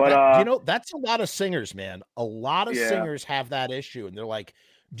 But that's a lot of singers, man. A lot of singers have that issue, and they're like,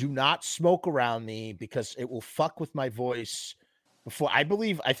 "Do not smoke around me because it will fuck with my voice." I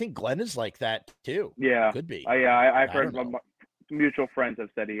think Glenn is like that too. Yeah, could be. I've heard my mutual friends have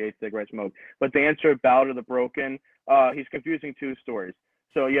said he hates cigarette smoke. But to answer Bow to the Broken, he's confusing two stories.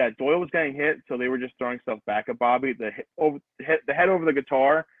 So yeah, Doyle was getting hit, so they were just throwing stuff back at Bobby. The head over the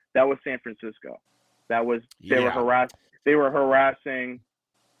guitar, that was San Francisco. They were harassing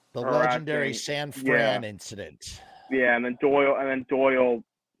the legendary San Fran incident. Yeah, and then Doyle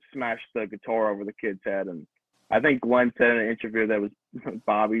smashed the guitar over the kid's head, and I think Glenn said in an interview that was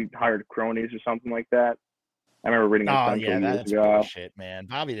Bobby hired cronies or something like that. I remember reading on Oh Central yeah, years that's ago. bullshit, man.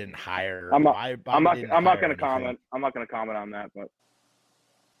 Bobby didn't hire. I'm not. Bobby I'm not. didn't I'm not hire going to anything. comment. I'm not going to comment on that. But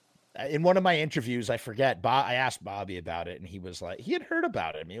In one of my interviews, I forget. I asked Bobby about it, and he was like, he had heard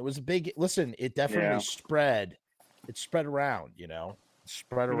about it. I mean, it was a big. Listen, it definitely Yeah. spread. It spread around. You know,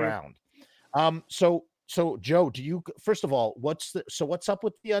 spread Mhm. around. So Joe, do you first of all, what's up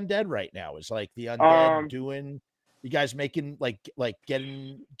with the Undead right now? Is like the Undead doing? You guys making like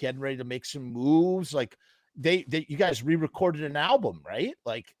getting ready to make some moves? Like they you guys re-recorded an album, right?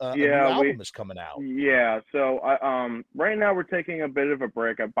 Like a new Yeah, album is coming out. yeah. So right now we're taking a bit of a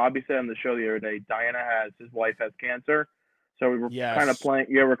break. Bobby said on the show the other day, his wife has cancer, so we were kind of Yes. playing.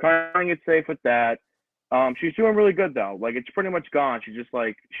 Yeah, we're playing it safe with that. She's doing really good though. Like it's pretty much gone. She's just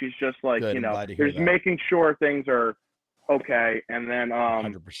like Good, I'm glad to hear there's that. making sure things are okay. And then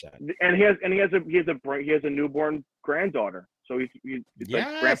 100%. and he has a newborn granddaughter. So it's Yes,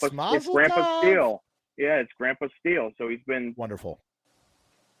 like Grandpa Mazel tov. Steele. Yeah, it's Grandpa Steele. So Wonderful.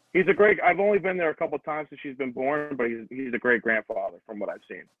 he's a great. I've only been there a couple of times since she's been born, but he's a great grandfather from what I've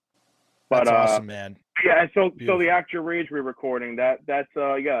seen. But That's awesome, man. yeah, and so Beautiful. the Act Your Rage re-recording that's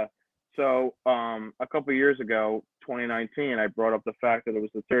yeah. So a couple of years ago, 2019, I brought up the fact that it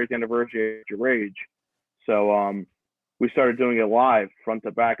was the 30th anniversary of Act Your Rage. So we started doing it live, front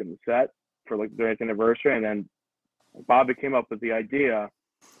to back in the set for like the 30th anniversary, and then Bobby came up with the idea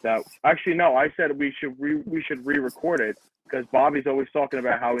that actually no, I said we should re-record it because Bobby's always talking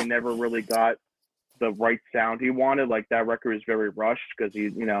about how he never really got the right sound he wanted. Like that record is very rushed because he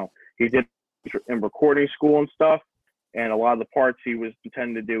did in recording school and stuff, and a lot of the parts he was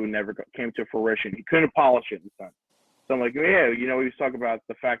intending to do never came to fruition. He couldn't polish it in time. So I'm like, yeah, he was talking about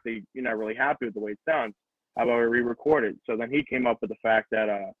the fact that you're not really happy with the way it sounds. How about we re-record it? So then he came up with the fact that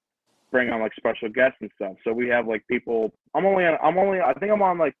bring on like special guests and stuff. So we have like people. I think I'm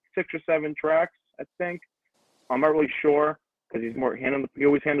on like 6 or 7 tracks. I think I'm not really sure because he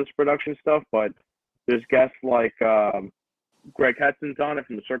always handles production stuff. But there's guests like Greg Hetson's on it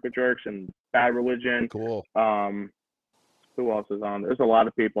from the Circuit Jerks and Bad Religion. Cool. Who else is on? There's a lot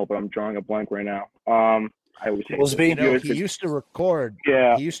of people, but I'm drawing a blank right now. I always say Willsby. He used to record.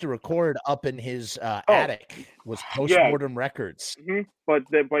 Yeah. He used to record up in his attic. Was Postmortem Records. Mm-hmm. But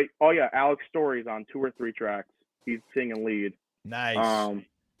oh yeah, Alex Story's on 2 or 3 tracks. He's singing lead. Nice.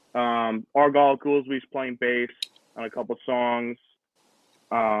 Argyle Goolsby's playing bass on a couple songs.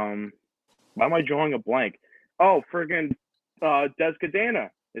 Why am I drawing a blank? Oh, friggin' Des Cadena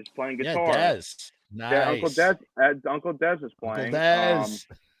is playing guitar. Yeah, Des. Nice. Yeah, Uncle Des is playing. Uncle Des.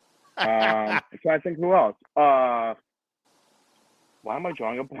 I'm trying to think who else. Why am I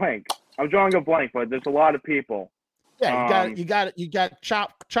drawing a blank? I'm drawing a blank, but there's a lot of people. Yeah, you got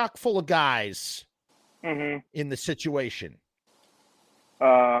chock full of guys Mm-hmm. in the situation.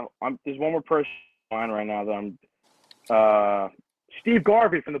 There's one more person on right now that I'm. Steve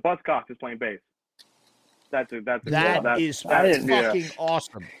Garvey from the Buzzcocks is playing bass. That is fucking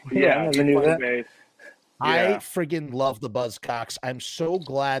awesome. Yeah, I never knew that. Bass. I Yeah. friggin' love the Buzzcocks. I'm so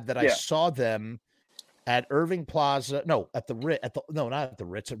glad that I Yeah. saw them at Irving Plaza. No, at the Ritz. Not at the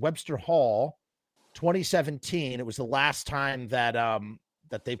Ritz. At Webster Hall, 2017. It was the last time that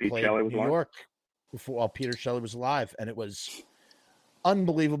that they Pete played Shelley was New alive? York before Peter Shelley was alive, and it was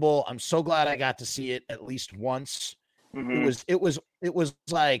unbelievable. I'm so glad I got to see it at least once. Mm-hmm. It was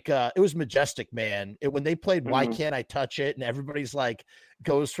like it was majestic, man. When they played Why Mhm. Can't I Touch It, and everybody's like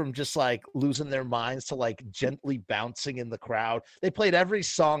goes from just like losing their minds to like gently bouncing in the crowd. They played every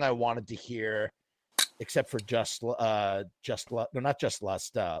song I wanted to hear except for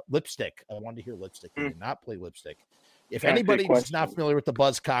Lipstick. I wanted to hear Lipstick. They did not play Lipstick. If Can I ask you a anybody is not question? familiar with the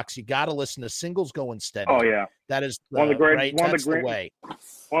Buzzcocks, you got to listen to Singles Going Steady. Oh yeah, That is One of the great- right. one of the That's the great- way.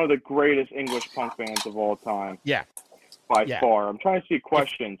 one of the greatest English punk bands of all time. Yeah. By Yeah. far. I'm trying to see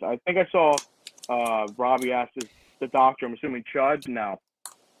questions. I think I saw Robbie asked the doctor. I'm assuming Chud. No,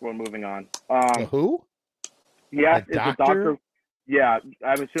 we're moving on. The who? Yes, The is the doctor? doctor? Yeah,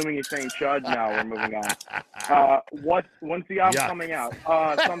 I'm assuming he's saying Chud. No, we're moving on. When's the album Yuck. coming out?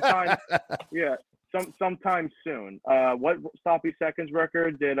 Sometime. Yeah, sometime soon. What Sloppy Seconds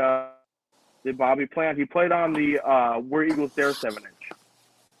record did Bobby play on? He played on the Where Eagles Dare 7-inch.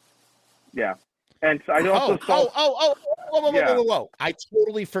 Yeah, and so I also saw. Whoa. I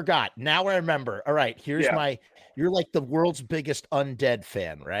totally forgot. Now I remember. All right, here's Yeah. you're like the world's biggest Undead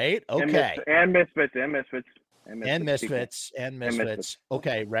fan, right? Okay. And Misfits. And Misfits.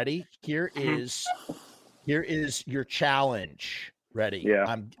 Okay, ready? Here is your challenge. Ready? Yeah.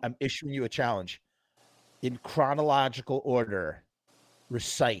 I'm issuing you a challenge. In chronological order,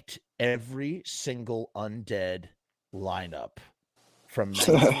 recite every single Undead lineup from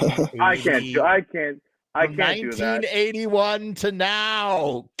I can't do that. 1981 to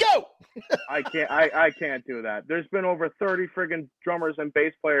now. Go. I can't do that. There's been over 30 friggin' drummers and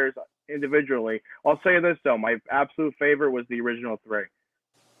bass players individually. I'll say this though, my absolute favorite was the original 3,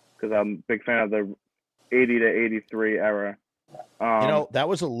 because I'm a big fan of the 80 to 83 era. That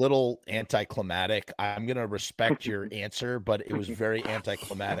was a little anticlimactic. I'm gonna respect your answer, but it was very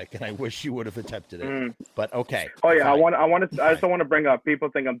anticlimactic, and I wish you would have attempted it. But okay. Oh yeah, fine. I just don't want to bring up. People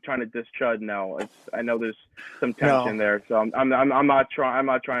think I'm trying to diss Chud. No, I know there's some tension there, so I'm not trying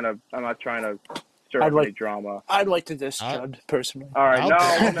to stir up any drama. I'd like to diss Chud personally. All right,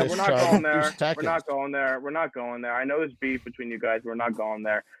 I'll we're not going there. We're not going there. We're not going there. I know there's beef between you guys. We're not going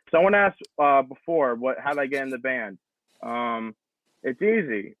there. Someone asked before, how did I get in the band? It's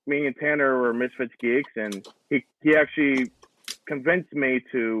easy. Me and Tanner were Misfits geeks, and he actually convinced me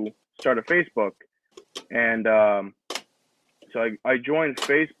to start a Facebook, and so I joined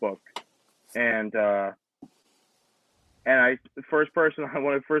Facebook, and the first person,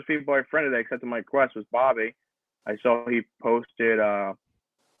 one of the first people I friended that accepted my request was Bobby. I saw he posted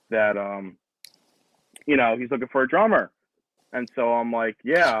that he's looking for a drummer. And so I'm like,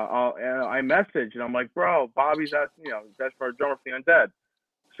 yeah, I messaged and I'm like, bro, Bobby's asking, that's for a drummer for the Undead.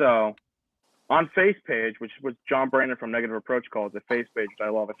 So on Face page, which was John Brandon from Negative Approach calls it, Face page, which I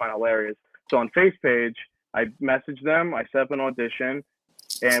love, I find hilarious. So on Face page, I messaged them, I set up an audition.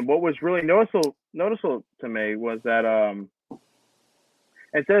 And what was really noticeable to me was that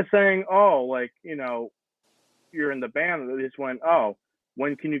instead of saying, you're in the band, they just went, oh,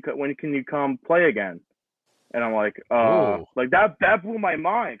 when can you come play again? And I'm like, that blew my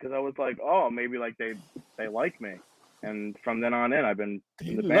mind, because I was like, oh, maybe like they like me. And from then on in, I've been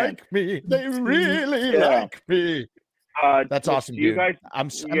in the band. Like me. They really like me. That's awesome, dude. I'm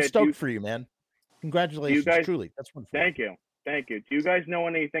stoked for you, man. Congratulations, truly. That's wonderful. Thank you. Do you guys know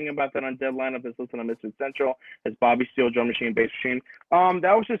anything about that Undead lineup that's listed on Misfits Central as Bobby Steele, drum machine, bass machine?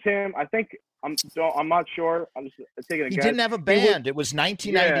 That was just him. I think I'm not sure. I'm just taking a guess. He didn't have a band. It was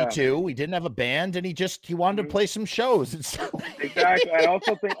 1992. Yeah. He didn't have a band, and he wanted to play some shows and stuff. Exactly. I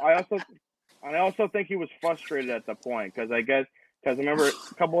also think he was frustrated at the point, because I remember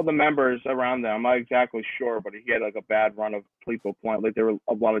a couple of the members around them. I'm not exactly sure, but he had like a bad run of people playing. Like there were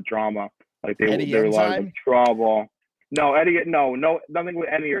a lot of drama. Like they were a lot of trouble. No, Eddie. No, nothing with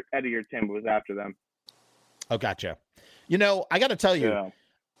Eddie or Tim. It was after them. Oh, gotcha. I got to tell you. Yeah.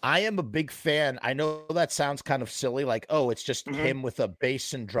 I am a big fan. I know that sounds kind of silly, like, oh, it's just him with a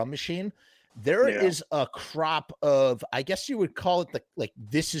bass and drum machine. There is a crop of, I guess you would call it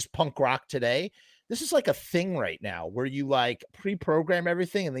this is punk rock today. This is like a thing right now where you like pre-program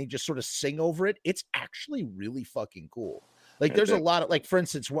everything and then you just sort of sing over it. It's actually really fucking cool. Like there's a lot of, like, for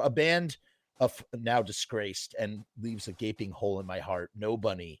instance, a band of now disgraced and leaves a gaping hole in my heart, No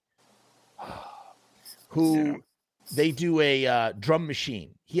Bunny, who they do a drum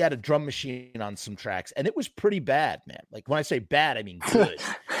machine. He had a drum machine on some tracks, and it was pretty bad, man. Like when I say bad, I mean good.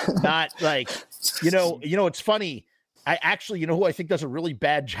 Not like, it's funny. I actually, who I think does a really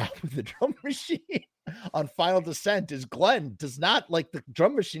bad job with the drum machine on Final Descent is Glenn. Does not like the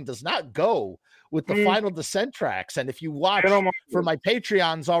drum machine does not go with the Final Descent tracks. And if you watch, for my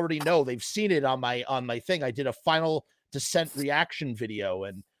Patreons already know, they've seen it on my thing. I did a Final Descent reaction video,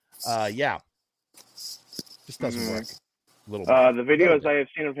 and just doesn't work. A little bit. The videos I have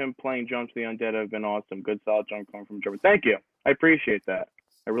seen of him playing drums to the Undead have been awesome. Good solid drum coming from German. Thank you. I appreciate that.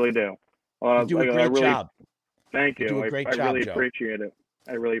 I really do. You do a great job. Thank you. You do a great job, I really Joe. appreciate it.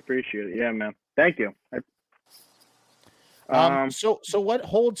 I really appreciate it. Yeah, man. Thank you. So what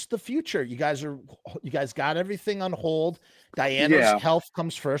holds the future? You guys got everything on hold. Diana's health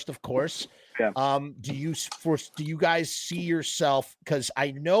comes first, of course. Yeah. Do you guys see yourself? Because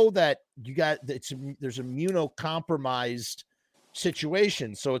I know that there's immunocompromised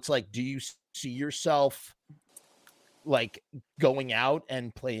situation. So it's like, do you see yourself like going out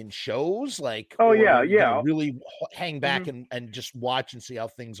and playing shows? Like, really hang back and just watch and see how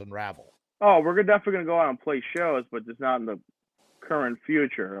things unravel. Oh, we're definitely gonna go out and play shows, but just not in the current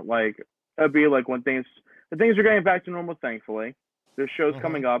future. Like it'd be like when things are getting back to normal, thankfully. There's shows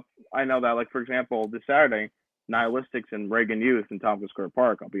coming up. I know that, like, for example, this Saturday, Nihilistics and Reagan Youth in Tompkins Square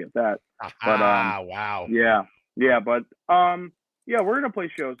Park. I'll be at that. But wow. Yeah, but we're gonna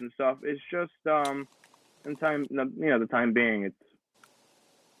play shows and stuff. It's just in time, the time being, it's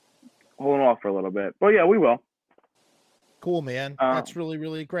holding off for a little bit. But yeah, we will. Cool, man. That's really,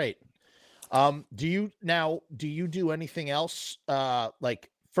 really great. Do you do anything else? Like,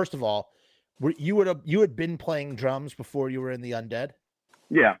 first of all, you had been playing drums before you were in the Undead?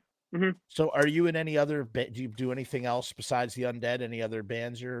 Yeah. So are you in any other, do you do anything else besides the Undead? Any other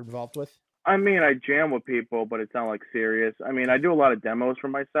bands you're involved with? I mean, I jam with people, but it's not like serious. I mean, I do a lot of demos for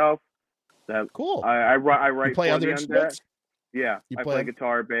myself. That Cool. I write You play for other the Undead. instruments? Yeah, You I play play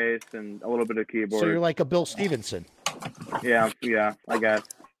guitar, bass, and a little bit of keyboard. So you're like a Bill Stevenson. Yeah, I guess.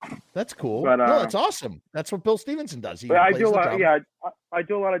 That's cool. But, No, it's awesome. That's what Bill Stevenson does. He But I plays do a the lot. drum. Yeah, I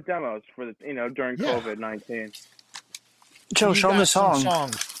do a lot of demos for the during Yeah. COVID-19. Joe, You show him got the some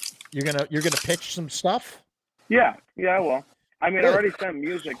song. songs. You're gonna pitch some stuff. Yeah, I will. I mean, I Good. already sent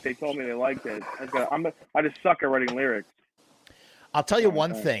music. They told me they liked it. I just suck at writing lyrics. I'll tell you Okay.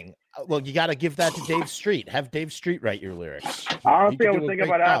 one thing. Well, you got to give that to Dave Street. Have Dave Street write your lyrics. Honestly, He I could was do a thinking great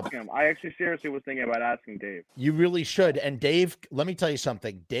about job. asking him. I actually seriously was thinking about asking Dave. You really should. And Dave, let me tell you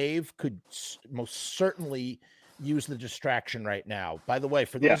something. Dave could most certainly use the distraction right now. By the way,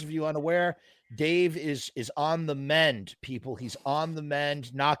 for those of you unaware, Dave is on the mend, people. He's on the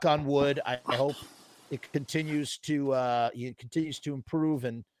mend. Knock on wood. I hope it continues to improve,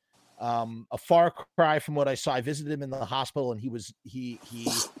 and a far cry from what I saw. I visited him in the hospital, and he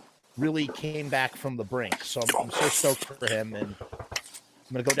really came back from the brink. So I'm so stoked for him, and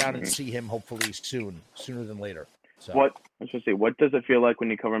I'm gonna go down and see him hopefully sooner than later. So What does it feel like when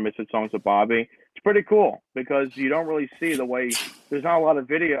you cover Misfit songs with Bobby? It's pretty cool because you don't really see the way. There's not a lot of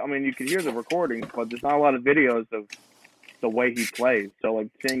video. I mean, you can hear the recordings, but there's not a lot of videos of the way he plays. So like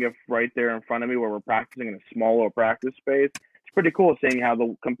seeing it right there in front of me where we're practicing in a smaller practice space, it's pretty cool seeing how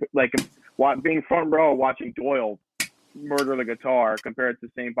being front row watching Doyle murder the guitar compared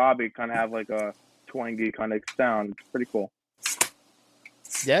to St. Bobby kind of have like a twangy kind of sound. It's pretty cool.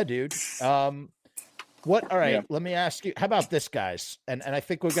 yeah, dude. All right, let me ask you, how about this, guys? And I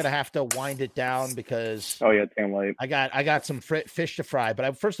think we're gonna have to wind it down because Oh yeah, damn late. I got some fish to fry.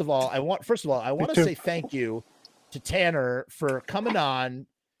 But first of all, I want to say thank you to Tanner for coming on,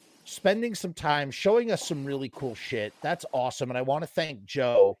 spending some time, showing us some really cool shit. That's awesome. And I want to thank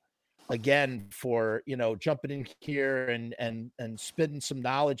Joe again for jumping in here and spitting some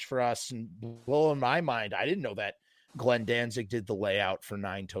knowledge for us and blowing my mind. I didn't know that Glenn Danzig did the layout for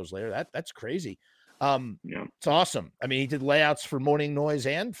Nine Toes Later. That's crazy. It's awesome. I mean, he did layouts for Morning Noise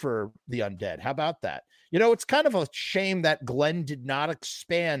and for the Undead. How about that? It's kind of a shame that Glenn did not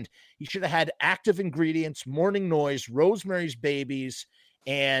expand. He should have had Active Ingredients, Morning Noise, Rosemary's Babies,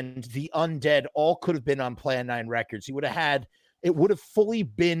 and the Undead all could have been on Plan 9 Records. He would have had, it would have fully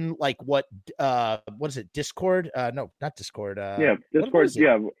been like what is it? Discord? No, not Discord. Discord.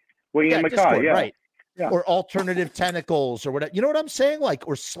 Yeah. William McCall. Discord, Yeah. Right. Yeah. Or Alternative Tentacles or whatever. You know what I'm saying? Like,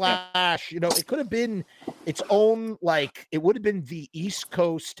 or Slash, it could have been its own, like, it would have been the East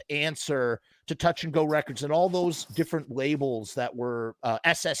Coast answer to Touch and Go Records and all those different labels that were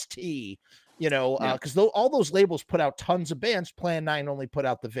SST, because all those labels put out tons of bands. Plan 9 only put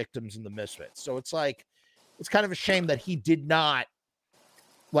out the Victims and the Misfits. So it's like, it's kind of a shame that he did not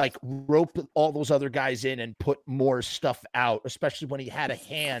like rope all those other guys in and put more stuff out, especially when he had a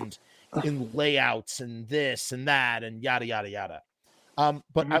hand in layouts and this and that and yada yada yada.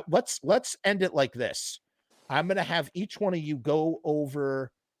 But let's end it like this. I'm gonna have each one of you go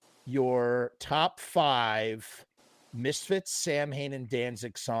over your top 5 Misfits, Samhain, and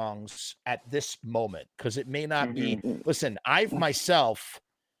Danzig songs at this moment, because it may not be. Listen, I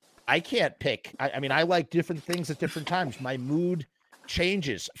can't pick. I mean, I like different things at different times. My mood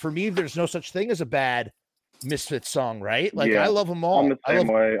changes. For me, there's no such thing as a bad Misfits song, right? Like, I love them all. I'm the same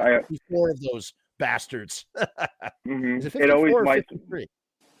way. I have 54 of those bastards. Is it 54 it always or my 53?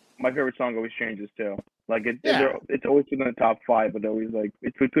 my favorite song always changes too. Like it's always in the top 5, but always like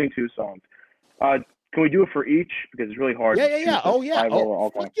it's between 2 songs. Can we do it for each? Because it's really hard. Yeah. Oh yeah.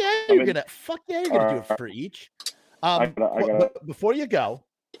 Fuck yeah, you're gonna do it for each. Before you go,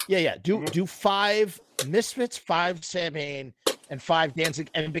 do 5 Misfits, 5 Samhain, and 5 Danzig,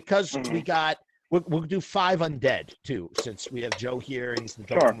 and because we'll do 5 Undead too, since we have Joe here and he's the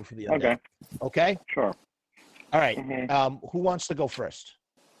drummer for the Undead. Okay. Sure. All right. Who wants to go first?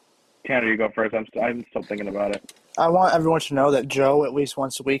 Tanner, you go first. I'm still thinking about it. I want everyone to know that Joe, at least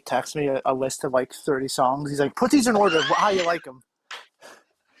once a week, texts me a list of like 30 songs. He's like, put these in order, how you like them.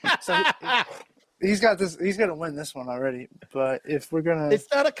 So he's got this. He's gonna win this one already. But if we're gonna, it's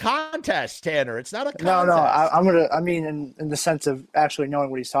not a contest, Tanner. It's not a contest. No. I'm gonna. I mean, in the sense of actually knowing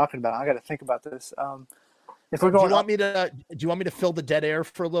what he's talking about, I got to think about this. If we're going, do you want me to fill the dead air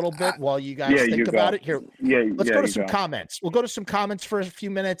for a little bit while you guys think about it? Here, let's go to some comments. We'll go to some comments for a few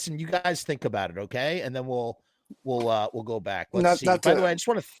minutes, and you guys think about it, okay? And then we'll go back. Let's see. By the way, I just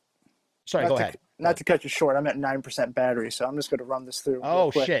want to. Sorry, go ahead. Not to cut you short, I'm at 9% battery, so I'm just going to run this through. Oh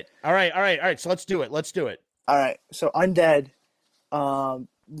shit! All right. So let's do it. All right. So Undead, The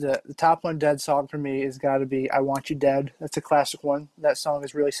top one dead song for me has got to be "I Want You Dead." That's a classic one. That song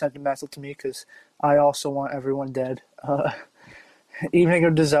is really sentimental to me because I also want everyone dead. "Evening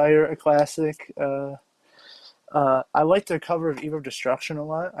of Desire," a classic. I like their cover of "Eve of Destruction" a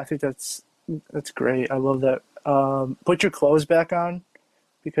lot. I think that's great. I love that. "Put Your Clothes Back On,"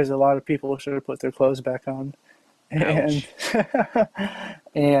 because a lot of people should have put their clothes back on. And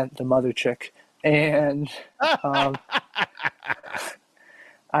and the mother chick. And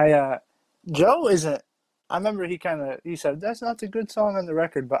Joe isn't. I remember he said that's not the good song on the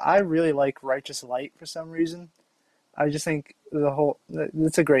record, but I really like "Righteous Light" for some reason. I just think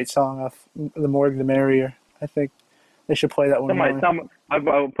it's a great song off "The More the Merrier." I think they should play that one more.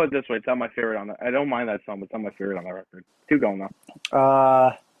 I'll put it this way: it's not my favorite on that. I don't mind that song, but it's not my favorite on the record. Keep going though.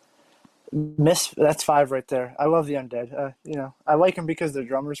 That's 5 right there. I love the Undead. I like him because the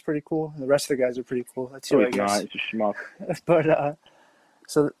drummer's pretty cool, and the rest of the guys are pretty cool. That's who I guess. It's a schmuck. But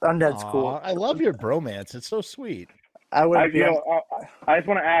so Undead's cool. I love your bromance. It's so sweet. I just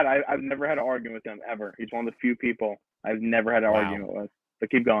want to add, I've never had an argument with him ever. He's one of the few people I've never had an argument with.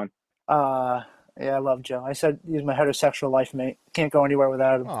 But keep going. Yeah, I love Joe. I said he's my heterosexual life mate. Can't go anywhere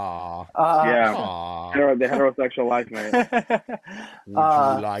without him. The heterosexual life mate. Would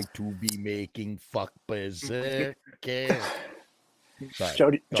you like to be making fuck berserk?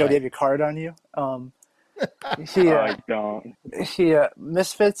 Joe, do you have your card on you? I don't.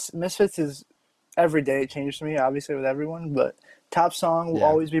 Misfits is every day it changes to me, obviously with everyone, but top song will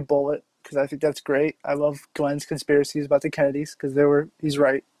always be Bullet because I think that's great. I love Glenn's conspiracies about the Kennedys because he's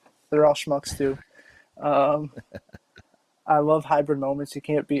right. They're all schmucks too. I love Hybrid Moments. You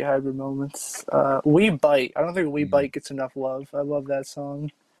can't beat Hybrid Moments. We Bite. I don't think We Bite gets enough love. I love that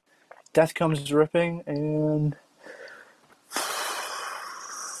song. Death Comes Ripping and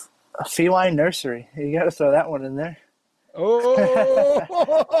A Feline Nursery. You got to throw that one in there. Oh,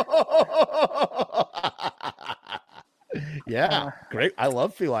 yeah, great. I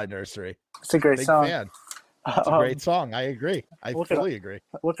love Feline Nursery. It's a great song. Fan. It's a great song. I agree. I fully agree.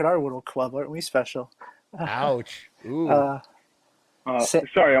 Look at our little club. Aren't we special? Ouch. Ooh.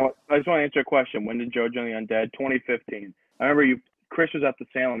 Sorry, I just want to answer a question. When did Joe join the Undead? 2015. I remember Chris was at the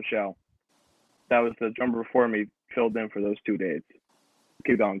Salem show. That was the drummer before me, filled in for those 2 days.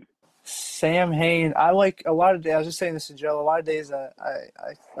 Keep going. Sam Hain. I like a lot of days. I was just saying this to Joe. A lot of days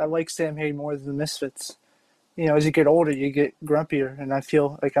I like Sam Hain more than the Misfits. As you get older, you get grumpier, and I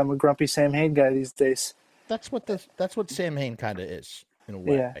feel like I'm a grumpy Sam Hain guy these days. That's what Sam Hain kind of is in a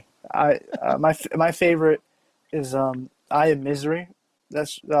way. Yeah, my favorite is "I Am Misery."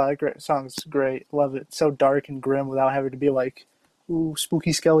 That's great song. It's great. Love it. It's so dark and grim without having to be like, ooh,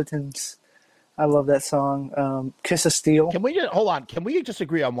 spooky skeletons. I love that song. "Kiss of Steel." Can we hold on? Can we just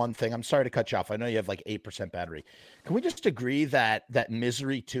agree on one thing? I'm sorry to cut you off. I know you have like 8% battery. Can we just agree that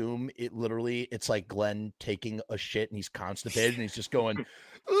Misery Tomb? It's like Glenn taking a shit and he's constipated and he's just going.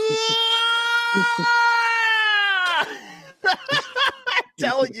 I'm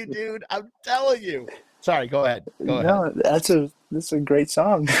telling you, dude. I'm telling you. Sorry, go ahead. No, that's a great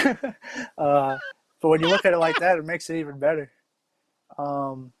song. But when you look at it like that, it makes it even better.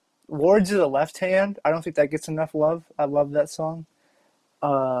 "Wards of the Left Hand." I don't think that gets enough love. I love that song.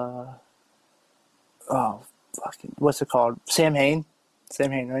 What's it called? Sam Hain.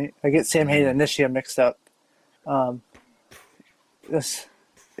 Sam Hain, right? I get Sam Hain and Nishia mixed up. It's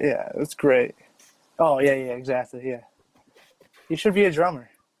great. Oh yeah, exactly. Yeah. You should be a drummer.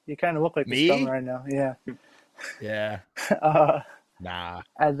 You kind of look like a drummer right now. Yeah. Yeah. Nah.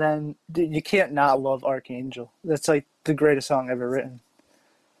 And then you can't not love Archangel. That's like the greatest song ever written.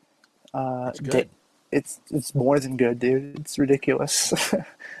 It's good. It's more than good, dude. It's ridiculous.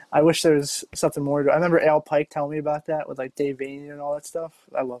 I wish there was something more. I remember Al Pike telling me about that with like Dave Vanian and all that stuff.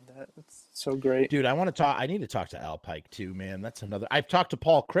 I love that. It's so great. Dude, I need to talk to Al Pike too, man. That's another. I've talked to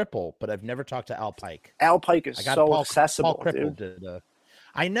Paul Cripple, but I've never talked to Al Pike. Al Pike is so accessible, Paul Cripple dude. Did,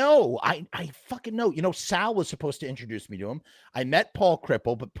 I know. I fucking know. Sal was supposed to introduce me to him. I met Paul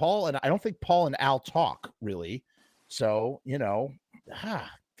Cripple, but I don't think Paul and Al talk really. So, God.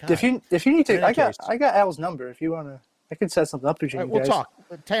 If you need to, I got Al's number. If you want to, I can set something up between you guys. We'll talk,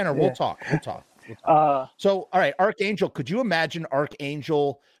 Tanner. We'll talk. So, all right, Archangel. Could you imagine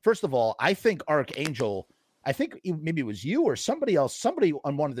Archangel? First of all, I think Archangel. I think maybe it was you or somebody else. Somebody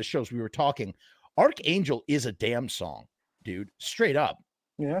on one of the shows we were talking. Archangel is a damn song, dude. Straight up.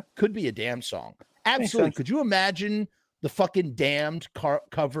 Yeah. Could be a damn song. Absolutely. Could you imagine the fucking Damned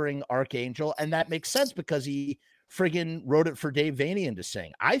covering Archangel? And that makes sense because he friggin' wrote it for Dave Vanian to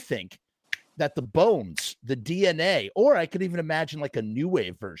sing. I think that the bones, the DNA, or I could even imagine like a new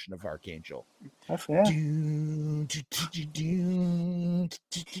wave version of Archangel. Yeah.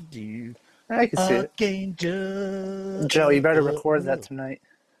 I can see it. Archangel. Joe, you better record that tonight.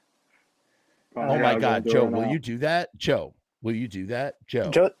 Oh my God, Joe, will you do that? Joe, will you do that?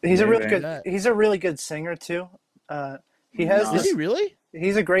 Joe, he's a really good. that? He's a really good singer too. He has. Is he really?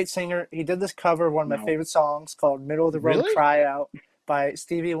 He's a great singer. He did this cover of one of my favorite songs called "Middle of the Road Cry Out" by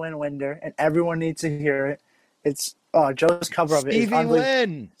Stevie Lynn Winder, and everyone needs to hear it. It's Joe's cover of it. Stevie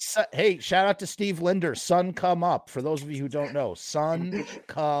Lynn. Hey, shout out to Steve Linder. Sun Come Up. For those of you who don't know, Sun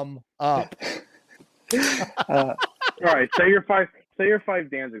Come Up. All right, say your five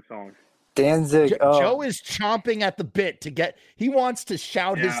Danzig songs. Danzig. Joe is chomping at the bit to get. He wants to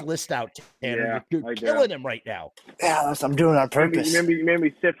shout his list out. Tanner, you're killing him right now. Yeah, I'm doing it on purpose. You made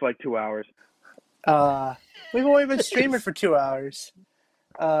me sit for like 2 hours. We've only been streaming for 2 hours.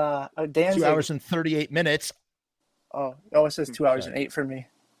 Danzig. 2 hours and 38 minutes. Oh, it says 2 hours and 8 for me.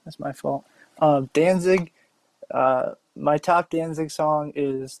 That's my fault. Danzig. My top Danzig song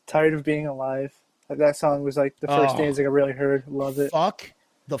is "Tired of Being Alive." That song was like the first Danzig I really heard. Love it.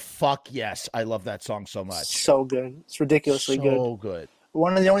 Fuck yes. I love that song so much. So good. It's ridiculously good. So good.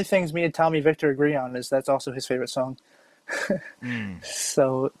 One of the only things me and Tommy Victor agree on is that's also his favorite song.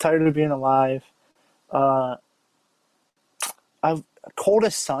 So, "Tired of Being Alive."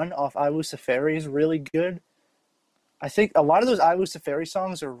 "Coldest Sun" off "I Luciferi" is really good. I think a lot of those I Luciferi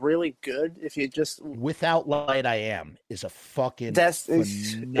songs are really good if you just... "Without Light I Am" is a fucking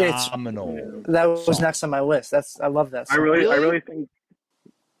phenomenal that was song. next on my list. I love that song. I really think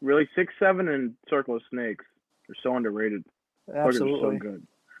 6-7 and "Circle of Snakes" are so underrated. Absolutely. So good.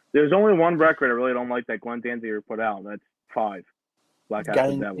 There's only one record I really don't like that Glenn Danziger put out. That's 5. Black Hat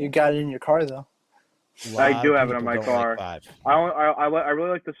the Devil. You got it in your car though. I do have it in my car. I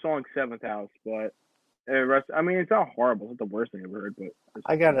really like the song "Seventh House," but it's not horrible. It's not the worst thing I've heard. But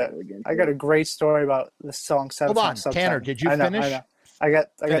I got a great story about the song "Seventh House." Hold on, Tanner, did you finish? I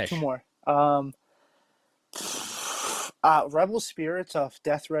got 2 more. "Rebel Spirits" off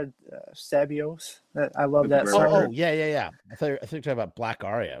Death Red Sabios. I love that song. Oh, yeah. I think you're talking about Black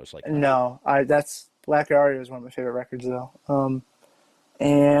Aria. I was like, no, that's Black Aria is one of my favorite records though.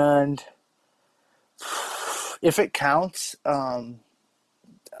 And if it counts,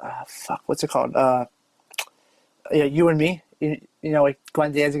 what's it called? "You and Me." You know, like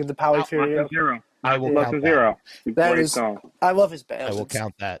Glenn Danzig and the Polyfury. I will count that. That is, I love his band. I will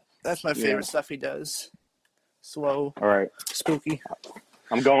count that. That's my favorite stuff he does. Slow. All right. Spooky.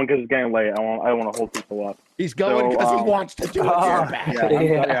 I'm going because it's getting late. I want to hold people up. He's going because he wants to do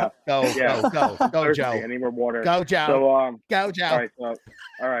it. Go, Thirsty. Joe. I need more water. Go, Joe. So, go, Joe. All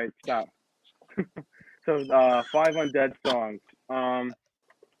right, stop. So 5 undead songs.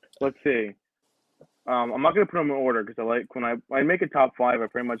 Let's see. I'm not gonna put them in order because I like when I make a top 5. I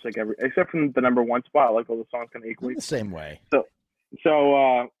pretty much like except from the number 1 spot. I like all the songs kind of equally. The same way.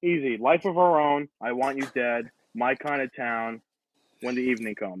 So easy. "Life of Our Own," "I Want You Dead," "My Kind of Town," "When the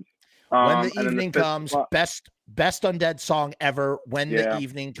Evening Comes." When the Evening Comes, best undead song ever. When the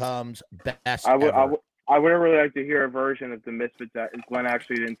Evening Comes, best ever. I would really like to hear a version of the Misfits that Glenn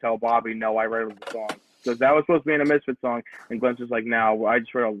actually didn't tell Bobby, "No, I wrote the song." Because that was supposed to be in a Misfits song, and Glenn's just like, "No, I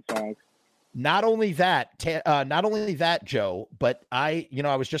just wrote all the songs." Not only that, Joe, but I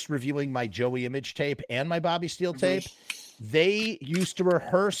was just reviewing my Joey Image tape and my Bobby Steele tape. They used to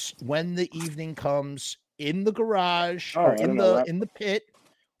rehearse "When the Evening Comes" in the garage or in the pit.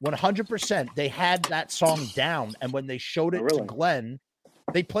 100%. They had that song down, and when they showed it to Glenn,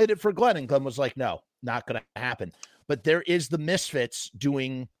 they played it for Glenn, and Glenn was like, "No, not going to happen." But there is the Misfits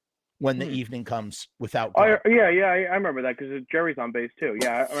doing "When the Evening Comes" without Glenn. I remember that because Jerry's on bass too.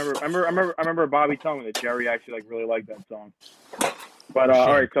 Yeah, I remember Bobby telling me that Jerry actually really liked that song. But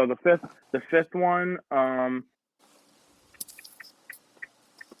all right, so the fifth one,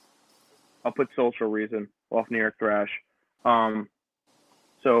 I'll put "Social Reason" off New York Thrash.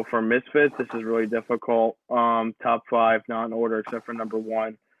 So for Misfits, this is really difficult. Top 5, not in order except for number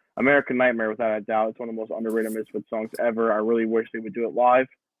 1. "American Nightmare," without a doubt. It's one of the most underrated Misfits songs ever. I really wish they would do it live.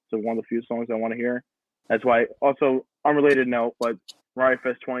 So one of the few songs I want to hear. That's why, also, unrelated note, but Riot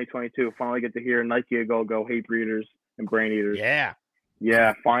Fest 2022, finally get to hear Nike A Go-Go, Hate Breeders, and Brain Eaters.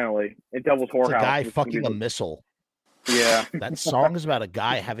 Yeah, finally. And Devil's Whorehouse. It's a guy fucking a missile. Yeah. That song is about a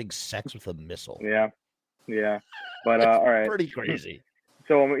guy having sex with a missile. Yeah. But, all right. Pretty crazy.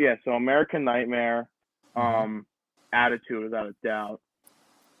 So American Nightmare, Attitude, without a doubt.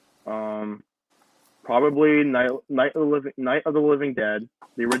 Probably Night of the Living Dead,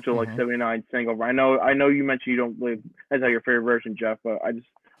 the original 79 single. I know you mentioned you don't live. That's not your favorite version, Jeff. But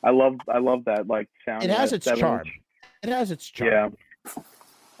I love that like sound. It has that its 7-inch. charm. It has its charm.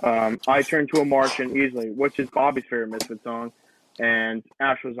 Yeah. I Turn to a Martian easily, which is Bobby's favorite Misfit song, and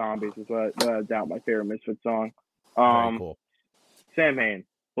Astro Zombies is without a doubt my favorite Misfit song. Very cool. Sam Hain,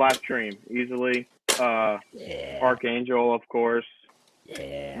 Black Dream, easily. Archangel, of course.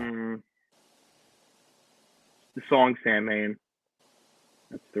 Yeah. The song Sam Hain.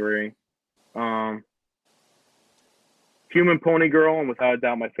 That's 3. Human Pony Girl, and without a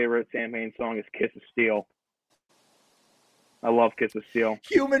doubt my favorite Sam Hain song is Kiss of Steel. I love Kiss of Steel.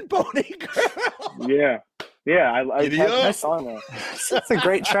 Human Pony Girl. Yeah. I have that song there. That's a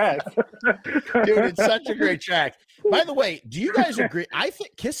great track. Dude, it's such a great track. By the way, do you guys agree? I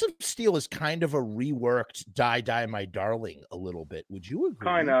think Kiss of Steel is kind of a reworked Die Die My Darling a little bit. Would you agree?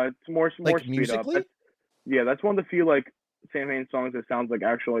 Kind of. It's more like speed musically? up. That's one of the few like Sam Hain songs that sounds like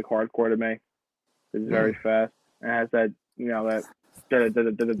actually like hardcore to me. It's very fast. It has that,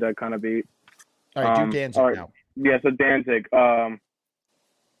 that kind of beat. All right, do Danzig now. Yeah, so Danzig.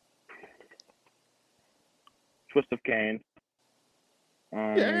 Twist of Cain.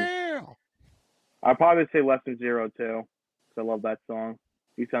 Yeah. I'd probably say Less Than Zero too, because I love that song.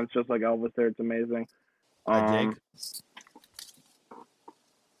 He sounds just like Elvis there. It's amazing. I dig.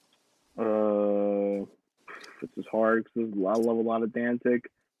 This is hard because I love a lot of Danzig.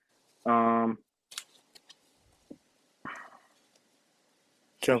 Joe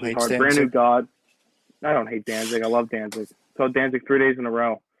hates hard. Danzig. Brand New God. I don't hate Danzig. I love Danzig. So Danzig 3 days in a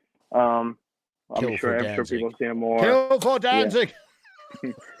row. I'm sure people have seen him more. Kill for Danzig.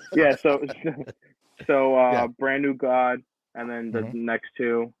 Yeah. Brand New God, and then the next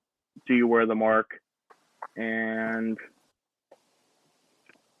 2, Do You Wear the Mark, and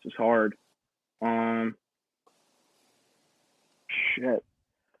it's just hard. Shit.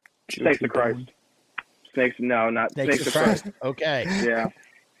 Snakes of Christ. Snakes of Christ. Okay. Yeah.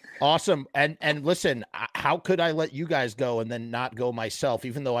 Awesome. And listen, how could I let you guys go and then not go myself,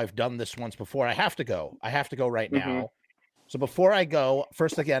 even though I've done this once before? I have to go right now. So before I go,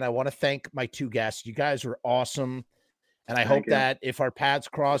 first, again, I want to thank my 2 guests. You guys were awesome. And I hope that if our paths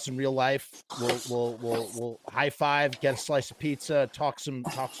cross in real life, we'll high five, get a slice of pizza, talk some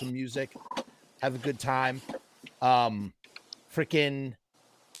music, have a good time.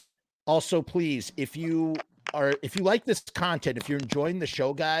 Also, please, if you like this content, if you're enjoying the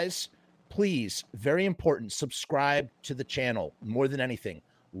show, guys, please, very important, subscribe to the channel more than anything.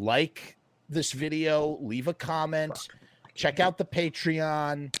 Like this video, leave a comment, check out the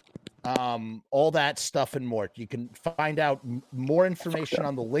Patreon, all that stuff and more. You can find out more information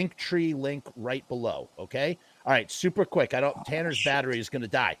on the Linktree link right below. Okay. All right. Super quick. Tanner's battery is going to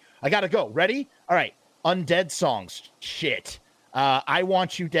die. I got to go. Ready? All right. Undead songs. Shit. I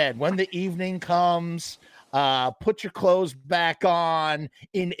Want You Dead. When the Evening Comes. Put Your Clothes Back On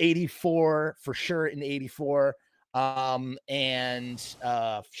in 84, for sure in 84. Fucking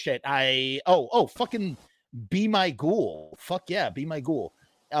Be My Ghoul. Fuck yeah, Be My Ghoul.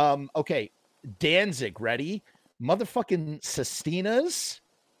 Okay, Danzig, ready? Motherfucking Sestinas.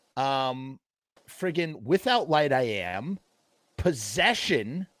 Friggin' Without Light I Am.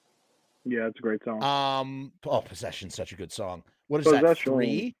 Possession. Yeah, it's a great song. Possession's such a good song. What is that?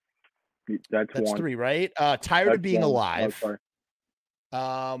 3? That's 1. 3, right? Tired of Being Alive.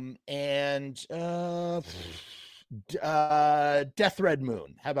 Oh, And Death Red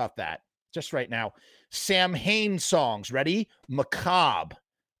Moon. How about that? Just right now. Sam Hain songs. Ready? Macabre.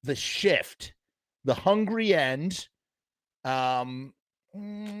 The Shift. The Hungry End. In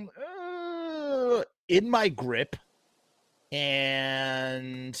My Grip.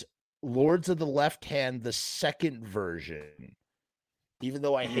 And Lords of the Left Hand, the second version. Even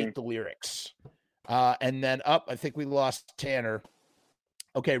though I hate the lyrics. And then I think we lost Tanner.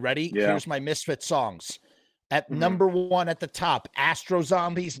 Okay, ready? Yeah. Here's my Misfit songs. At number 1 at the top, Astro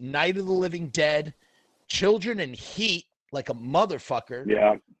Zombies, Night of the Living Dead, Children in Heat, like a motherfucker.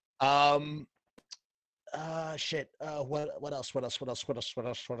 Yeah. What else?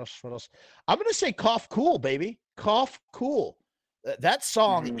 I'm gonna say Cough Cool, baby. Cough Cool. That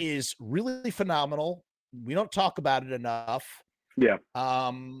song is really phenomenal. We don't talk about it enough. Yeah.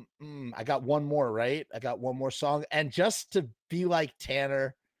 I got one more, right? I got one more song. And just to be like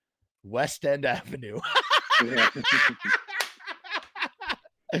Tanner, West End Avenue.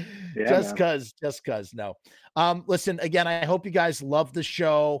 Just cause. No. Listen, again, I hope you guys love the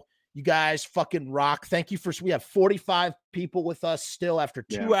show. You guys fucking rock. Thank you we have 45 people with us still after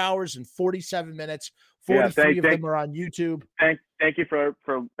 2 hours and 47 minutes. 43 of them are on YouTube. Thank you for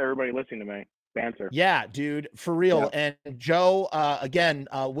everybody listening to me. Banter. Yeah, dude, for real. Yeah. And Joe, again,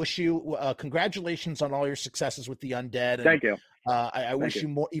 wish you congratulations on all your successes with the Undead. And, thank you. I wish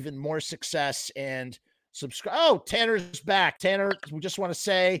you even more success and subscribe. Oh, Tanner's back. Tanner, we just want to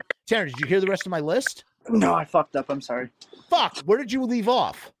say, Tanner, did you hear the rest of my list? No, I fucked up. I'm sorry. Fuck. Where did you leave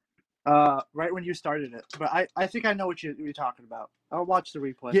off? Right when you started it. But I think I know what you're talking about. I'll watch the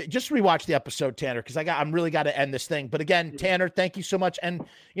replay. Yeah, just rewatch the episode, Tanner, because I'm really got to end this thing. But again, Tanner, thank you so much. And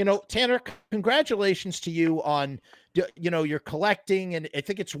Tanner, congratulations to you on your collecting, and I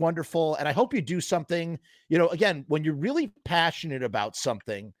think it's wonderful. And I hope you do something. Again, when you're really passionate about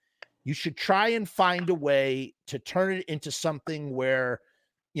something, you should try and find a way to turn it into something where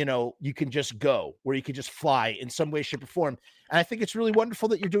you can just go, where you can just fly in some way, shape, or form. And I think it's really wonderful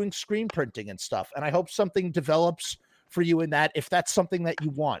that you're doing screen printing and stuff. And I hope something develops for you in that, if that's something that you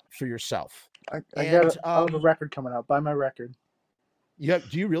want for yourself. I have a record coming out. Buy my record. Do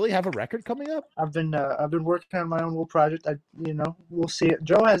you really have a record coming up? I've been working on my own little project. We'll see it.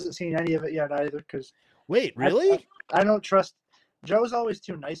 Joe hasn't seen any of it yet either. Because wait, really? I don't trust. Joe's always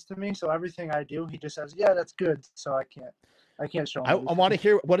too nice to me, so everything I do, he just says, "Yeah, that's good." So I can't show him. I want to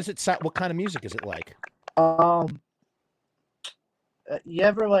hear. What does it sound? What kind of music is it like? You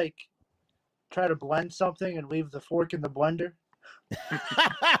ever try to blend something and leave the fork in the blender?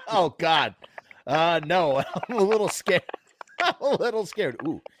 Oh God, no! I'm a little scared.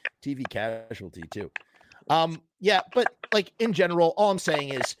 Ooh, TV casualty too. Yeah, but in general, all I'm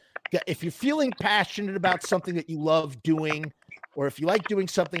saying is, if you're feeling passionate about something that you love doing, or if you like doing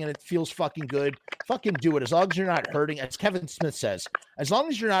something and it feels fucking good, fucking do it. As long as you're not hurting, as Kevin Smith says, as long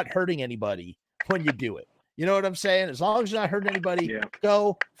as you're not hurting anybody when you do it. You know what I'm saying? As long as you're not hurting anybody,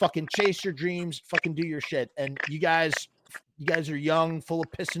 Go fucking chase your dreams, fucking do your shit. And you guys are young, full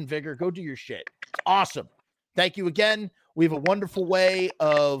of piss and vigor. Go do your shit. It's awesome. Thank you again. We have a wonderful way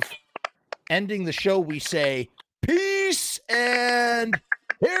of ending the show. We say peace and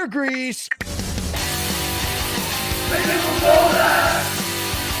hair grease. Make it from Florida.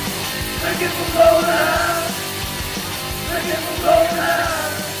 Make it from Florida. Make it from Florida.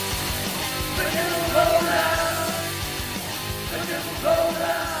 Make it from Florida. Make it from Florida.